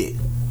behind it.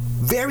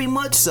 Very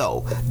much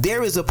so.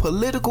 There is a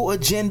political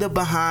agenda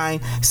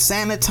behind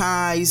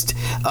sanitized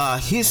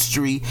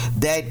history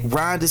that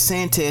Ron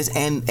DeSantis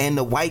and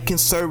the white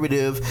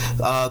conservative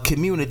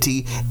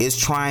community is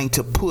trying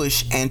to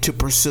push and to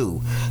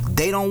pursue.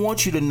 They don't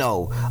want you to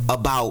know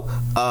about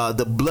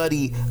the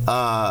bloody.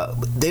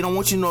 They don't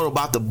want you to know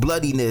about the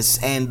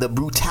bloodiness and the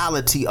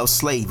brutality of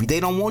slavery. They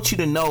don't want you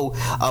to know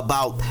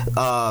about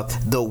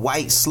the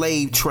white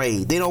slave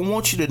trade. They don't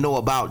want you to know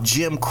about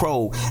Jim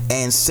Crow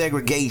and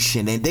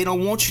segregation, and they don't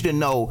want you to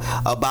know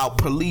about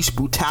police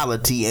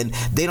brutality, and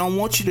they don't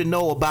want you to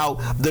know about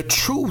the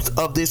truth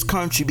of this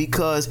country,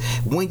 because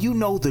when you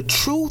know the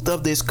truth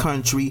of this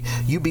country,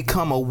 you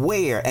become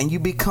aware and you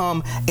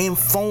become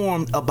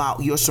informed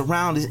about your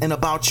surroundings and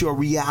about your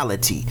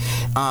reality.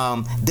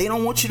 They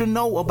don't want you to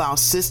know about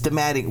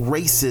systematic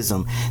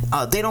racism.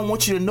 They don't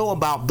want you to know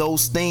about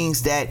those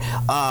things that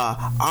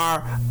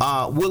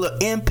will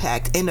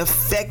impact and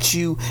affect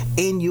you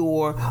in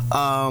your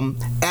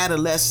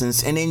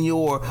adolescence and in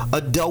your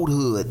adulthood.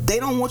 They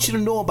don't want you to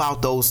know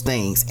about those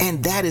things,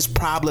 and that is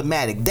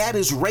problematic. That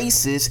is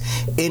racist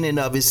in and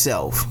of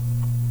itself.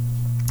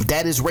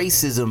 That is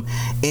racism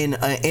in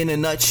a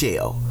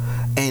nutshell.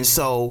 And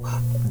so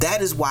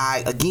that is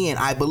why, again,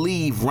 I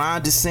believe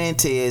Ron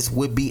DeSantis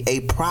would be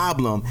a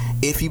problem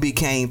if he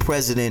became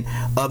president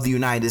of the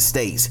United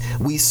States.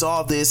 We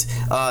saw this.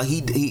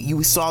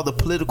 We saw the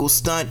political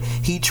stunt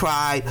he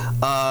tried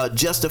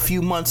just a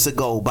few months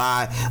ago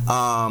by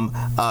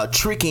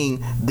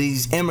tricking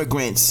these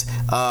immigrants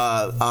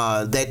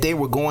that they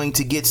were going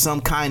to get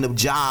some kind of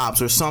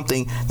jobs or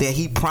something that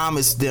he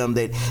promised them,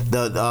 that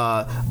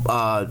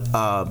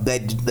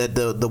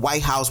the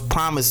White House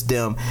promised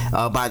them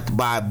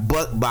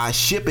by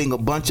shipping a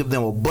bunch of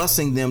them or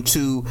busing them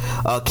to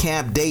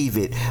Camp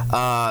David,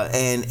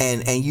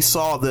 and you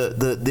saw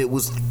there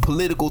was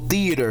political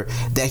theater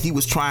that he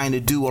was trying to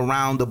do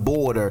around the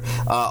border.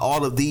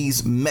 All of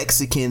these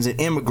Mexicans and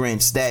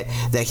immigrants that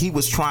he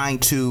was trying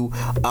to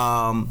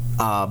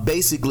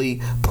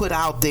basically put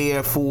out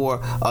there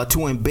for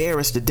to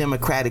embarrass the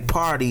Democratic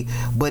Party,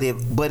 but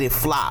it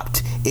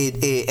flopped.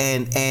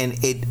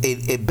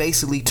 It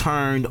basically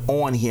turned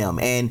on him,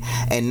 and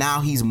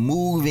now he's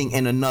moving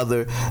in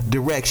another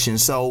direction.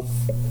 So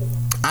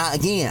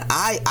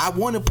I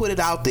want to put it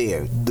out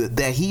there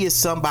that he is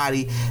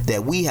somebody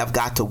that we have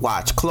got to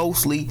watch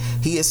closely.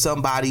 He is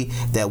somebody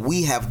that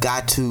we have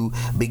got to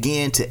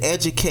begin to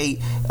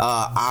educate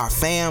our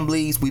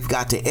families. We've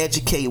got to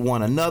educate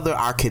one another,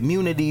 our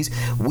communities.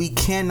 We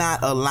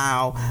cannot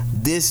allow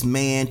this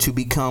man to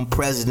become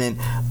president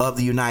of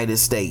the United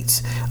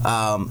States.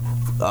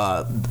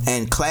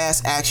 And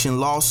class action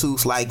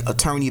lawsuits like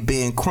Attorney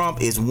Ben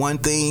Crump is one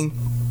thing.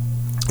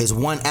 Is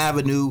one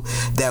avenue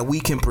that we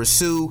can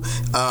pursue.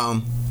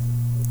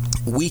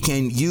 We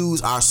can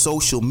use our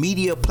social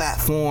media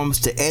platforms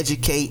to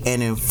educate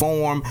and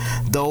inform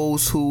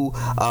those who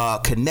are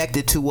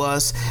connected to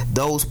us.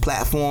 Those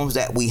platforms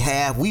that we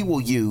have, we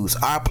will use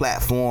our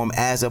platform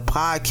as a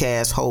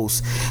podcast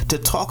host to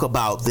talk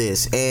about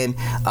this and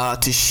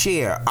to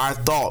share our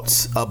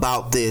thoughts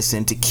about this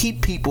and to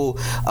keep people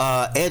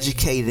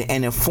educated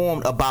and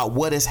informed about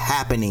what is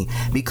happening,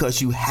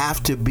 because you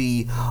have to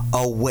be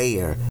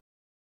aware.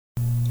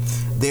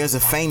 There's a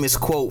famous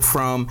quote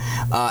from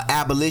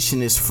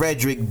abolitionist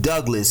Frederick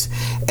Douglass,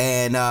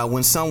 and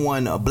when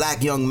a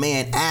black young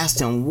man asked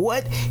him,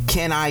 "What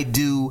can I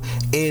do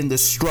in the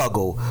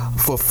struggle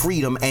for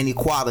freedom and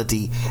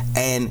equality?"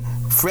 and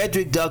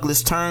Frederick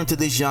Douglass turned to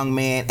this young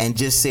man and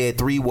just said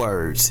 3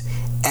 words: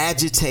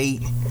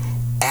 agitate,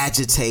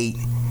 agitate,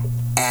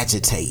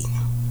 agitate.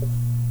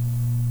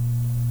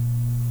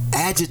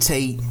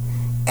 Agitate,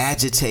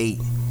 agitate,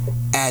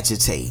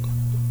 agitate.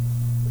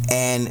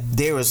 And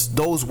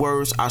those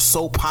words are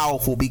so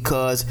powerful,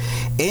 because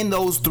in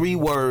those 3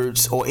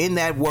 words, or in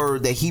that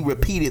word that he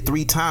repeated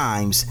 3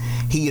 times,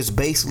 he is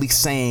basically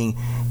saying,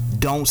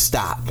 don't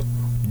stop,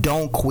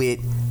 don't quit,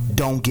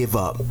 don't give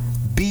up.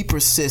 Be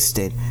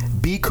persistent,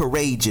 be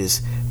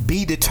courageous,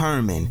 be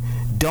determined.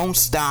 Don't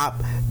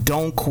stop,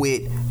 don't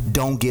quit,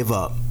 don't give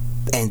up.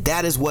 And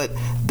that is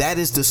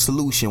the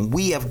solution.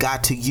 We have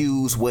got to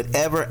use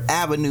whatever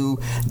avenue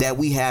that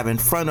we have in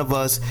front of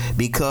us,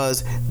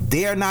 because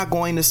they're not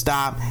going to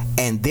stop,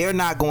 and they're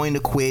not going to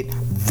quit,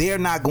 they're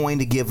not going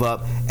to give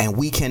up, and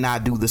we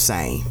cannot do the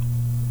same.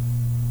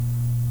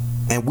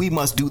 And we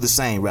must do the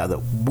same, rather.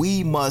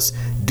 We must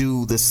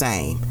do the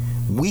same.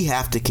 We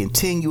have to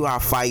continue our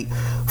fight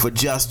for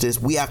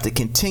justice. We have to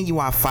continue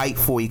our fight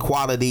for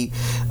equality,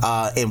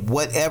 in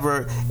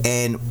whatever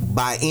and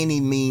by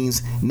any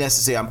means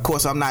necessary. Of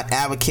course, I'm not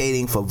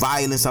advocating for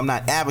violence. I'm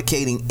not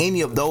advocating any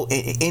of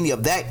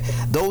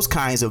those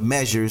kinds of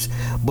measures.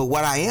 But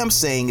what I am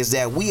saying is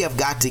that we have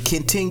got to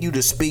continue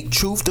to speak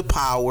truth to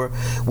power.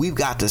 We've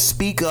got to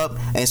speak up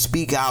and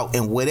speak out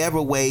in whatever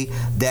way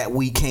that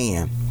we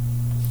can.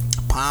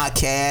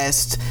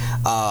 Podcasts,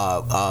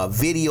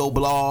 video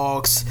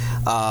blogs,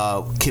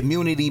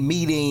 community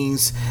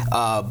meetings,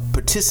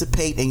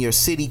 participate in your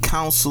city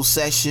council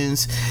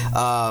sessions,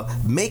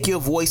 make your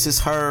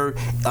voices heard,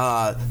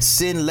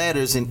 send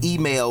letters and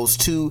emails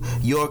to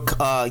your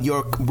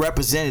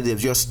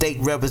representatives, your state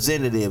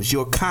representatives,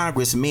 your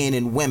congressmen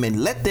and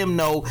women. Let them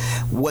know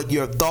what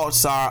your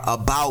thoughts are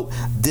about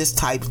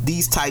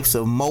these types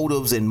of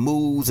motives and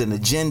moves and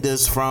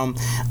agendas from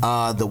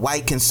the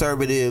white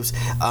conservatives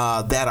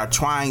that are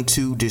trying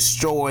to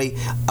destroy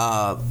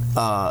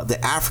the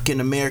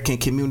African American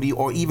community,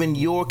 or even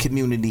your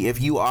community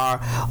if you are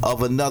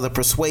of another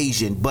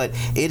persuasion. But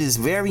it is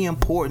very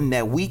important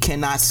that we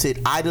cannot sit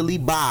idly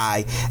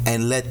by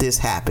and let this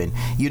happen.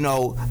 You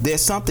know,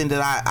 there's something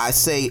that I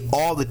say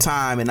all the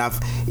time, and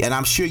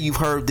I'm sure you've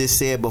heard this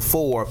said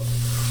before.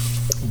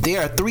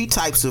 There are 3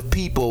 types of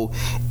people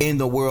in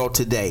the world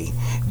today.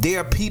 There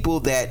are people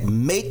that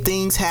make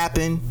things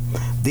happen.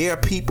 There are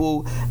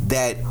people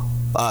that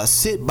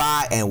sit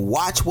by and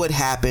watch what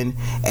happened,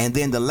 and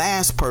then the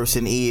last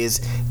person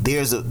is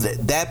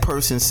that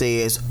person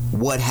says,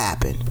 what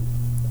happened?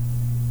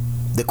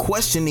 The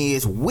question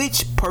is,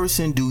 which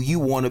person do you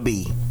want to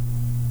be?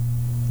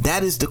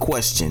 That is the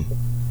question.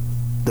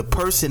 The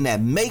person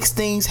that makes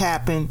things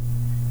happen,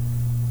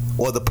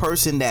 or the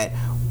person that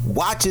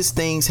watches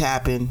things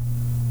happen,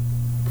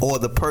 or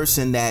the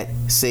person that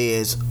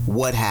says,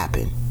 what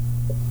happened?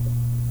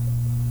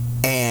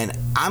 And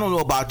I don't know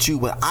about you,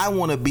 but I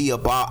want to be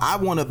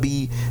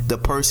the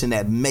person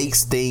that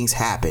makes things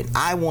happen.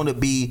 I want to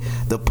be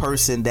the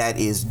person that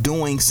is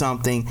doing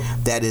something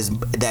that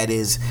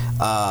is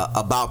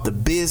about the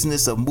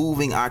business of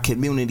moving our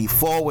community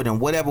forward in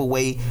whatever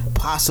way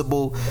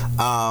possible.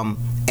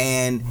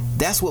 And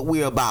that's what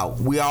we're about.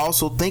 We are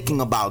also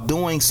thinking about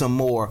doing some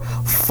more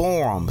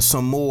forums,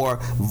 some more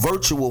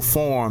virtual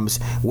forums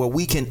where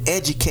we can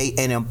educate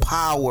and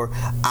empower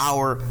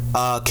our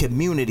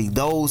community,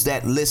 those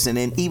that listen,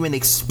 and even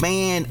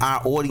expand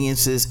our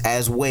audiences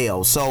as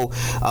well. So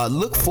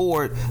look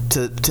forward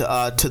to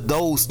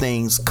those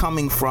things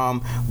coming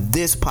from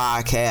this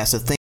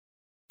podcast.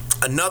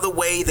 Another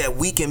way that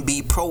we can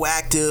be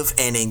proactive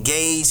and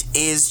engaged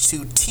is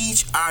to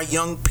teach our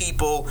young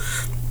people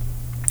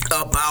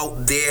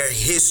about their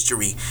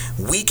history.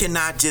 We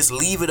cannot just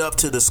leave it up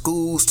to the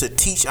schools to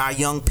teach our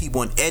young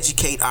people and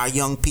educate our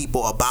young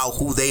people about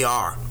who they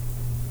are.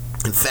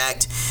 In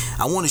fact,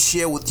 I want to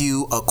share with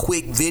you a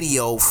quick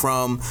video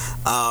from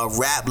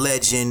rap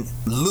legend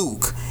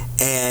Luke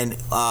and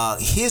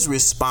his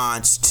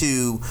response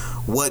to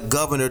what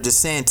Governor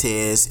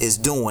DeSantis is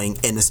doing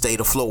in the state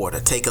of Florida.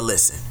 Take a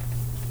listen.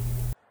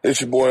 It's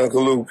your boy,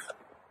 Uncle Luke.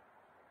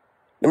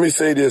 Let me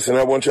say this, and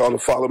I want y'all to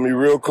follow me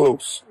real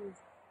close.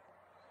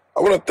 I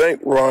want to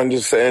thank Ron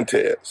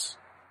DeSantis.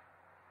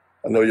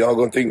 I know y'all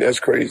going to think that's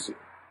crazy,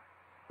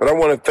 but I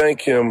want to thank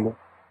him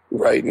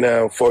right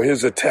now for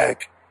his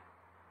attack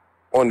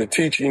on the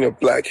teaching of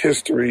Black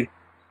history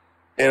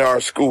in our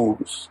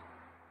schools.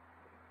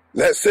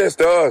 That says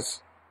to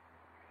us,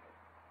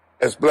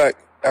 as Black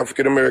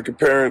African-American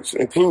parents,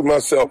 include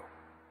myself,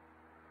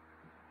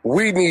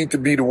 we need to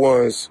be the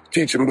ones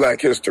teaching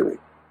Black history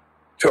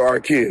to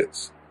our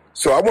kids.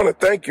 So I want to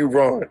thank you,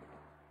 Ron,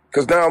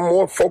 because now I'm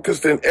more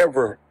focused than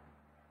ever.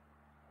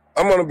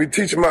 I'm going to be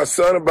teaching my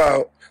son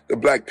about the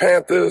Black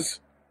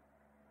Panthers,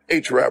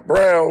 H. Rap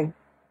Brown,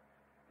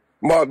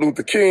 Martin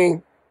Luther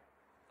King,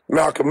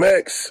 Malcolm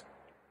X,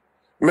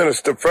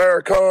 Minister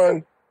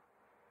Farrakhan.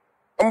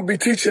 I'm going to be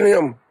teaching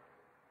him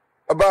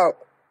about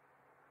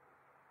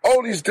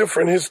all these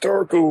different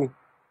historical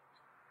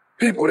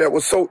people that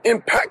were so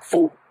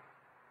impactful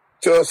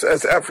to us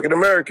as African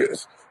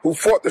Americans who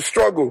fought the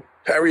struggle.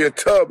 Harriet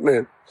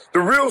Tubman, the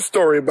real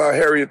story about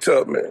Harriet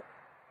Tubman.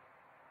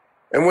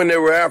 And when they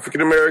were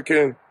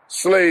African-American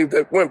slaves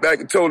that went back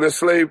and told their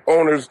slave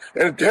owners,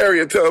 and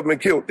Harriet Tubman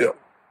killed them.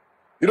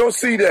 You don't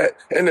see that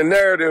in the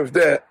narrative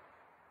that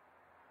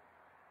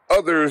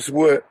others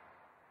would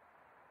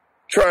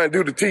try and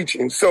do the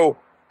teaching. So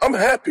I'm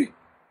happy.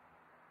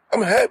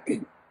 I'm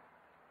happy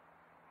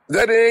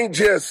that it ain't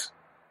just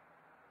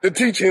the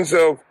teachings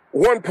of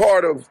one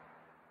part of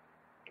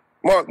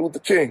Martin Luther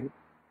King.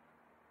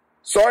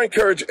 So I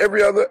encourage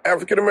every other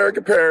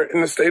African-American parent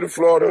in the state of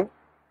Florida,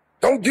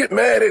 don't get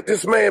mad at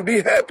this man.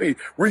 Be happy.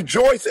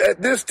 Rejoice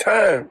at this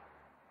time,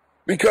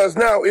 because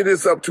now it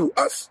is up to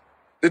us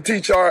to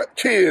teach our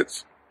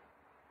kids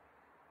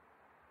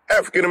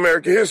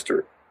African-American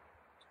history,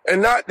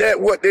 and not that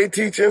what they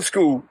teach in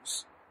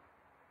schools,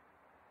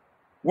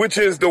 which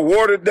is the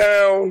watered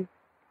down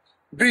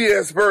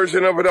BS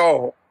version of it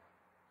all.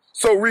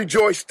 So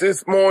rejoice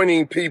this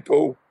morning,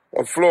 people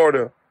of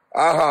Florida.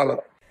 I holla.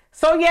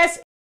 So yes.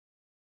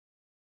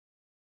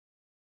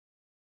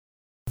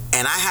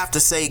 And I have to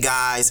say,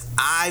 guys,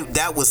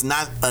 that was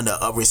not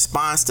a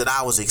response that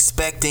I was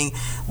expecting.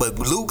 But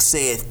Luke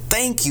said,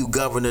 thank you,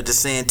 Governor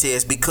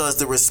DeSantis, because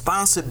the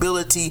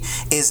responsibility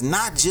is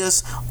not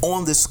just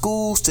on the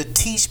schools to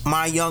teach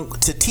our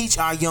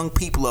young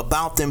people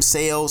about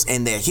themselves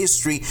and their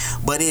history,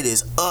 but it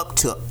is up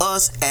to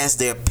us as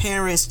their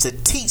parents to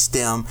teach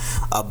them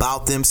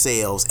about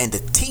themselves and to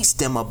teach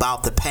them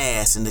about the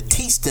past and to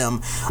teach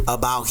them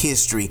about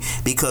history.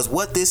 Because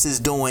what this is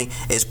doing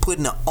is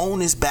putting the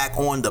onus back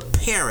on the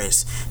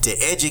parents to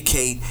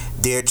educate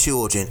their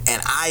children,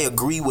 and I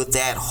agree with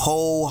that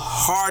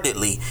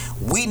wholeheartedly.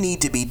 We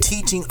need to be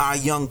teaching our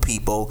young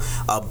people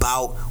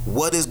about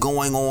what is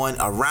going on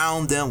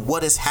around them,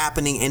 what is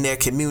happening in their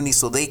community,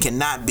 so they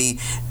cannot be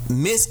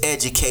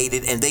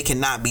miseducated and they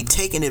cannot be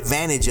taken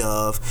advantage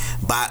of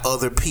by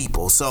other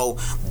people. So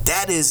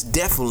that is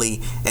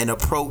definitely an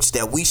approach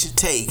that we should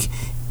take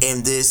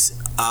in this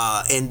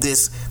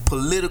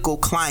political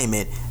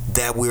climate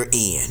that we're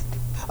in.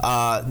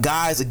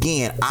 Guys,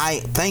 again, I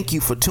thank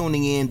you for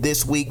tuning in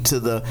this week to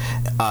the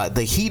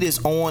Heat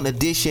is On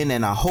edition,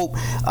 and I hope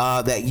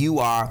that you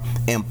are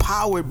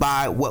empowered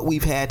by what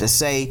we've had to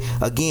say.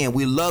 Again,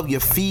 we love your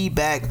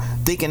feedback.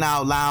 Thinking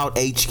Out Loud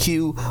HQ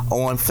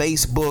on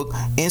Facebook,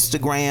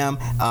 Instagram,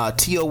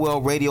 TOL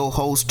Radio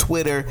Host,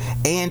 Twitter,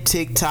 and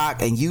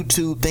TikTok, and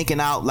YouTube, Thinking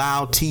Out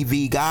Loud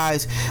TV.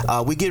 Guys,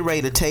 we get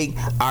ready to take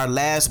our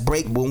last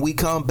break. When we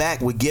come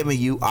back, we're giving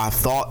you our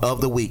thought of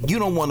the week. You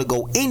don't want to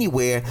go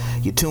anywhere.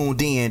 You're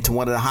tuned in to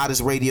one of the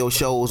hottest radio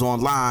shows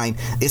online.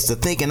 It's the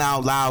Thinking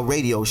Out Loud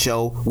Radio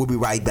Show. We'll be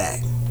right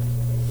back.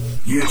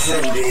 You're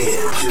tuned in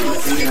to the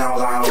Thinking Out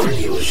Loud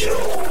Radio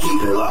Show.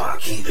 Keep it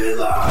locked, keep it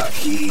locked,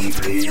 keep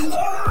it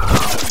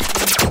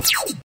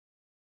locked.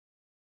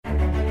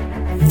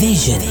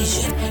 Vision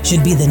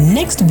should be the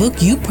next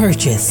book you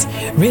purchase.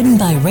 Written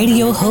by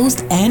radio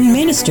host and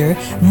minister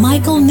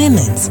Michael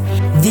Nimmons.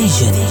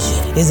 Vision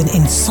is an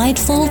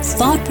insightful,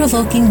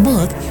 thought-provoking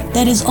book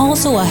that is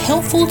also a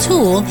helpful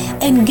tool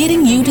in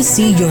getting you to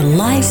see your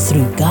life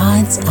through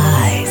God's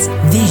eyes.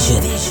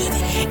 Vision.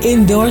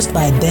 Endorsed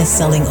by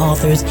best-selling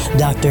authors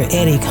Dr.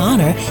 Eddie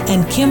Connor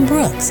and Kim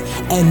Brooks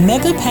and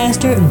mega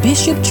pastor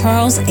Bishop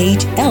Charles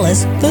H.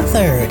 Ellis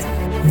III.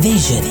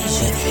 Vision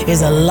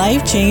is a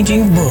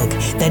life-changing book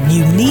that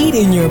you need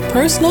in your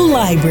personal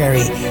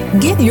library.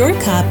 Get your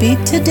copy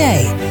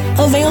today.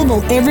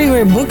 Available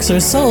everywhere books are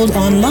sold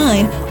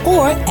online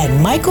or at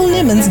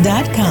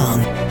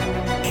michaelnimmons.com.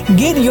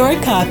 Get your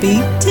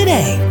copy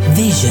today.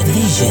 Vision.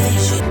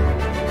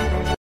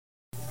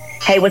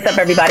 Hey, what's up,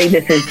 everybody?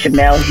 This is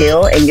Jamel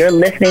Hill, and you're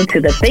listening to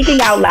the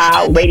Thinking Out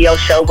Loud radio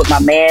show with my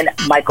man,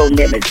 Michael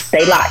Nimmons.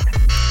 Stay locked.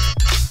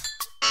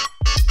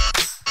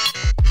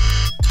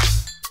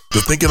 The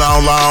Thinking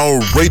Out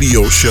Loud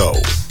radio show,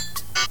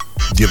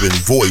 giving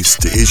voice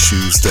to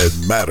issues that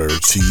matter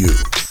to you.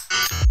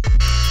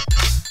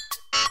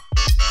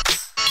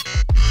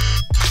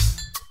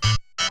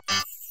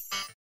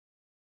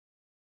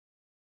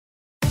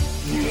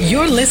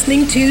 You're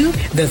listening to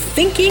the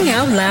Thinking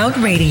Out Loud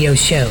radio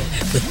show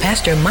with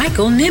Pastor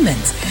Michael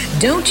Nimmons.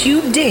 Don't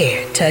you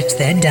dare touch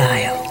that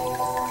dial.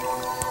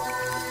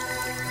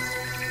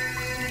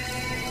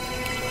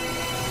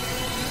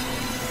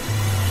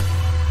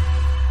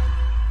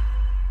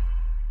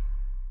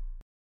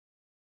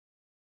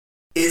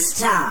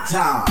 It's time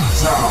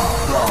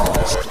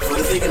for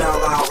the Thinking Out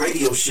Loud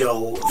radio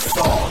show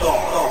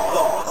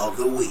thought of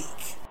the week.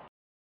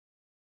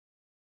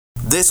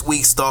 This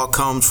week's thought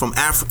comes from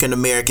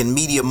African-American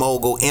media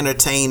mogul,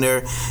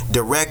 entertainer,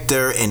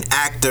 director, and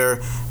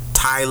actor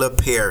Tyler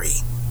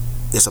Perry.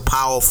 It's a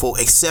powerful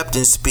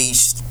acceptance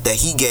speech that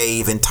he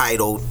gave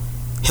entitled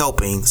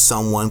Helping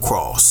Someone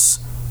Cross.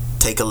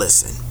 Take a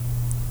listen.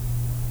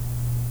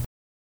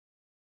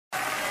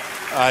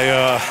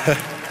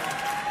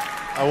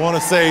 I want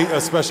to say a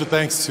special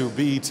thanks to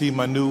BET,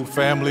 my new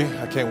family.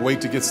 I can't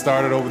wait to get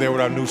started over there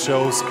with our new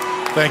shows.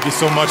 Thank you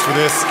so much for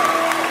this.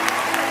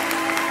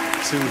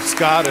 To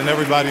Scott and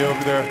everybody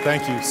over there,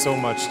 thank you so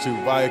much. To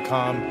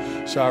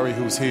Viacom, Shari,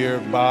 who's here,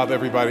 Bob,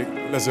 everybody.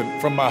 Listen,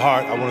 from my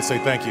heart, I want to say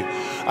thank you.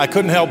 I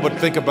couldn't help but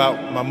think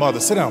about my mother.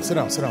 Sit down. I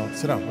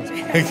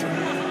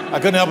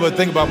couldn't help but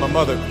think about my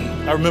mother.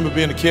 I remember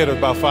being a kid,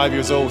 about 5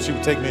 years old. She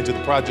would take me into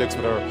the projects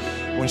with her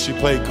when she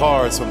played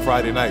cards on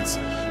Friday nights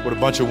with a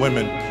bunch of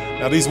women.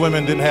 Now, these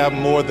women didn't have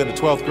more than a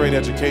 12th grade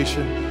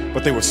education,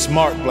 but they were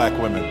smart black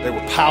women. They were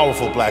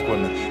powerful black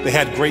women. They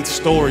had great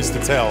stories to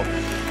tell.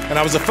 And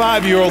I was a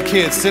 5-year-old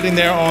kid sitting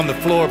there on the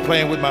floor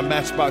playing with my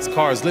Matchbox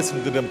cars,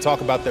 listening to them talk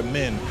about their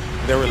men,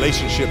 their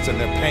relationships, and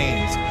their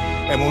pains.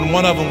 And when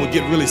one of them would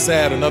get really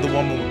sad, another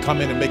woman would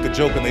come in and make a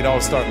joke, and they'd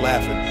all start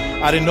laughing.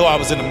 I didn't know I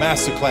was in a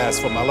master class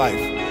for my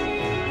life.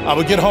 I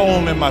would get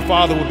home, and my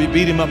father would be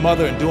beating my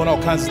mother and doing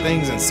all kinds of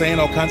things and saying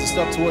all kinds of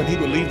stuff to her, and he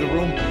would leave the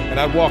room, and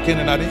I'd walk in,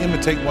 and I'd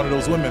imitate one of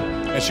those women,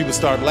 and she would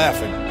start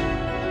laughing.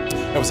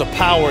 There was a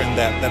power in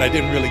that I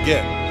didn't really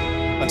get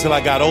until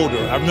I got older.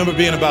 I remember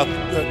being about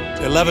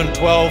 11,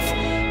 12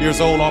 years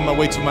old on my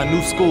way to my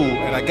new school,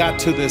 and I got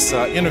to this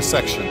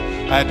intersection.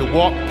 I had to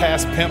walk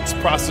past pimps,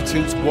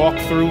 prostitutes,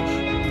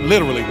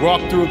 literally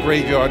walk through a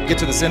graveyard, get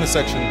to this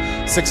intersection,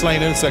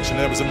 6-lane intersection.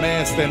 There was a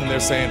man standing there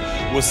saying,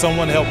 "Will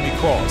someone help me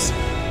cross?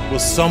 Will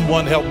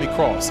someone help me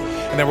cross?"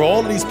 And there were all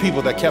of these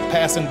people that kept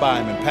passing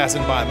by him.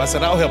 I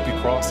said, "I'll help you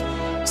cross."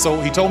 So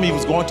he told me he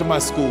was going to my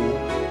school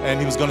and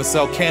he was going to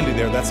sell candy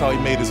there. That's how he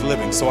made his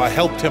living. So I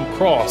helped him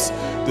cross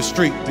the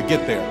street to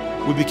get there.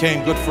 We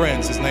became good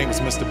friends. His name was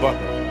Mr.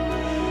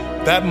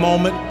 Butler. That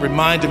moment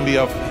reminded me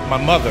of my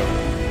mother,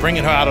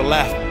 bringing her out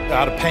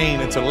of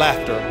pain into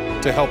laughter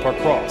to help her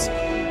cross.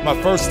 My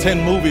first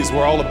 10 movies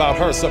were all about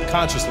her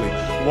subconsciously,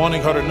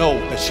 wanting her to know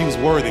that she was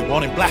worthy,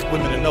 wanting black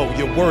women to know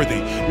you're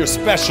worthy, you're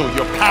special,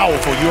 you're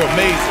powerful, you're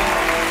amazing.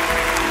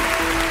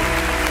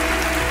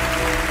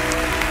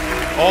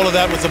 All of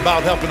that was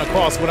about helping her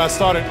cross. When I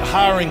started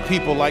hiring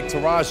people like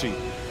Taraji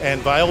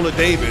and Viola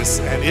Davis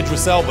and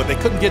Idris Elba, they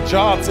couldn't get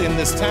jobs in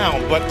this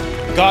town, but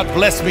God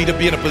blessed me to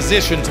be in a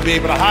position to be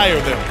able to hire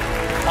them.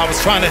 I was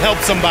trying to help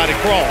somebody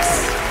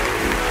cross.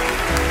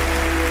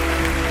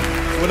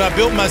 When I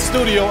built my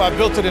studio, I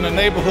built it in a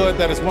neighborhood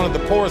that is one of the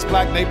poorest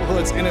black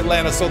neighborhoods in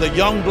Atlanta, so the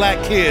young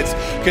black kids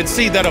could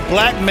see that a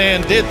black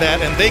man did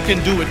that and they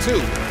can do it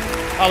too.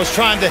 I was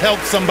trying to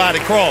help somebody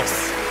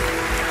cross.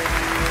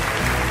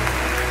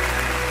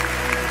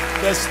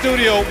 That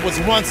studio was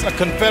once a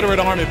Confederate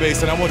Army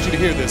base, and I want you to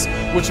hear this,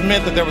 which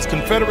meant that there was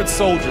Confederate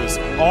soldiers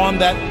on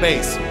that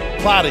base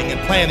plotting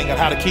and planning on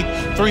how to keep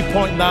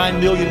 3.9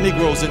 million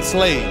Negroes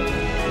enslaved.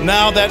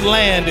 Now that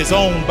land is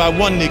owned by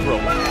one Negro.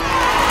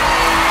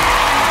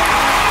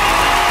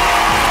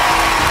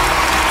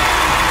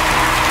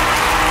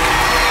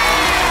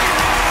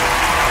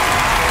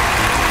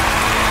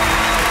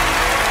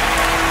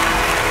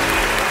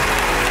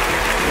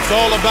 It's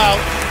all about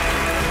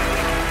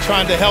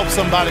trying to help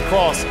somebody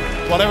cross.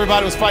 While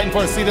everybody was fighting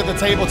for a seat at the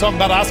table, talking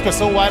about Oscar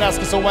so white, I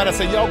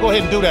said, y'all go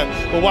ahead and do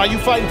that. But while you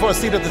fighting for a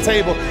seat at the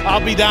table,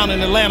 I'll be down in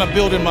Atlanta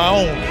building my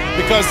own.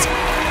 Because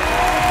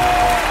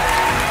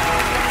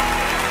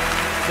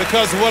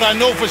what I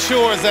know for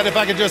sure is that if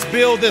I could just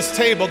build this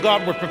table,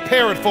 God would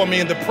prepare it for me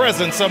in the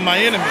presence of my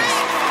enemies.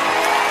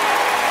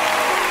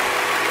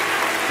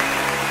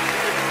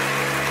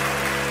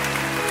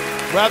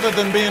 Rather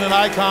than being an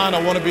icon,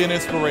 I want to be an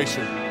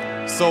inspiration.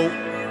 So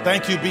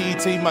thank you,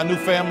 BET, my new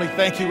family.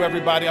 Thank you,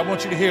 everybody. I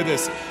want you to hear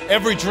this.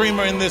 Every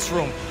dreamer in this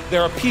room,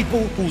 there are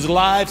people whose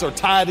lives are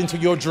tied into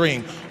your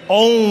dream.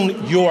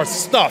 Own your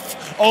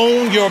stuff.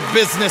 Own your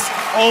business.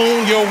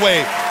 Own your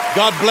way.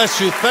 God bless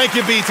you. Thank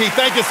you, BET.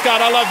 Thank you,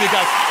 Scott. I love you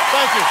guys.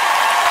 Thank you.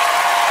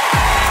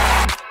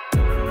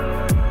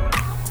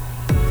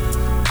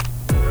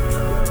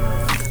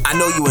 I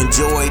know you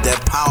enjoyed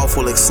that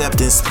powerful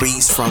acceptance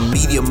speech from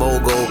media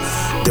mogul,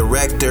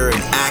 director,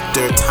 and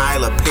actor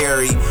Tyler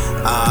Perry.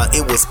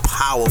 It was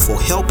powerful,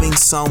 helping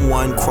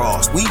someone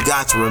cross. We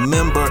got to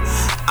remember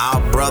our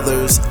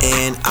brothers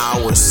and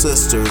our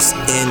sisters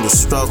in the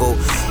struggle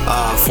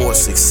for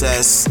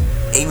success.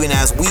 Even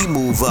as we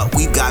move up,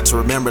 we've got to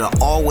remember to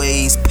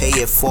always pay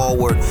it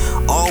forward.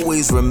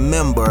 Always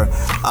remember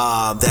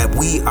that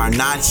we are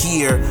not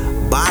here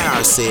by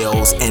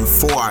ourselves and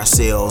for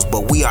ourselves,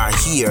 but we are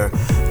here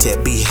to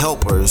be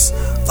helpers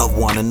of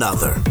one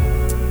another.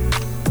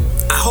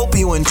 I hope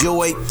you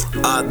enjoyed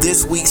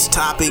this week's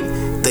topic.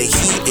 The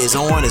heat is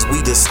on as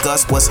we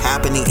discuss what's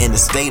happening in the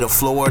state of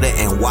Florida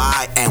and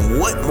why and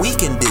what we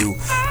can do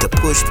to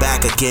push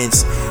back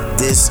against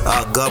this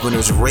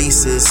governor's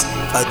racist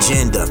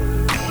agenda.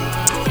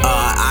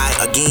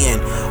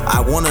 I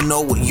want to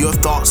know what your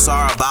thoughts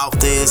are about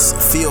this.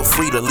 Feel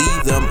free to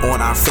leave them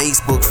on our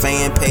Facebook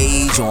fan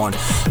page, on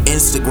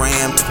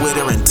Instagram,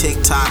 Twitter, and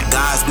TikTok.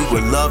 Guys, we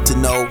would love to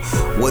know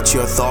what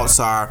your thoughts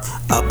are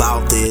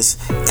about this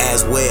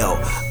as well.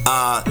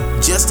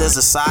 Just as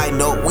a side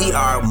note, we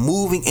are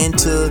moving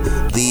into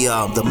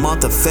the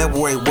month of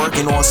February,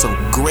 working on some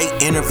great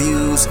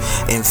interviews.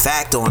 In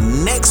fact,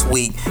 on next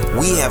week,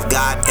 we have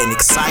got an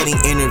exciting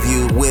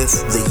interview with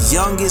the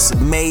youngest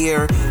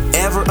mayor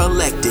ever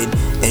elected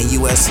in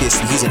U.S.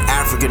 history. He's an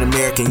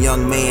African-American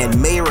young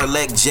man,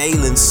 Mayor-elect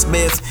Jalen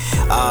Smith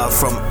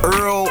from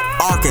Earl,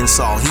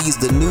 Arkansas. He's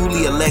the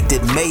newly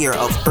elected mayor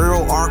of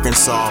Earl,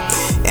 Arkansas,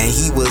 and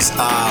he was.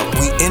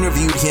 We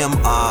interviewed him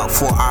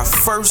for our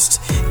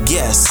first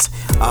guest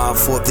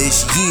for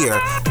this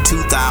year,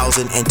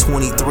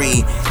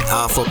 2023,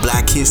 for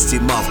Black History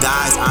Month.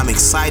 Guys, I'm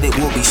excited.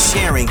 We'll be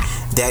sharing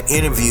that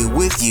interview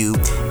with you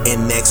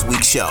in next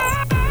week's show.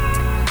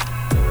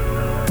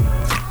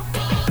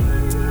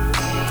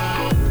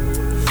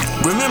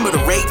 Remember to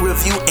rate,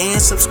 review,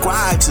 and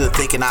subscribe to the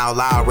Thinking Out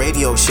Loud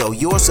radio show.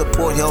 Your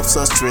support helps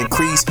us to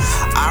increase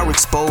our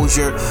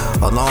exposure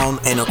along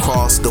and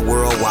across the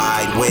World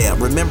Wide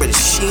Web. Remember to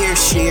share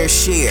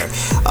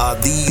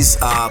these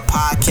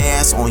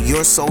podcasts on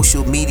your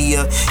social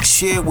media.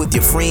 Share with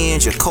your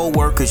friends, your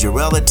co-workers, your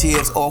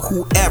relatives, or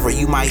whoever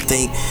you might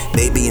think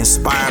may be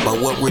inspired by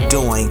what we're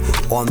doing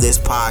on this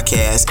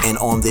podcast and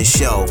on this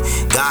show.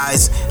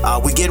 Guys,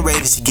 we're getting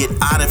ready to get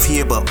out of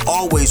here, but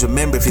always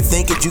remember, if you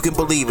think it, you can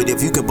believe it.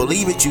 If you can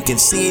believe it, you can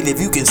see it. If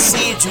you can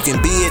see it, you can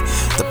be it.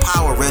 The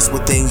power rests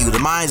within you. The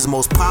mind is the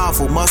most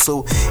powerful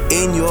muscle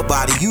in your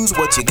body. Use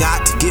what you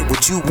got to get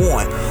what you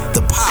want.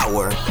 The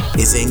power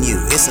is in you.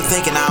 It's the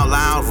Thinking Out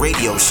Loud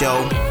radio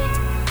show.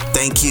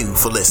 Thank you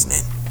for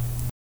listening.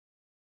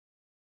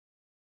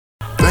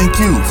 Thank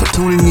you for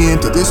tuning in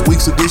to this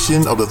week's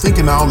edition of the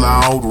Thinking Out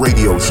Loud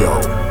radio show.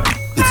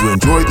 If you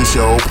enjoyed the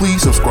show,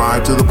 please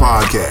subscribe to the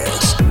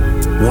podcast.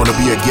 Want to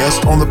be a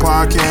guest on the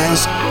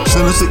podcast?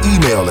 Send us an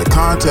email at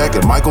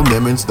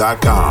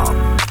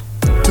contact@michaelnimmons.com.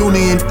 Tune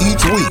in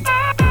each week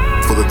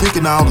for the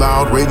Thinking Out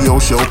Loud radio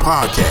show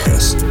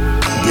podcast,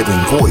 giving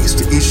voice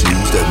to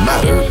issues that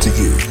matter